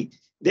separately.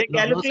 They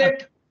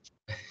calculate.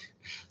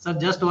 So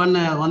just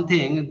one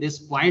thing, this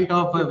point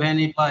of when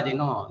it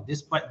was,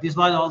 this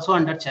was also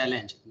under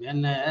challenge.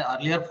 When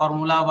earlier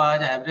formula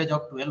was average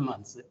of 12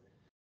 months,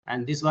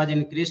 and this was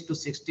increased to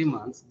 60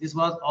 months. This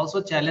was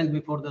also challenged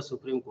before the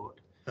Supreme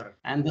Court.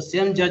 And the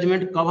same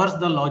judgment covers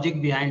the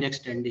logic behind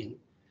extending.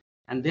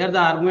 And there the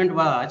argument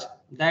was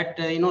that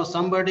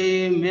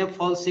somebody may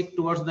fall sick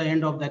towards the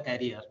end of the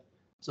career.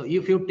 So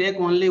if you take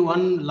only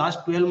one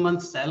last 12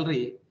 months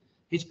salary,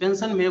 his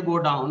pension may go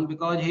down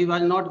because he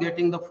was not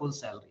getting the full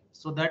salary.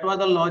 So that was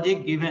the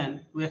logic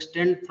given to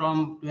extend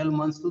from 12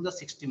 months to the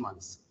 60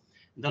 months.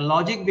 The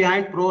logic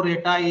behind pro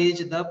rata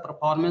is the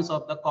performance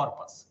of the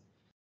corpus.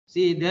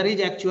 See, there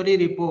is actually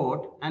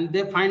report and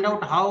they find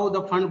out how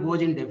the fund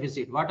goes in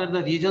deficit. What are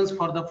the reasons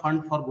for the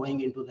fund for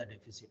going into the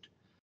deficit?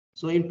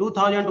 So in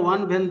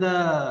 2001, when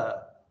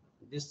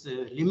this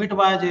limit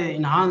was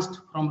enhanced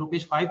from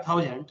rupees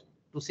 5,000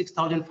 to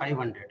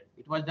 6,500,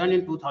 it was done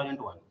in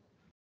 2001.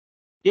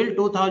 Till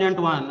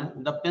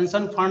 2001, the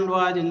pension fund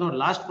was,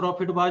 last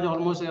profit was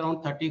almost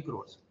around 30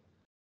 crores.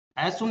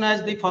 As soon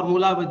as the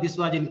formula with this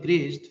was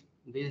increased,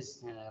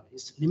 this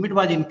limit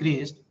was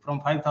increased from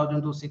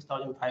 5,000 to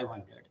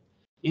 6,500.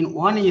 In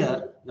 1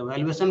 year, the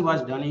valuation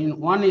was done. In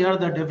 1 year,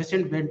 the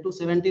deficit went to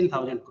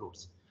 17,000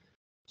 crores.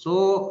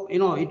 So,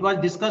 it was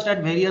discussed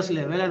at various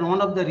levels, and one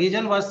of the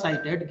reason was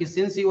cited,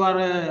 since you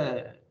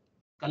are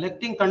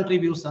collecting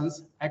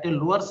contributions at a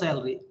lower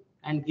salary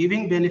and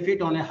giving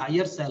benefit on a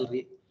higher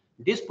salary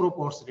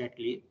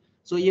disproportionately,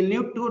 so you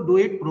need to do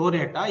it pro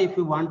rata if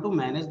you want to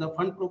manage the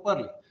fund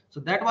properly.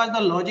 So that was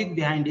the logic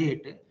behind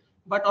it.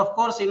 But of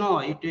course,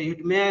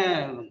 it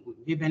may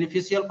be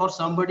beneficial for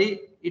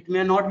somebody, it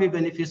may not be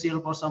beneficial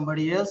for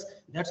somebody else.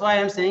 That's why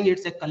I'm saying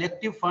it's a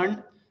collective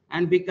fund,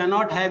 and we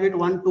cannot have it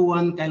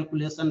one-to-one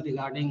calculation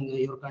regarding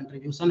your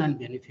contribution and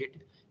benefit.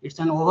 It's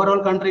an overall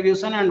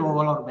contribution and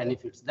overall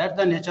benefits. That's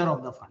the nature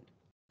of the fund.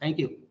 Thank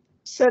you.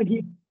 Sir,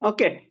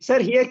 okay.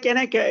 Sir, here can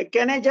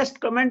I just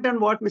comment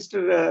on what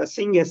Mr.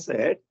 Singh has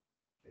said?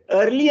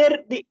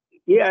 Earlier, the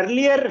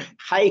earlier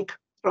hike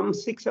from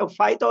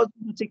 5,000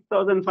 to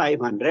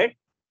 6,500,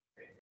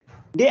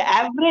 the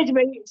average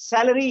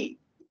salary,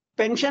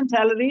 pension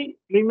salary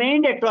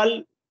remained at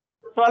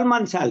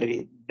 12-month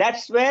salary.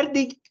 That's where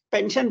the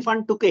pension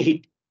fund took a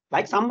hit.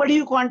 Like somebody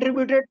who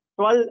contributed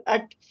for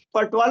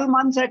 12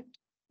 months at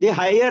the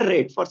higher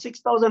rate for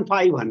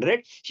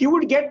 6,500, he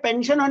would get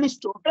pension on his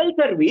total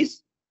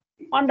service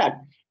on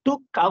that.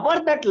 To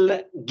cover that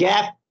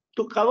gap,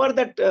 to cover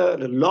that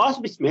loss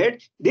which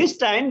made, this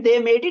time they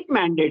made it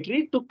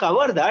mandatory. To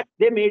cover that,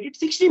 they made it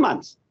 60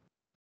 months.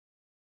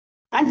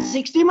 And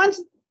 60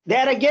 months,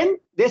 there again,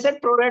 they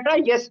said pro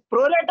rata. Yes,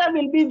 pro rata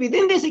will be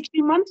within the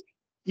 60 months.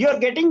 You're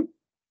getting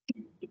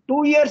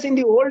 2 years in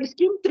the old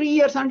scheme, 3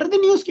 years under the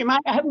new scheme. I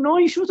have no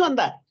issues on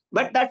that.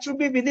 But that should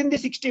be within the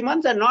 60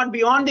 months and not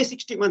beyond the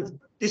 60 months.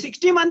 The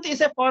 60 month is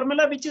a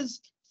formula which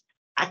is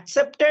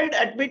accepted,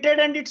 admitted,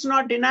 and it's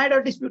not denied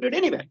or disputed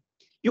anywhere.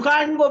 You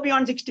can't go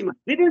beyond 60 months.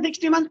 Within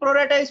 60 months, pro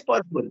rata is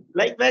possible.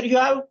 Like where you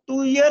have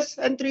 2 years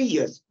and 3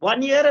 years,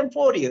 1 year and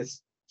 4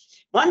 years.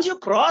 Once you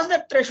cross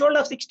that threshold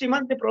of 60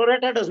 months, the pro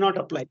rata does not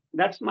apply.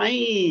 That's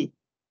my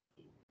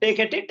take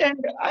at it,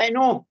 and I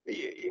know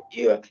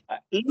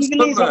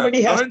legally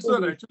somebody has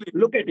to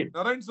look at it.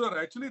 Narayan sir,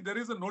 actually there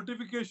is a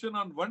notification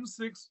on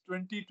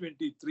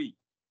 1/6/2023.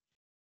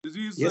 This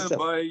is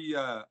by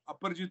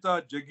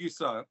Aparajita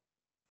Jagisar,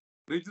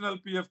 Regional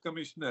PF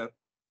Commissioner.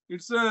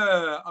 It's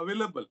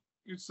available.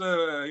 It's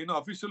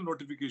official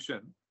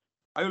notification.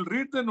 I will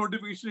read the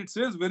notification. It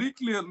says very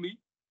clearly,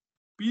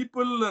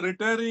 people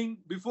retiring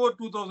before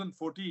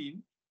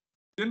 2014,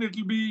 then it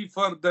will be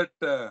for that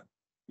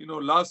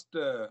last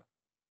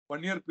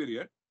 1 year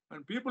period,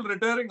 and people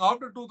retiring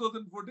after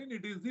 2014,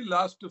 it is the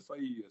last 5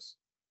 years.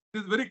 It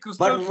is very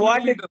crystal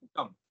clearly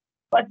come.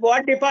 But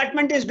what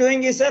department is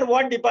doing is, sir,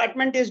 what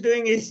department is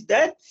doing is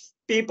that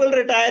people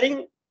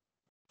retiring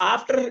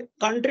after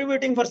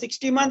contributing for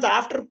 60 months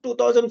after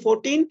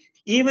 2014,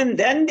 even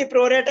then the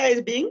pro rata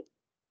is being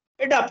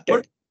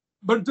adopted.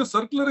 But the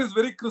circular is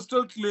very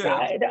crystal clear.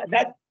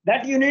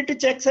 That you need to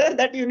check, sir.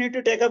 That you need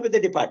to take up with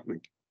the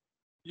department.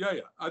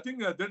 Yeah. I think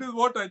that is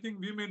what I think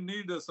we may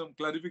need some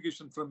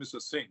clarification from Mr.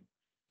 Singh.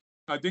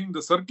 I think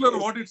the circular,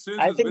 what it says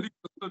is very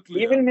crystal clear.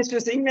 Even Mr.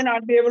 Singh may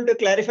not be able to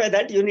clarify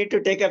that. You need to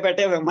take up at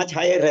a much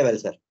higher level,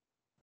 sir.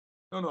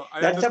 No.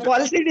 That's a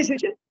policy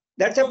decision.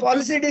 That's a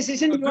policy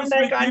decision. You and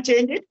I can't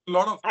change it. A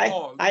lot of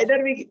calls.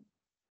 Either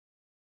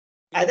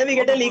we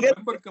get a legal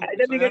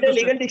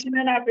decision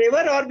in our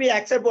favor, or we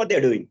accept what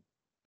they're doing.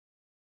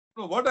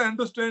 No, what I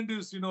understand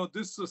is,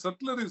 this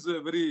circular is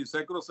very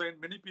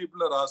sacrosanct. Many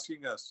people are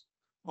asking us,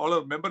 all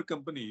our member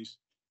companies,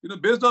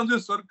 based on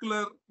this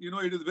circular,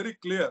 it is very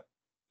clear.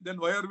 Then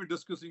why are we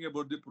discussing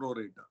about the pro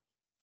rata?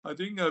 I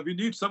think we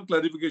need some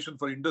clarification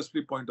for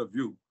industry point of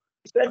view.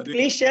 Sir,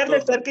 please share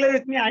that circular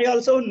with me. I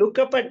also look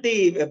up at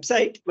the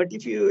website, but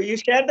if you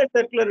share that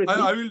circular with me.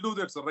 I will do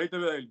that, sir. Right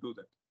away, I will do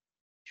that.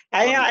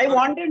 I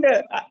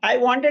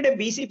wanted a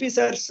BCP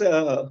sir's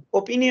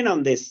opinion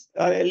on this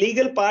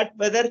legal part,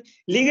 whether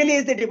legally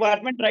is the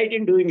department right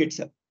in doing it,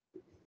 sir.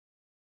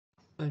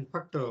 In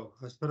fact,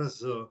 as far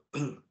as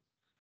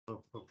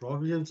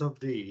provisions of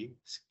the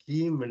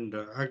scheme and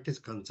act is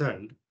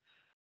concerned,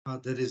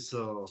 there is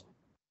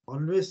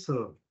always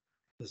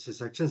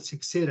section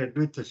 6A read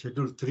with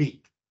schedule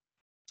 3.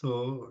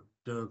 So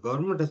the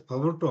government has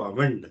power to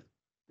amend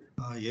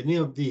any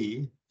of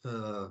the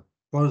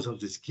points of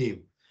the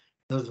scheme.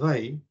 That's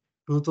why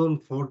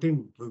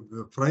 2014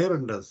 prior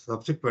and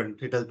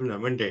subsequent it has been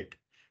amended,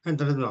 and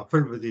that has been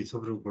upheld by the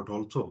Supreme Court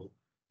also.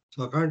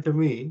 So according to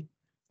me,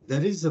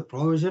 there is a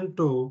provision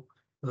to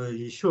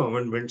issue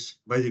amendments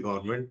by the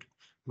government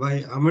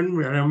by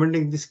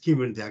amending the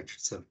scheme in the act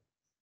itself.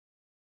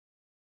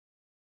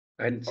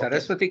 And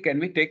Saraswathi, can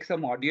we take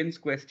some audience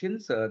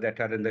questions that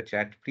are in the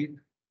chat, please?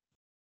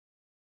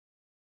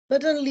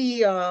 Certainly,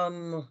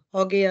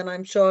 Augie, and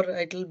I'm sure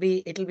it'll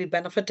be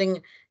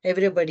benefiting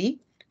everybody.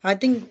 I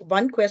think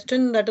one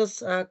question that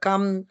has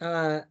come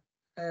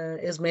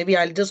is, maybe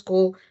I'll just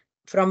go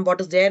from what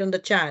is there in the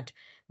chat,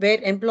 where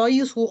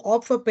employees who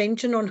opt for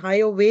pension on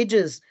higher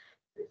wages,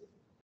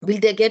 will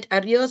they get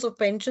arrears of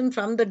pension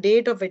from the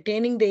date of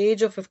attaining the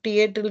age of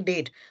 58 till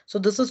date? So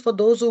this is for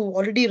those who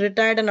already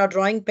retired and are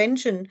drawing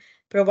pension,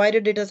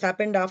 provided it has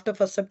happened after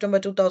 1st September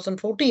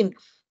 2014.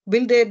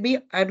 Will there be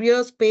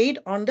arrears paid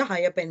on the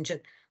higher pension?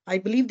 I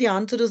believe the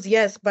answer is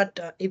yes, but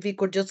if we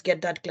could just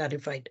get that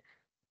clarified.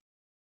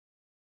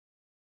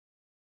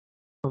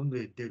 From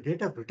the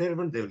date of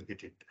retirement, they will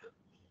get it.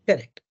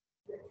 Correct.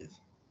 Yes.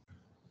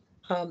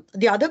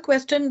 The other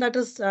question that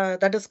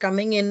is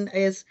coming in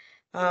is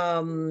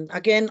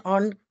again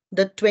on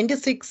the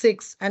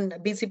 26.6, and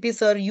BCP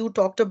sir, you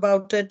talked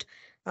about it.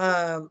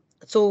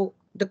 So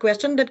the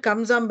question that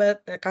comes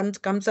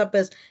up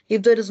is,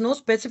 if there is no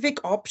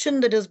specific option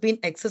that has been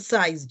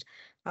exercised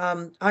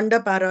under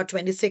para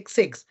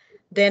 26.6,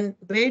 then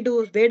where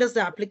does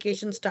the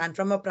application stand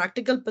from a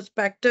practical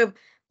perspective?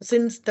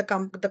 Since the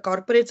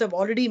corporates have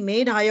already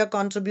made higher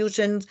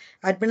contributions,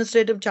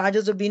 administrative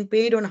charges have been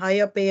paid on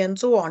higher pay and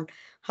so on,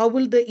 how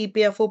will the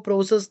EPFO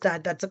process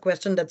that? That's a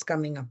question that's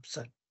coming up,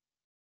 sir.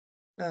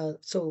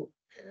 So,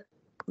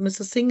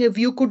 Mr. Singh, if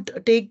you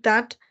could take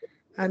that.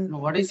 And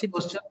what is the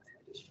question?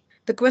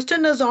 The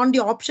question is on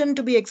the option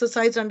to be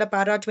exercised under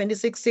para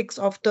 26.6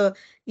 of the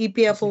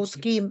EPFO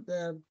scheme,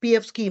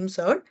 PF scheme,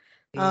 sir.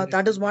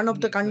 That is one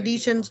of the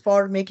conditions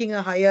for making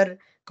a higher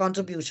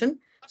contribution.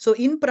 So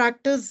in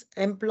practice,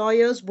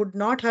 employers would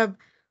not have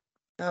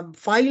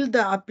filed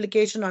the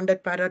application under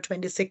para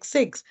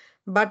 26.6,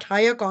 but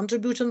higher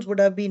contributions would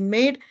have been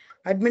made.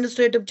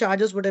 Administrative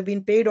charges would have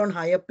been paid on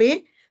higher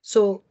pay.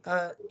 So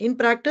in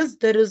practice,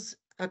 there is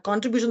a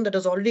contribution that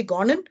has already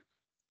gone in.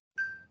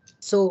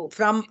 So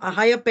from a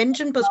higher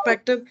pension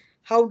perspective,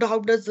 how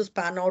does this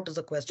pan out is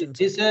a question.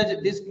 This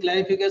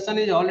clarification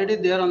is already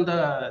there on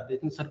the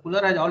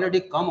circular, has already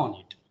come on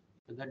it.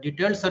 The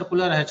detailed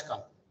circular has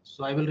come.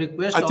 So I will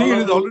request. I think it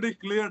is already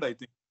cleared, I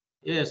think.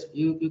 Yes,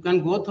 you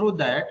can go through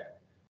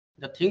that.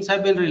 The things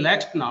have been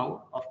relaxed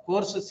now. Of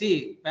course,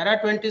 see, para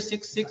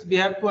 26.6, we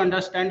have to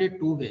understand it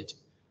two ways.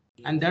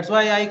 And that's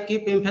why I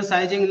keep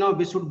emphasizing now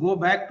we should go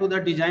back to the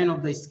design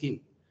of the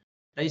scheme.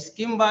 The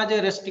scheme was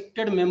a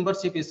restricted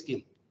membership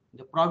scheme.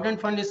 The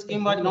Provident Fund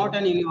scheme was not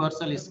an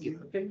universal scheme.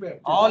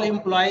 All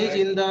employees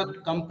in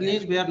the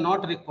companies were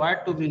not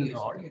required to be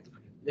enrolled.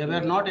 They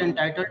were not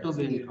entitled to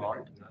be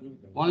enrolled.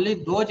 Only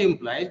those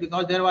employees,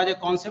 because there was a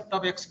concept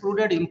of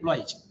excluded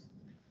employees.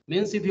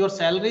 Means if your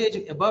salary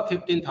is above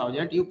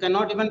 15,000, you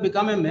cannot even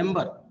become a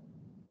member.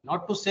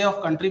 Not to say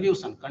of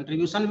contribution.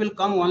 Contribution will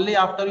come only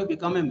after you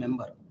become a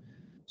member.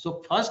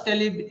 So first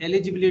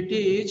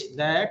eligibility is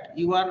that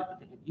you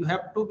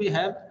have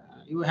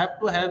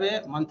to have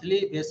a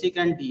monthly basic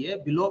and DA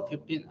below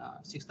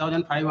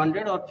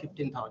 6,500 or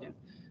 15,000.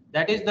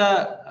 That is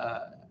the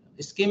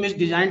scheme is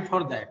designed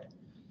for that.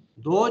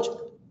 Those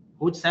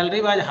whose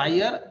salary was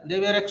higher, they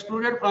were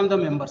excluded from the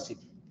membership.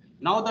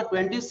 Now the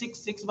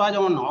 26.6 was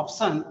on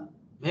option,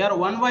 where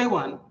one by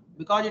one,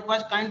 because it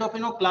was kind of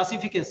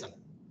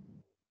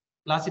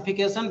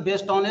classification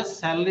based on a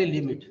salary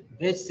limit,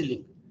 base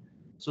ceiling.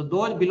 So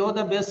those below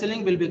the base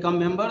ceiling will become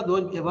member,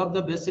 those above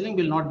the base ceiling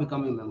will not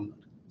become a member.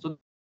 So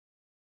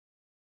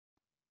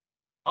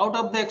out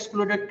of the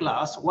excluded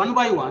class, one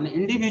by one,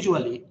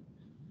 individually,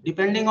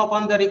 depending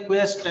upon the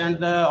request and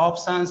the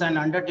options and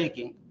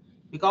undertaking,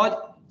 because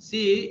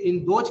see,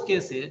 in those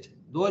cases,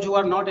 those who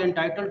are not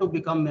entitled to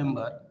become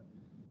member,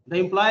 the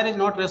employer is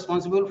not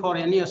responsible for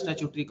any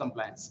statutory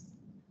compliance.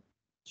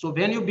 So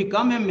when you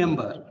become a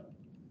member,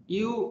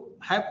 you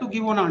have to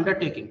give an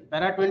undertaking.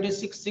 Para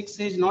 26.6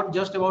 is not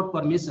just about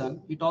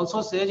permission. It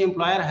also says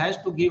employer has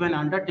to give an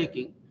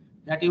undertaking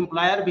that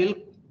employer will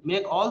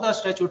make all the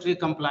statutory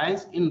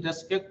compliance in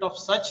respect of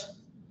such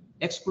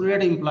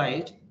excluded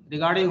employees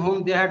regarding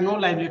whom they had no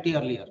liability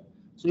earlier.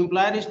 So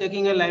employer is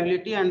taking a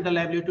liability and the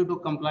liability to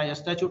comply.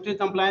 Statutory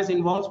compliance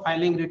involves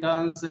filing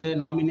returns,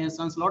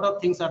 nominations, a lot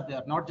of things are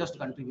there, not just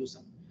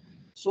contribution.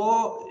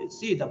 So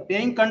see, the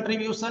paying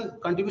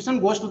contribution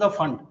goes to the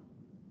fund.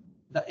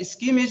 The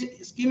scheme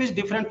is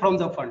different from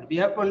the fund. We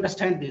have to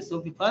understand this.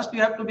 So first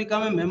you have to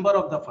become a member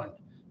of the fund,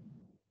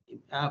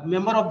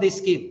 member of the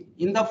scheme.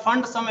 In the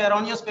fund, some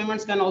erroneous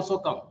payments can also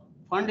come.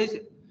 Fund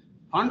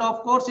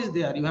of course is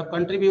there. You have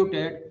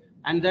contributed,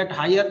 and that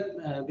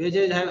higher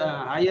wages,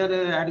 higher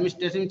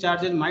administration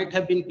charges might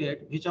have been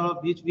paid,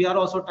 which we are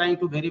also trying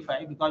to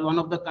verify, because one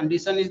of the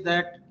conditions is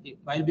that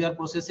while we are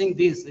processing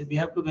this, we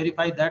have to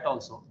verify that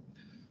also.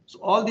 So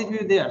all these will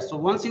be there. So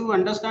once you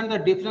understand the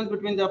difference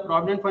between the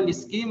Provident Fund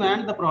scheme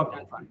and the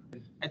Provident Fund,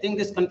 I think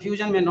this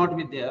confusion may not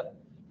be there.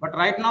 But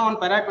right now on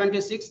para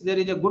 26, there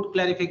is a good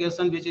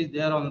clarification which is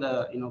there on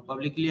the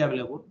publicly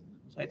available.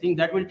 So I think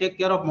that will take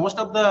care of most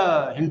of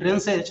the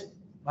hindrances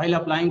while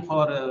applying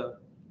for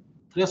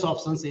fresh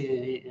options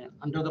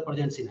under the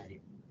present scenario.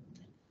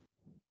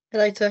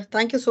 Right, sir.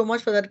 Thank you so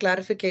much for that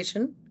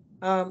clarification.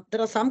 There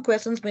are some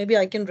questions maybe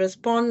I can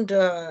respond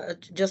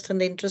just in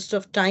the interest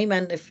of time,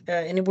 and if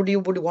anybody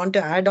would want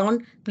to add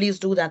on, please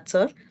do that,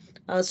 sir.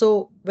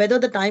 So whether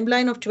the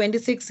timeline of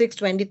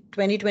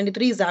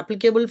 26/6/2023 is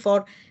applicable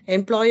for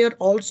employer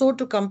also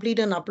to complete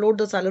and upload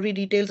the salary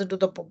details into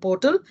the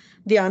portal,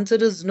 the answer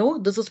is no.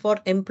 This is for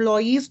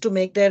employees to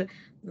make their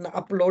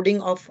uploading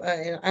of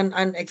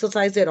and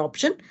exercise their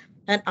option.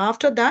 And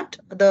after that,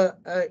 the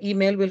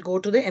email will go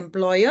to the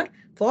employer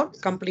for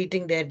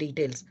completing their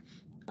details.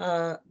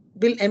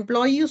 Will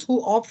employees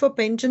who opt for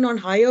pension on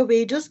higher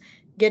wages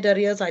get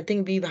arrears? I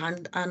think we've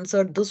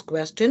answered this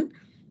question.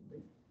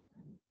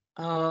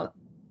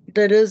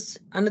 There is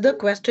another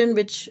question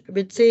which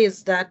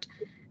says that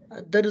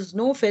there is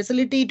no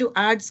facility to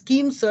add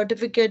scheme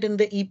certificate in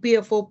the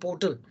EPFO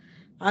portal.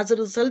 As a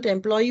result,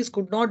 employees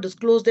could not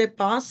disclose their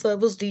past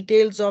service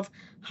details of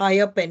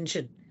higher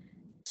pension.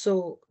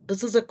 So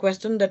this is a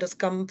question that has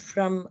come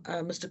from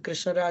Mr.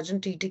 Krishnarajan,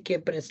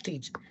 TTK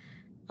Prestige.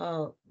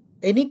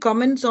 Any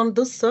comments on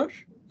this, sir?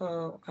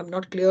 I'm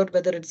not clear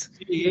whether it's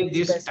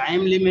this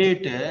time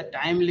limit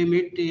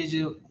is,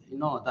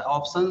 the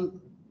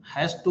option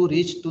has to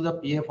reach to the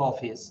PF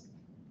office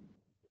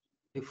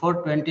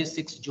before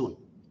 26 June.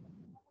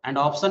 And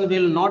option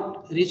will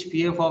not reach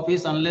PF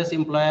office unless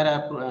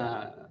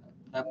employer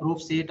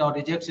approves it or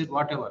rejects it,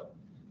 whatever,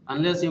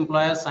 unless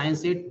employer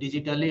signs it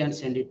digitally and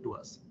send it to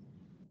us.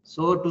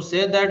 So to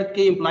say that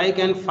the employee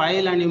can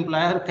file and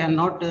employer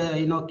cannot,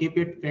 keep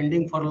it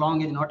pending for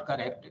long is not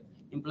correct.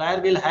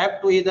 Employer will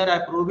have to either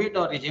approve it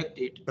or reject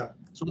it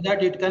so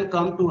that it can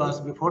come to us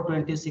before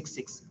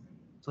 26/6.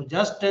 So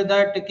just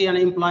that an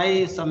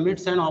employee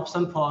submits an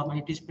option form,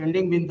 it is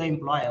pending with the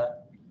employer.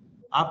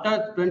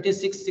 After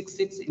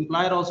 26/6,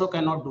 employer also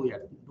cannot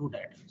do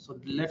that. So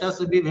let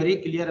us be very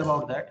clear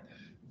about that.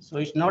 So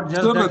it's not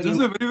just that. This is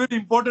a very, very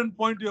important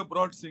point you have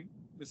brought, Singh,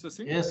 Mr.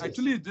 Singh. Yes,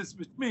 actually, this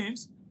which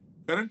means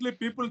currently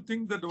people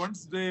think that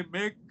once they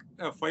make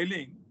a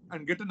filing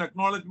and get an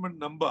acknowledgement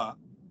number,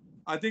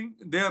 I think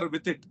they are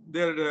with it,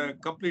 they are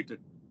completed.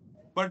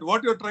 But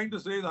what you're trying to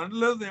say is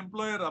unless the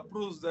employer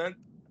approves that,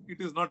 it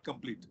is not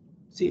complete.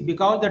 See,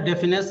 because the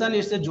definition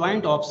is a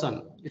joint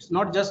option. It's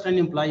not just an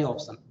employee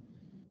option.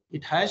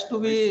 It has to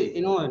be,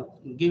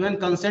 given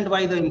consent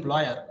by the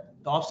employer.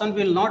 The option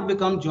will not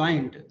become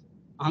joint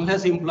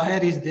unless employer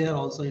is there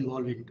also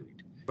involved into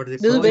it. But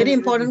this is very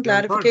important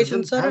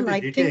clarification, sir. And I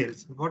think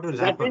what will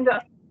happen?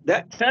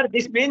 Sir,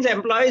 this means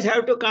employees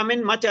have to come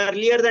in much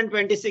earlier than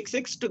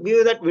 26/6 to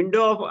give that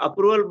window of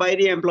approval by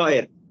the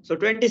employer. So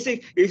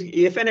 26,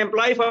 if an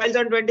employee files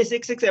on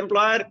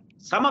 26/6,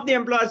 some of the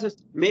employers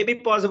may be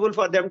possible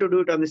for them to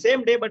do it on the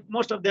same day, but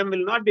most of them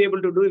will not be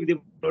able to do if the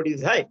load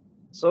is high.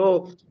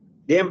 So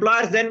the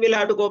employers then will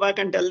have to go back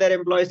and tell their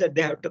employees that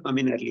they have to come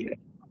in earlier.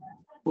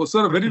 Oh,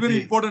 sir, a very,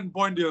 very important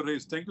point you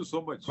raised. Thank you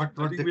so much. But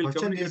I think we'll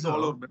communicate to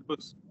all our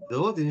members.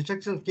 Those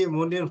instructions came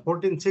only on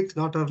 14/6,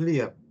 not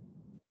earlier.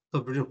 So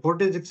between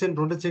 14/6 and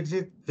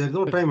 26/6, there's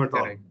no time at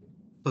all.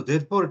 So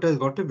therefore, it has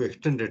got to be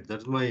extended.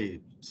 That's my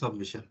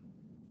submission.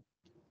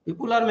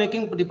 People are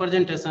making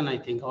representation, I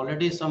think.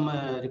 Already some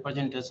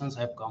representations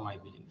have come, I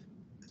believe.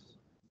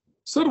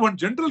 Sir, one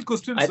general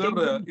question,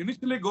 sir.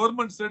 Initially,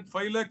 government said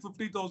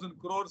 5,50,000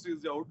 crores is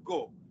the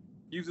outgo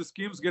if the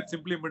schemes gets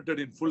implemented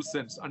in full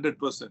sense,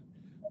 100%.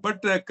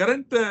 But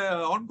current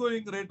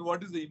ongoing rate,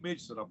 what is the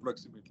image, sir,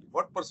 approximately?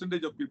 What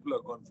percentage of people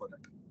have gone for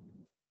it?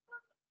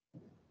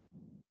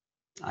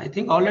 I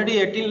think already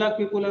 18 lakh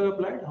people have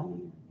applied.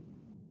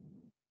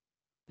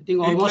 I think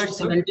almost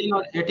 17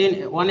 or 18,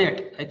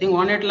 18. I think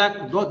 18 lakh,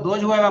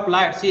 those who have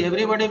applied. See,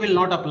 everybody will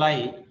not apply.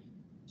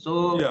 So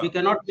we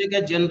cannot make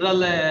a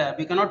general,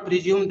 we cannot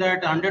presume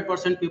that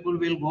 100% people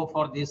will go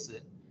for this.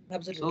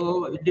 Absolutely.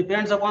 So it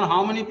depends upon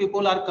how many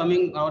people are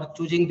coming or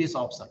choosing this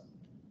option.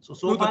 So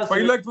far,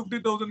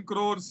 5,50,000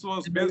 crores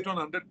was based on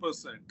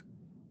 100%.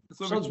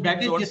 So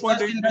that is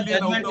discussed in the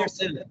judgment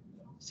itself.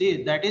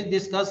 See, that is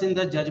discussed in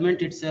the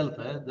judgment itself.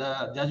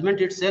 The judgment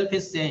itself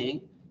is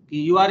saying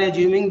you are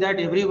assuming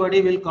that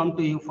everybody will come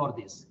to you for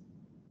this.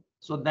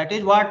 So that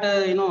is what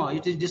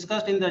it is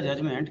discussed in the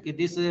judgment.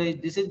 This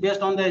is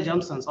based on the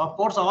assumptions. Of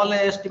course, all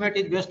estimate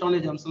is based on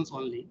assumptions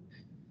only.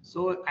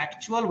 So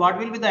what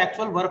will be the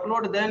actual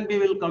workload? Then we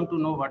will come to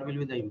know what will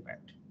be the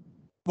impact.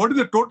 What is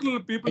the total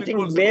people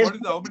involved? What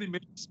is how many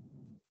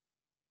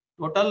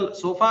total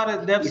so far?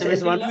 They have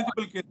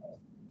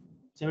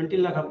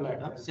 17 lakh applied.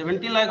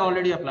 17 lakh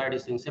already applied.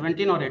 Is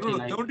 17 or 18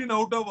 lakh. 17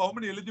 out of how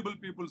many eligible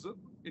people, sir?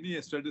 Any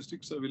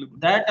statistics available?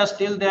 That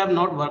still they have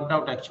not worked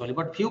out actually.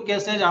 But few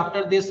cases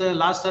after this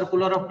last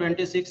circular of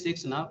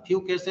 26/6,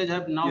 few cases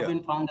have now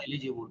been found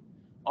eligible.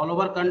 All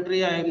over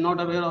country, I am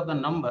not aware of the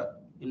number.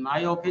 In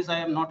my office, I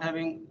am not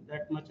having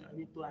that much. I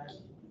need to add.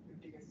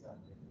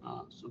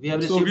 So we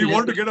have So received. we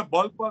want to get a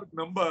ballpark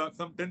number,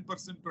 some 10%,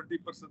 20%,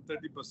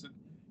 30%.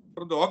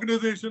 From the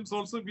organizations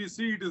also, we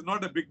see it is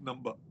not a big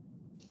number.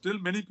 Still,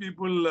 many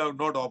people have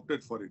not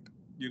opted for it.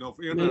 You know,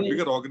 even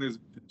bigger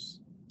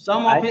organizations.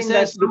 Some I think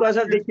that's offices. because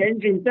of the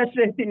changed interest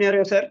rate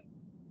scenario, sir.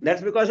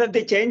 That's because of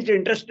the changed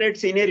interest rate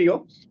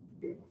scenario.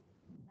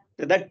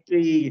 That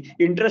the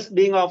interest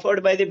being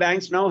offered by the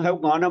banks now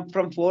have gone up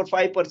from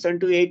 4-5%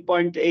 to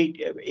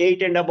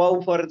 8.8 and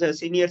above for the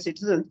senior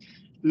citizens.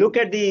 Look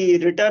at the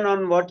return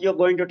on what you're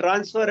going to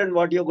transfer and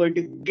what you're going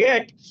to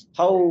get.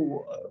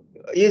 How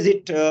is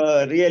it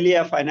really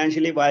a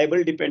financially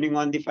viable, depending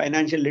on the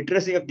financial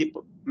literacy of the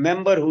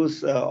member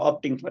who's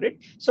opting for it.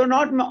 So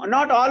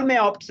not all may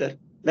opt, sir.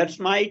 That's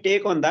my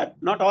take on that.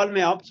 Not all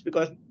may opt,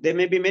 because there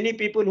may be many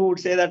people who would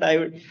say that I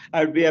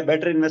would be a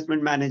better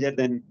investment manager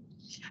than.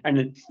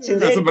 And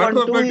since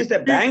 8.2 is the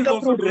bank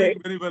approved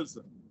rate, very well,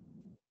 sir.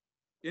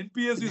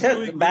 NPS is sir,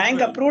 doing bank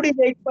very well. approved is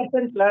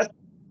 8% plus.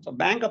 So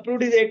bank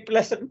approved is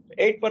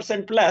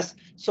 8% plus.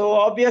 So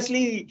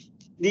obviously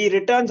the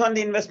returns on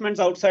the investments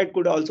outside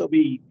could also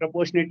be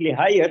proportionately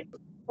higher.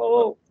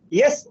 So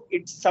yes,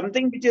 it's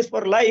something which is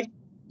for life.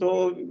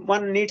 So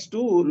one needs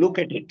to look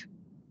at it.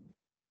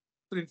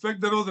 In fact,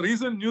 there was a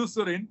recent news,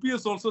 sir.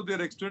 NPS also they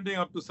are extending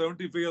up to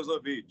 75 years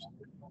of age.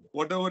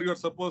 Whatever you are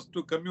supposed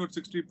to commute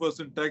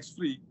 60%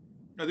 tax-free,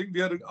 I think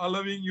they are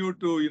allowing you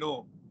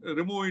to,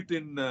 remove it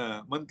in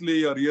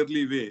monthly or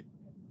yearly way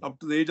up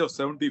to the age of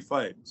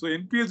 75. So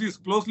NPS is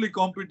closely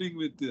competing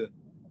with,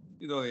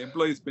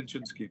 employees'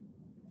 pension scheme.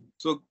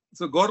 So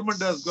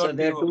government has got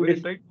very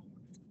tight.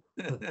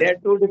 There are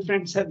two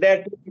different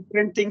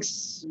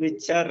things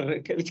which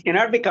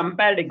cannot be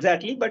compared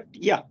exactly, but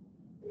yeah,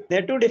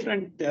 there are two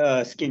different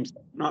schemes,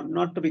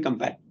 not to be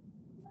compared.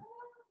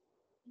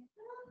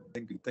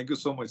 Thank you. Thank you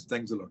so much.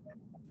 Thanks a lot.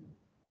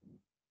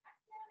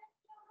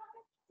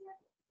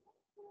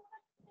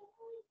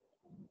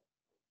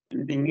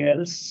 Anything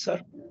else, sir?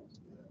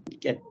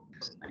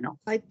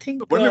 I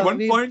think only one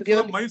point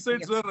from my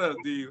side, sir.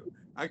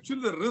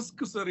 Actually the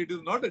risk, sir, it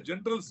is not a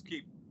general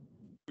scheme,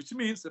 which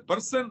means a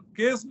person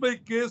case by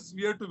case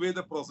we have to weigh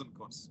the pros and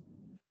cons.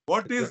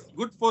 What is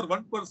good for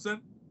one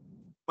person,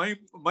 my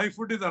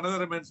food is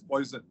another man's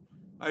poison.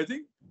 I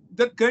think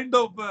that kind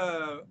of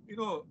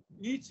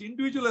each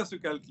individual has to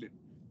calculate.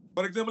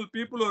 For example,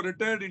 people who are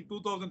retired in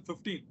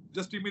 2015,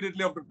 just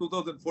immediately after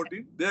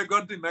 2014, they have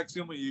got the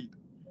maximum yield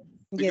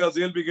because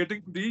they'll be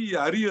getting the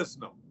arrears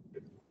now.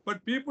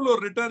 But people who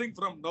are retiring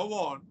from now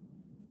on,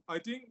 I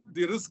think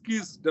the risk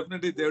is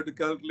definitely they have to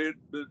calculate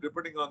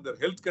depending on their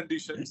health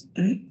conditions,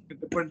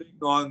 depending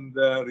on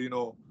their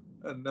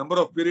number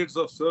of periods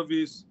of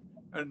service,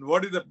 and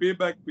what is the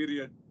payback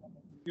period.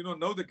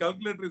 Now the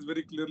calculator is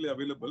very clearly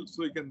available,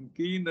 so you can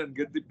key in and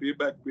get the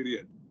payback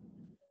period.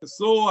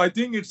 So I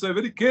think it's a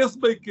very case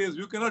by case.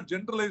 You cannot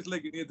generalize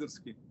like any other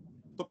scheme.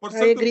 So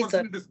person to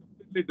person it is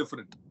completely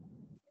different.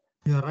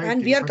 Right.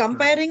 And we are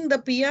comparing the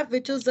PF,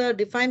 which is a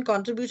defined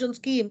contribution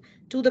scheme,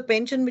 to the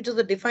pension, which is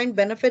a defined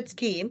benefit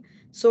scheme.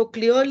 So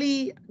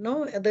clearly,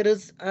 there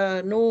is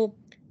no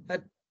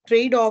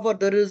trade-off, or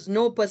there is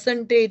no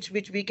percentage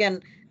which we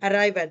can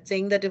arrive at,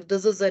 saying that if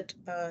this is it,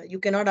 you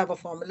cannot have a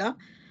formula,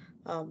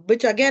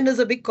 which again is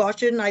a big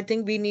caution. I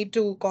think we need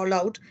to call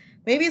out.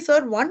 Maybe,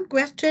 sir, one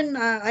question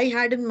I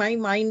had in my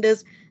mind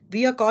is,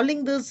 we are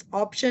calling this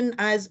option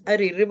as a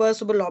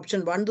irreversible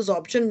option. Once this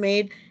option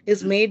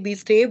is made, we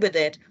stay with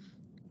it.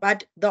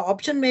 But the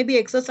option may be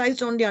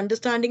exercised on the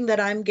understanding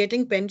that I'm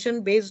getting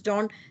pension based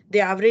on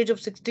the average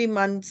of 60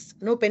 months.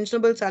 No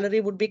pensionable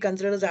salary would be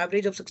considered as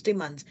average of 60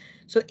 months.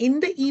 So in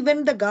the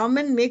event the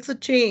government makes a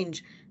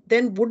change,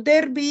 then would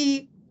there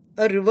be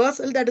a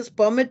reversal that is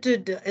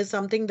permitted, is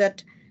something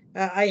that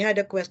I had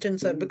a question,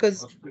 sir,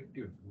 because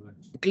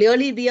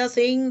clearly we are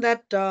saying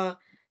that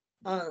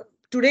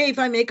today, if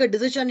I make a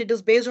decision, it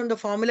is based on the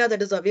formula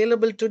that is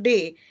available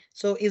today.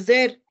 So is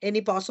there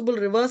any possible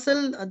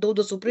reversal, though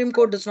the Supreme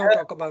Court does not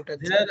talk about it?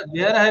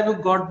 Where have you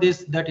got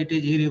this, that it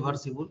is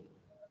irreversible?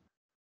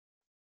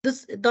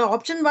 The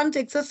option once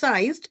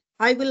exercised,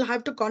 I will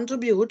have to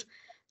contribute,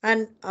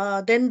 and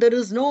then there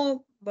is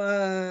no,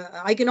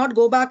 I cannot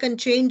go back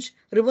and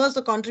reverse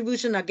the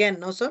contribution again,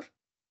 no, sir?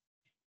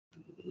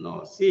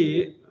 No,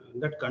 see,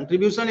 that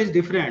contribution is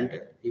different.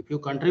 If you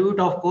contribute,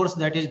 of course,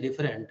 that is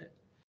different.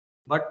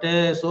 But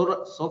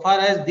so far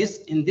as this,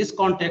 in this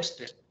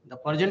context, the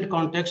present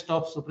context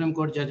of Supreme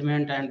Court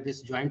judgment and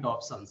this joint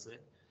options,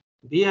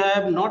 we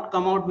have not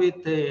come out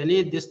with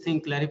any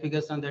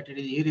clarification that it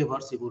is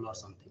irreversible or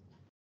something.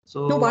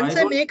 So once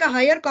I make a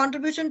higher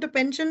contribution to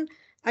pension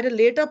at a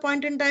later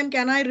point in time,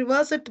 can I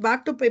reverse it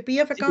back to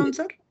PF account,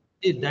 sir?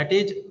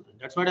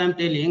 That's what I'm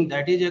telling.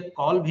 That is a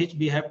call which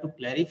we have to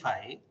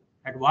clarify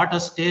at what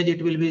stage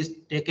it will be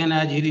taken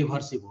as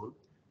irreversible.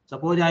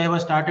 Suppose I have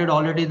started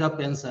already the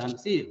pension.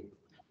 See,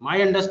 my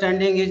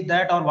understanding is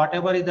that, or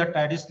whatever is the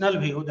traditional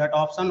view, that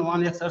option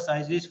 1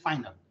 exercise is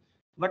final.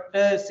 But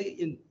at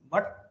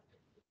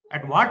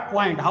what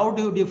point, how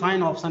do you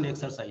define option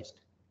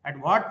exercised? At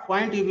what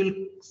point you will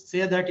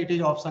say that it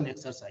is option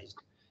exercised?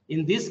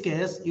 In this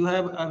case, you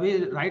have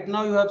right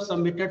now you have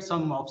submitted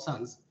some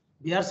options.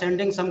 We are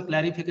sending some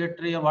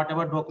clarificatory or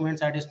whatever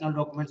documents, additional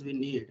documents we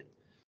need,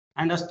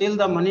 and still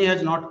the money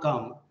has not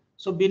come.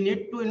 So we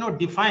need to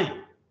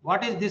define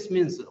what is this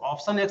means.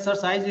 Option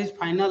exercise is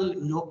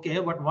final, okay,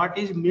 but what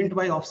is meant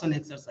by option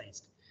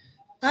exercised?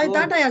 So,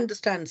 that I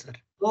understand, sir.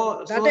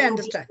 So I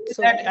understand.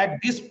 So that at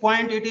this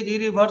point it is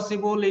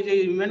irreversible.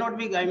 It may not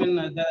be,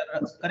 the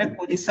correct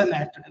position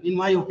in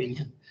my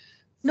opinion.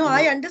 No,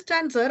 I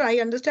understand, sir. I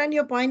understand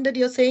your point that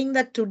you're saying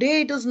that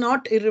today it is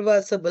not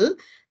irreversible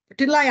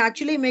till I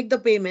actually make the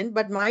payment.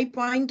 But my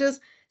point is,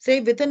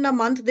 say within a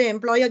month, the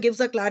employer gives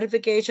a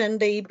clarification,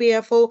 the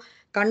EPFO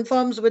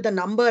confirms with a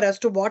number as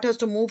to what has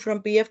to move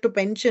from PF to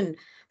pension.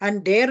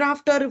 And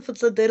thereafter, if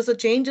there is a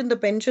change in the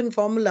pension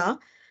formula,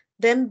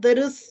 then there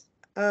is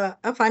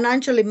a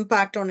financial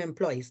impact on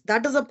employees.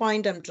 That is the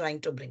point I'm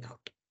trying to bring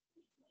out.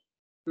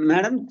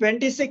 Madam,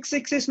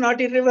 26.6 is not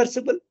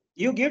irreversible.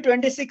 You give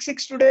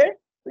 26.6 today.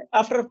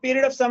 After a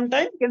period of some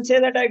time, you can say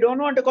that I don't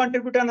want to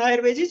contribute on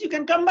higher wages. You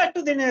can come back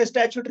to the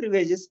statutory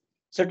wages.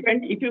 So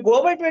if you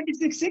go by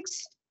 26.6,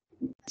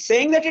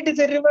 saying that it is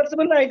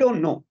irreversible, I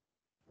don't know.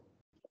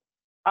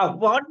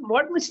 What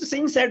Mr.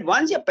 Singh said,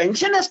 once your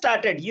pension has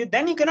started,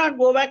 then you cannot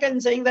go back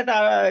and saying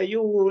that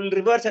you will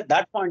reverse at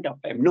that point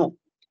of time. No.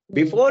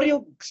 Before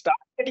you start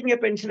getting a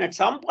pension, at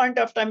some point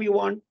of time you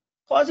want,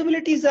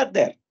 possibilities are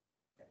there.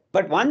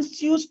 But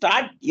once you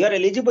start, you're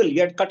eligible,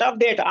 your cutoff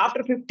date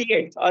after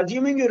 58,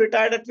 assuming you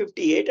retired at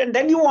 58, and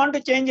then you want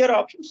to change your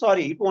option,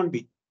 sorry, it won't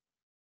be.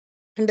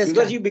 Understand.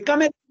 Because you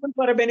become eligible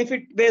for a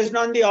benefit based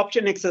on the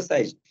option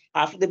exercise.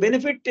 After the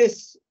benefit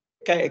is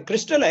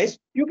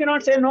crystallized, you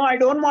cannot say, no, I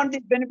don't want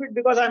this benefit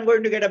because I'm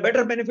going to get a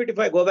better benefit if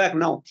I go back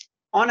now.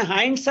 On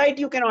hindsight,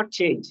 you cannot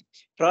change.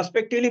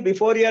 Prospectively,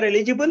 before you are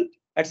eligible,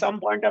 at some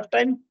point of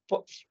time,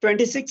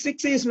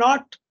 26.6 is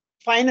not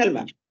final,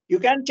 ma'am. You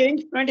can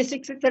change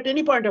 26.6 at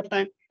any point of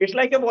time. It's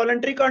like a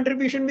voluntary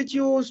contribution which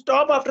you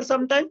stop after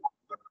some time.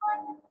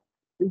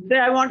 You say,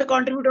 I want to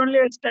contribute only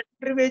at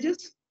statutory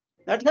wages.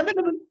 That's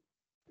available.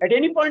 At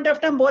any point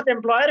of time, both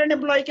employer and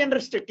employee can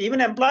restrict.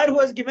 Even employer who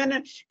has given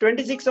a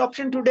 26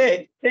 option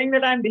today, saying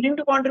that I'm willing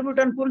to contribute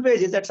on full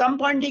wages, at some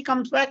point he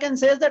comes back and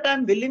says that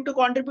I'm willing to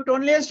contribute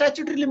only a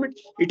statutory limit.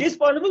 It is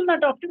possible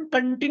that option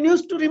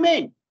continues to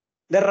remain.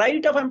 The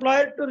right of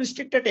employer to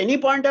restrict at any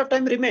point of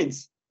time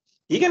remains.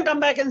 He can come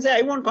back and say,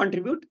 I won't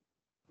contribute.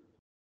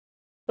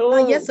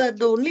 So, yes, sir.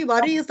 The only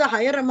worry is the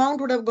higher amount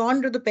would have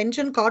gone to the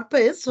pension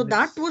corpus. So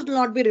that would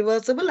not be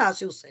reversible,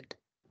 as you said.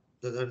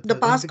 The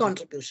past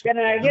contribution.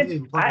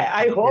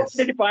 I hope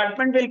the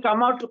department will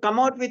come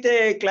out with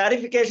a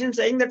clarification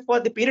saying that for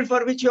the period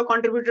for which you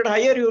contributed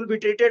higher, you will be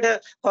treated,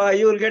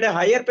 you will get a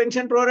higher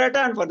pension pro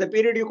rata, and for the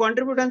period you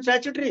contribute on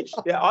statutory,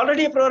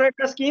 already a pro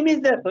rata scheme is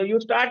there. So you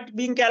start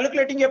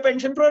calculating your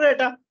pension pro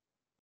rata.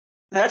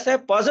 That's a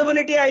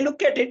possibility. I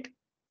look at it.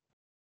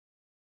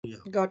 Yeah.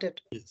 Got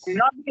it. It may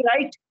not be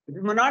right.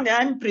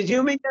 I'm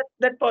presuming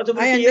that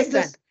possibility. I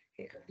understand.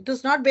 It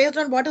is not based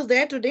on what is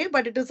there today,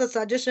 but it is a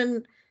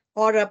suggestion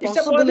or a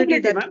possibility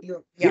that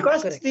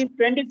because the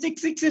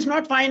 26.6 is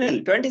not final.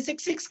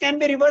 26.6 can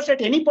be reversed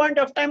at any point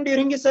of time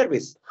during his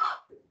service.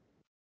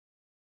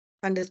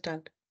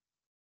 Understand.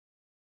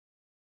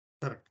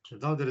 Correct. So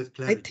now there is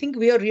clarity. I think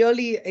we are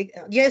really,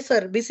 yes,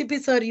 sir.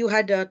 BCP, sir, you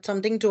had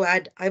something to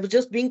add. I was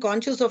just being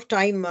conscious of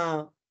time.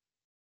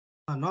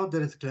 Now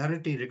there is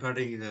clarity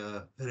regarding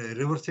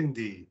reversing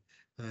the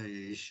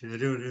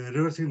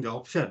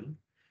option.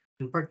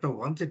 In fact,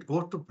 once it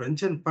goes to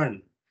pension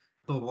fund,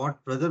 so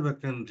whether we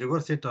can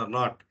reverse it or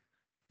not,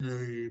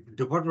 the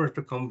department has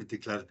to come with the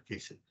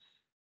clarification.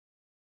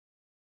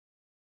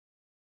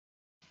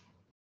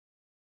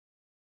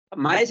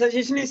 My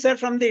suggestion is, sir,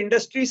 from the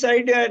industry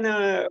side, and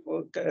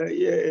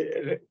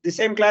the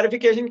same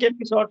clarification can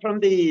be sought from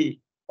the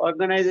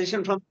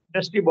organization, from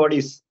industry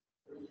bodies.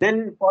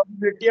 Then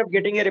possibility of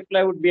getting a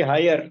reply would be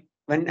higher.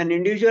 When an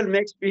individual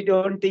makes, we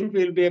don't think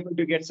we'll be able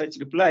to get such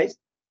replies.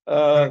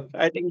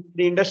 I think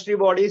the industry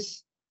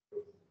bodies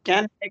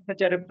can make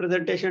such a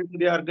representation to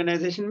the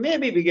organization.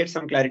 Maybe we get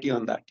some clarity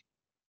on that.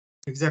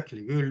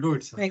 Exactly, we will do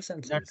it, sir. Makes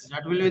sense.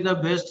 That will be the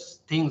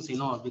best things,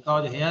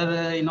 because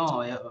here,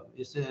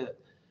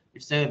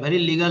 it's a very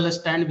legal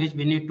stand which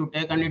we need to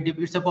take, and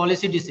it's a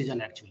policy decision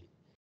actually.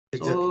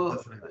 Exactly.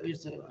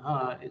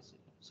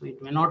 So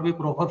it may not be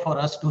proper for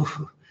us to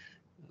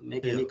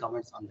make any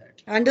comments on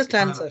that. I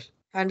understand, sir.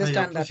 I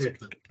understand that.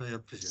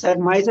 Sir,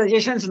 my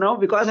suggestions now,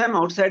 because I'm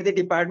outside the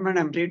department,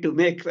 I'm free to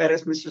make,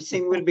 whereas Mr.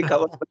 Singh will be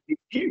covered by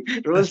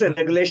the rules and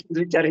regulations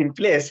which are in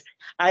place.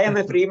 I am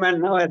a free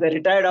man now. As a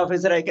retired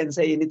officer, I can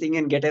say anything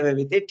and get away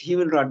with it. He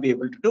will not be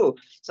able to do.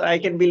 So I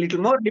can be a little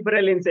more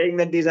liberal in saying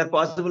that these are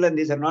possible and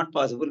these are not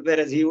possible,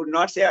 whereas he would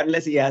not say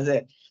unless he has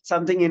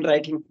something in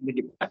writing from the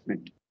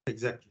department.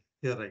 Exactly.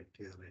 You're right.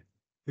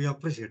 We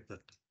appreciate that.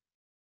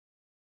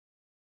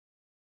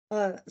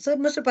 Sir,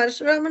 Mr.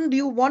 Parasuraman, do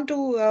you want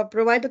to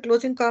provide the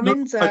closing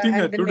comments? No, I think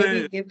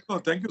today,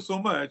 thank you so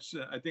much.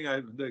 I think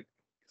in the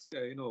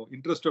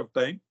interest of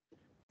time,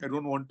 I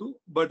don't want to,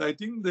 but I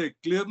think they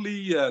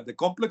clearly, the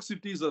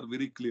complexities are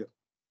very clear.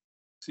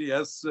 See,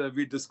 as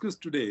we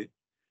discussed today,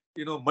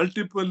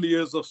 multiple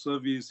years of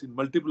service in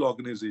multiple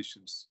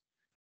organizations.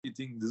 I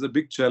think this is a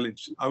big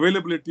challenge.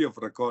 Availability of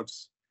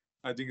records,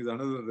 I think, is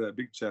another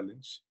big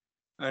challenge.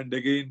 And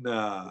again,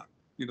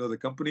 the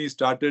company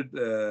started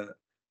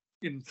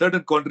in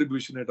certain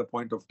contribution at a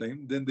point of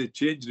time. Then they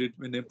changed it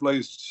when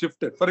employees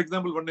shifted. For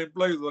example, when an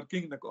employee is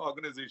working in an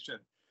organization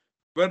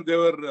where they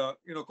were,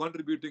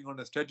 contributing on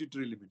a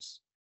statutory limits,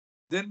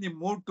 then you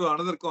moved to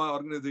another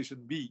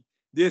organization B,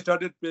 they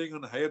started paying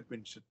on a higher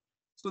pension.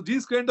 So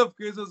these kind of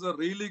cases are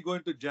really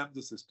going to jam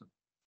the system.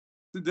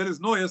 There is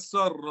no yes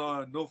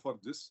or no for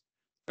this.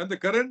 And the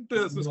current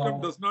system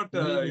does not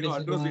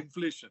address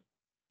inflation,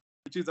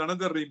 which is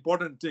another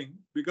important thing,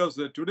 because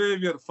today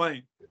we are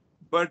fine,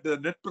 but the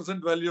net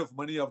present value of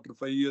money after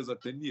 5 years or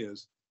 10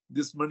 years,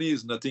 this money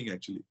is nothing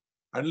actually,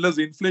 unless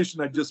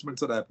inflation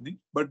adjustments are happening.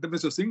 But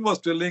Mr. Singh was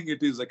telling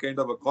it is a kind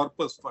of a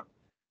corpus fund.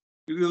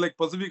 It is like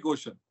Pacific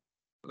Ocean,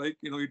 right?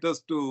 It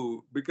has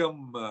to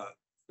become,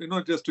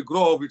 just to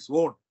grow of its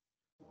own.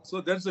 So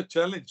that's a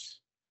challenge.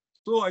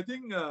 So I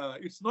think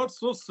it's not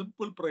so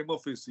simple prima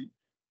facie.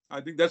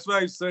 I think that's why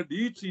I said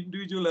each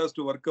individual has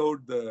to work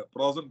out the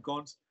pros and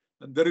cons.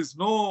 And there is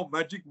no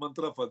magic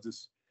mantra for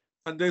this.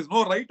 And there is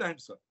no right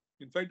answer.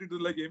 In fact, it is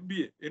like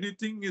MBA.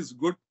 Anything is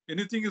good,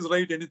 anything is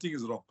right, anything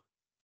is wrong.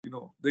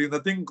 There is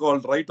nothing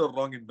called right or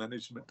wrong in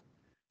management.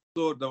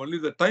 So only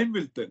the time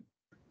will tell.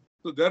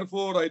 So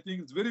therefore, I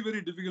think it's very,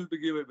 very difficult to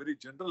give a very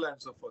general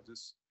answer for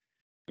this.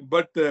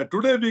 But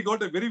today we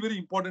got a very, very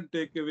important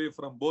takeaway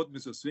from both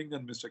Mr. Singh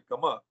and Mr.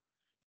 Kama.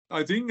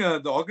 I think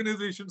the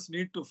organizations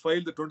need to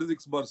file the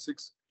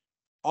 26/6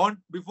 on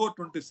before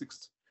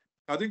 26th.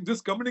 I think this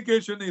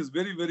communication is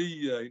very, very,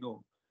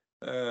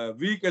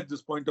 weak at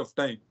this point of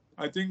time.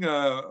 I think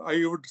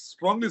I would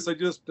strongly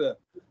suggest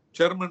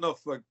Chairman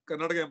of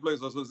Karnataka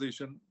Employees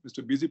Association,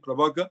 Mr. BC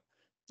Prabhakar,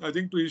 I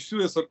think to issue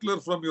a circular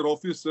from your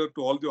office, sir,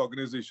 to all the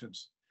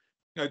organizations.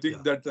 I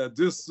think that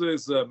this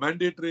is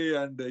mandatory,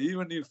 and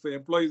even if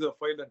employees are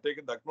filed and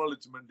taken the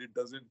acknowledgement, it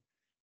doesn't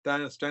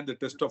stand the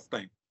test of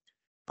time.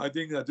 I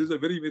think this is a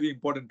very, very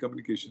important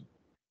communication.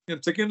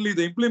 And secondly,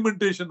 the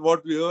implementation,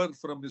 what we heard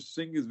from Mr.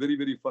 Singh is very,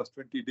 very fast,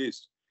 20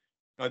 days.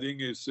 I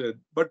think is,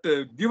 but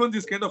given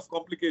these kind of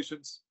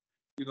complications,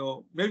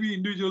 maybe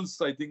individuals,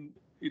 I think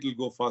it will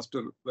go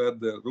faster where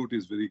the route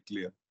is very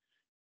clear.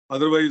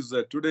 Otherwise,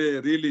 today,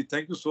 really,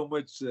 thank you so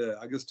much,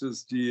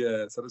 Augustus ji,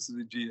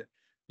 Saraswathi ji,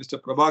 Mr.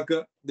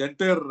 Prabhakar, the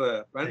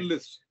entire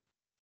panelists,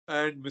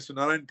 and Mr.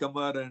 Narayan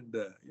Kamar and,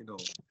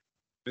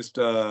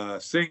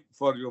 Mr. Singh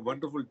for your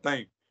wonderful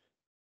time.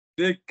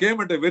 They came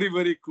at a very,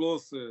 very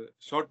close,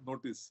 short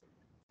notice.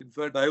 In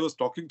fact, I was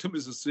talking to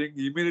Mr. Singh,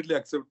 he immediately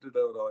accepted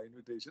our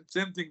invitation.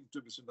 Same thing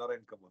to Mr.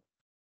 Narayan Kamar.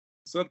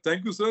 Sir,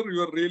 thank you, sir. You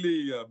have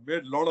really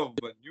made a lot of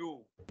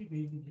new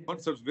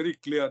concepts very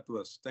clear to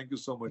us. Thank you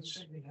so much.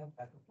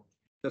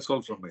 That's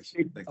all from my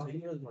side. Thank you.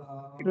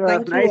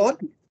 Thank you all.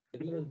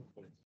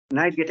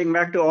 Nice getting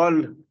back to all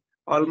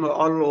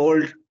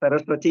old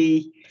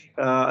Saraswathi,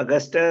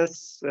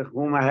 Augustus,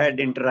 whom I had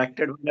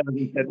interacted with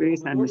in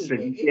service, and Mr.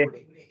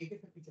 DK.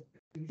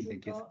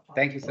 Thank you.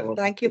 Thank you, sir.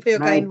 Thank you for your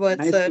kind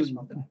words, sir.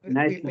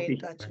 Nice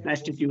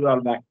to see you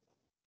all back.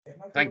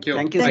 Thank you.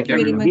 Thank you, Thank you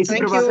very much. BC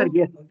Prabhakar,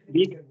 yes.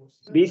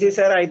 BC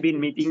sir, I've been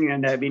meeting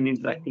and I've been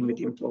interacting with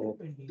him for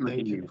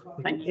many years.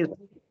 Thank you.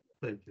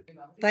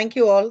 Thank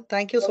you all.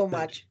 Thank you so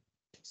much.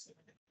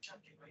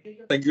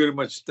 Thank you very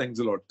much. Thanks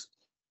a lot.